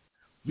pockets,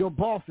 your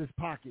boss's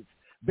pockets,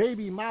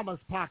 baby mama's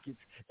pockets,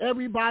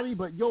 everybody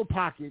but your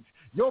pockets.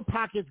 Your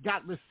pockets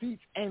got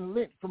receipts and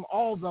lint from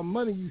all the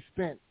money you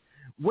spent,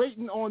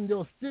 waiting on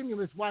your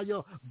stimulus while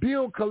your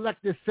bill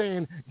collector's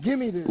saying, give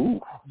me this,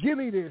 give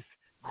me this,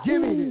 give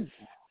me this.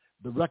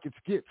 The record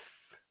skips,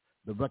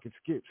 the record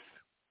skips,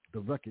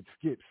 the record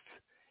skips.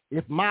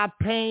 If my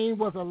pain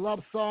was a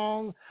love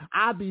song,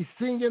 I'd be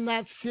singing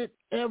that shit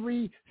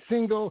every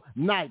single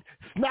night,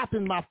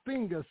 snapping my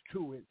fingers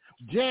to it,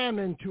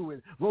 jamming to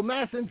it,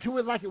 romancing to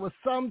it like it was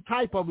some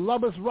type of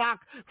lovers rock.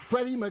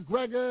 Freddie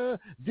McGregor,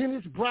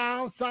 Dennis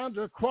Brown,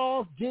 Sandra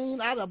Cross, Gene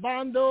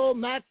Adabando,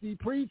 Maxie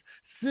Priest,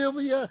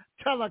 Sylvia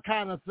Teller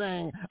kind of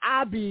thing.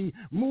 I be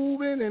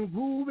moving and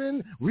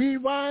grooving,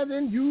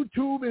 rewinding,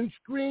 YouTube and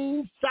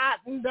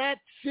screenshotting that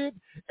shit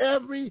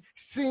every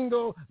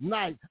single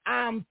night.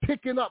 I'm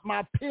picking up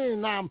my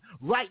pen, I'm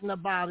writing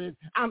about it.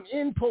 I'm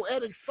in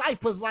poetic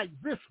ciphers like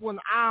this one,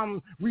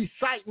 I'm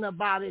reciting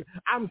about it.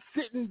 I'm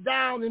sitting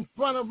down in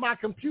front of my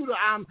computer,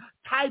 I'm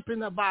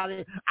typing about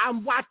it.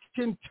 I'm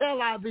watching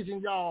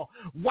television, y'all.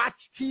 Watch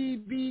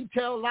TV,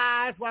 tell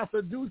lies while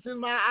seducing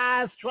my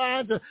eyes,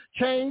 trying to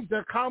change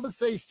the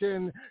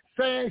conversation,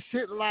 saying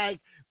shit like,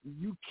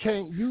 you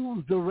can't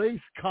use the race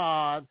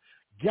card,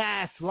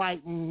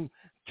 gaslighting,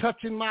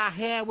 touching my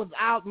hair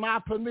without my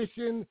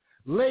permission.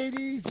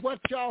 Ladies, what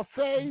y'all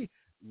say?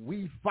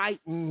 We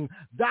fighting.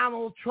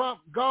 Donald Trump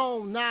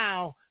gone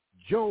now.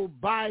 Joe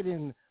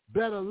Biden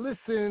better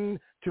listen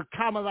to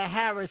Kamala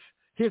Harris,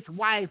 his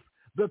wife,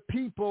 the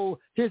people,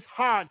 his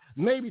heart,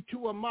 maybe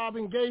to a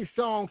Marvin Gaye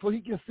song so he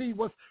can see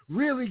what's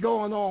really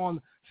going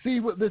on. See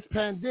what this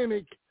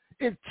pandemic,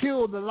 it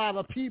killed a lot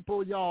of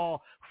people,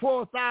 y'all.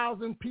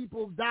 4,000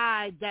 people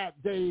died that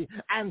day,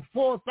 and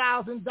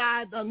 4,000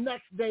 died the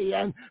next day,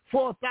 and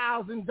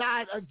 4,000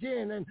 died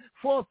again, and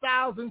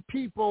 4,000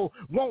 people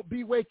won't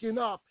be waking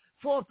up.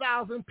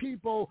 4,000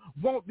 people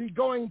won't be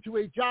going to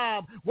a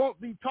job, won't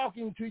be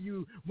talking to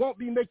you, won't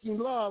be making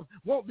love,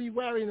 won't be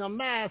wearing a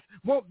mask,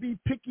 won't be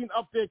picking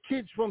up their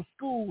kids from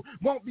school,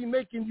 won't be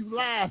making you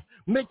laugh,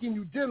 making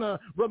you dinner,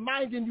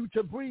 reminding you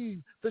to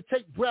breathe, to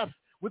take breaths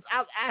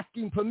without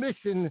asking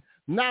permission.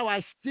 Now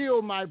I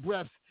steal my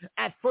breaths,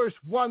 at first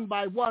 1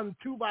 by 1,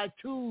 2 by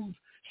 2s,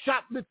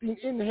 shoplifting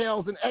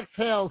inhales and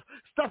exhales,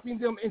 stuffing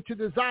them into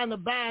designer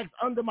bags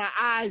under my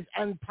eyes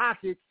and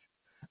pockets.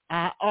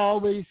 I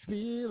always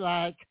feel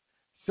like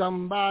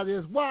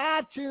somebody's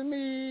watching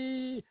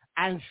me,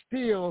 and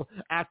still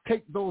I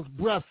take those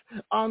breaths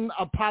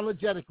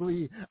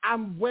unapologetically.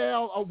 I'm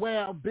well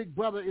aware Big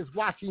Brother is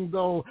watching,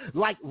 though,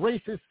 like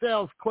racist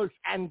sales clerks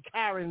and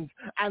Karens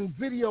and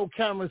video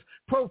cameras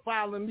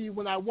profiling me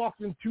when I walk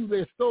into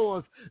their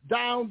stores,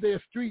 down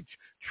their streets,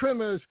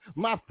 trimmers.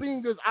 My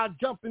fingers are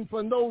jumping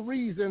for no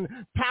reason,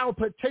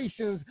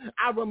 palpitations.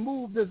 I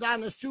remove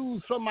designer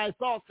shoes from my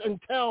thoughts and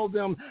tell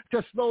them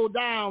to slow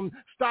down,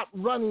 stop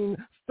running,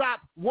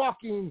 stop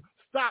walking,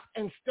 stop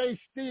and stay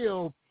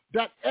still,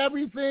 that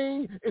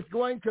everything is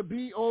going to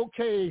be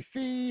okay.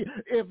 See,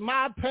 if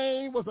my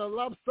pain was a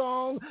love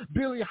song,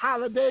 Billie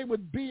Holiday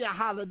would be a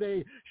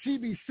holiday.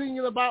 She'd be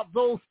singing about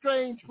those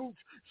strange fruits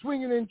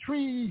swinging in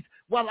trees,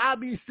 while I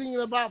be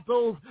singing about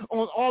those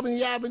on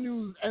Albany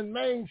Avenues and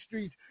Main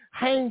Street,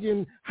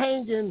 hanging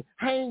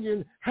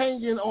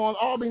on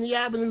Albany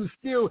Avenue,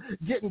 still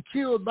getting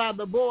killed by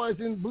the boys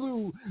in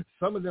blue.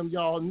 Some of them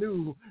y'all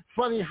knew.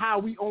 Funny how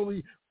we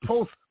only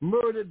post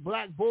murdered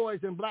black boys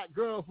and black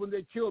girls when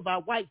they're killed by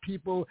white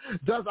people.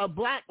 Does a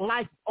black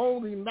life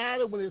only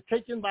matter when it's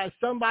taken by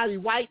somebody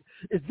white?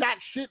 Is that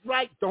shit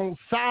right? Don't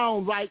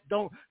sound right.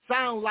 Don't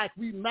sound like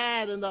we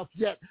mad enough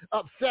yet.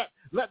 Upset.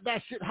 Let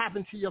that shit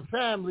happen to your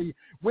family.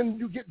 When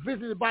you get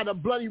visited by the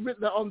bloody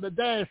Riddler on the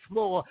dance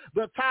floor,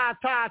 the tie,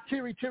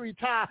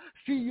 teary-tie,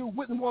 see you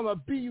wouldn't want to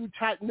be you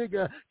type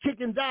nigga,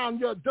 kicking down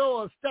your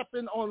doors,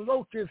 stepping on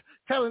roaches,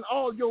 telling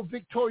all your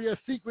Victoria's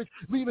Secrets,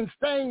 leaving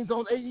stains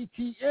on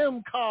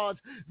ATM cards,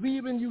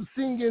 leaving you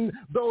singing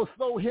those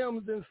slow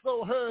hymns and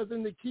slow hers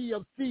in the key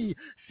of C.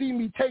 See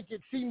me take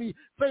it, see me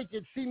fake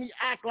it, see me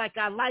act like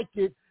I like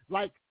it,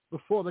 like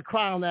before the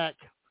Crown Act.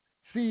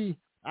 See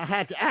I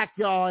had to act,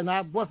 y'all, and I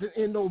wasn't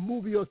in no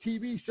movie or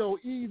TV show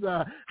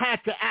either.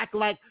 Had to act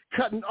like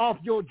cutting off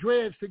your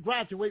dreads to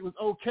graduate was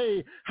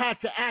okay. Had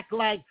to act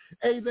like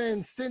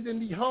Aiden sending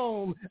me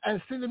home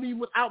and sending me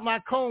without my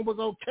comb was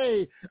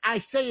okay. I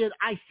say it,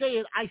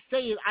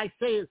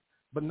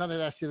 but none of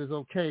that shit is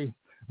okay.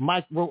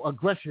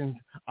 Microaggressions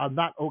are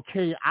not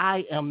okay.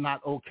 I am not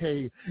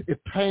okay.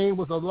 If pain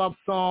was a love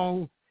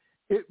song,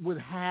 it would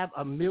have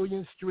 1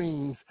 million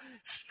streams,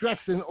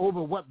 stressing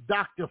over what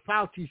Dr.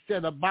 Fauci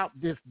said about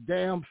this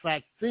damn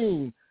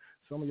vaccine.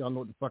 Some of y'all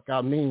know what the fuck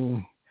I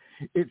mean.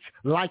 It's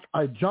like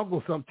a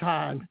jungle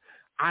sometimes.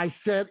 I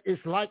said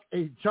it's like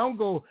a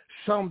jungle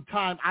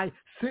sometimes. I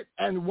sit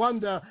and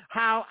wonder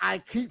how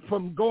I keep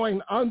from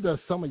going under.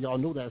 Some of y'all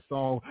know that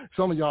song.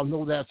 Some of y'all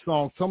know that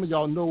song. Some of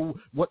y'all know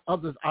what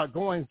others are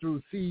going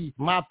through. See,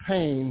 my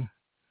pain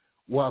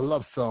was a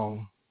love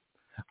song.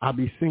 I'll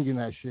be singing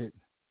that shit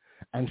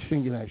and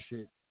singing that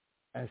shit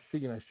and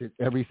singing that shit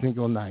every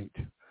single night.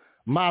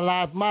 My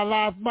life, my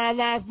life, my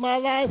life, my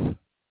life.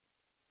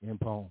 In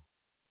poem.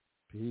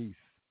 Peace.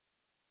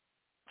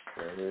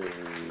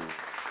 Hey.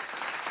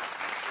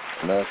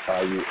 And that's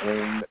how you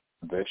end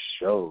the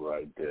show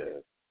right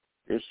there.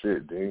 Good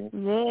shit, Dean.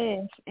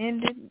 Yes,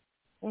 ended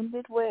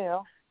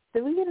well.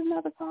 Did we get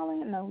another call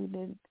in? No, we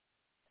didn't.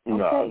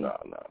 Okay. No.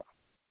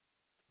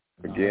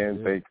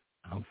 Again, thank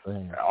I'm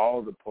saying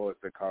all the poets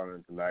that called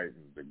in tonight. It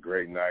was a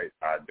great night.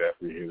 I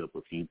definitely hit up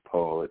a few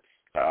poets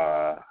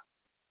while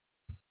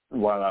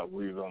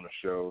we was on the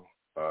show,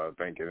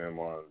 thanking them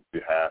on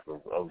behalf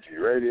of OG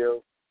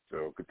Radio.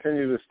 So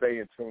continue to stay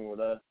in tune with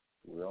us.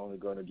 We're only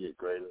going to get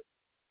greater.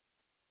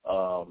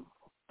 I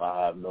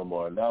have no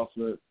more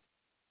announcements.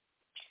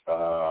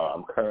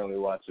 I'm currently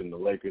watching the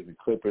Lakers and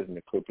Clippers, and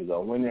the Clippers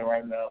are winning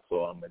right now,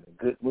 so I'm in a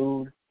good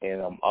mood,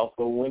 and I'm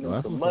also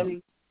winning some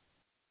money.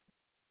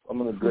 I'm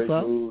in a great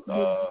mood.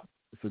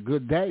 It's a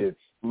good day. It's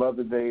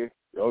Mother's Day.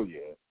 Oh,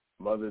 yeah.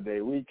 Mother's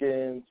Day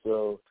weekend,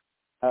 so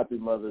happy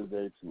Mother's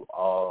Day to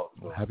all.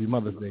 Happy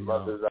Mother's Day,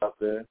 mothers out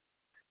there.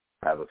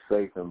 Have a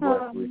safe and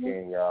blessed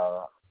weekend,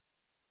 y'all.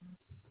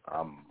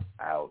 I'm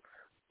out.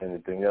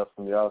 Anything else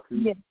from y'all, too?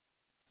 Yeah.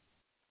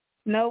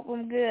 Nope,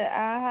 I'm good.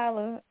 I'll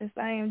holler.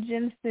 I am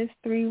Genesis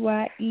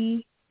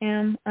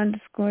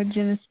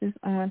 3YEM_Genesis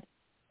on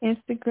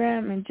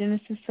Instagram and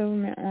Genesis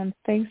Silverman on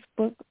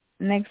Facebook.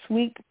 Next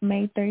week,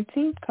 May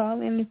 13th,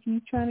 call in if you're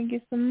trying to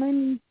get some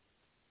money.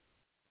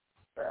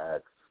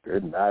 That's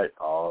good night,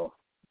 all.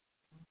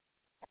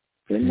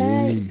 Good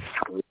night.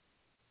 Peace.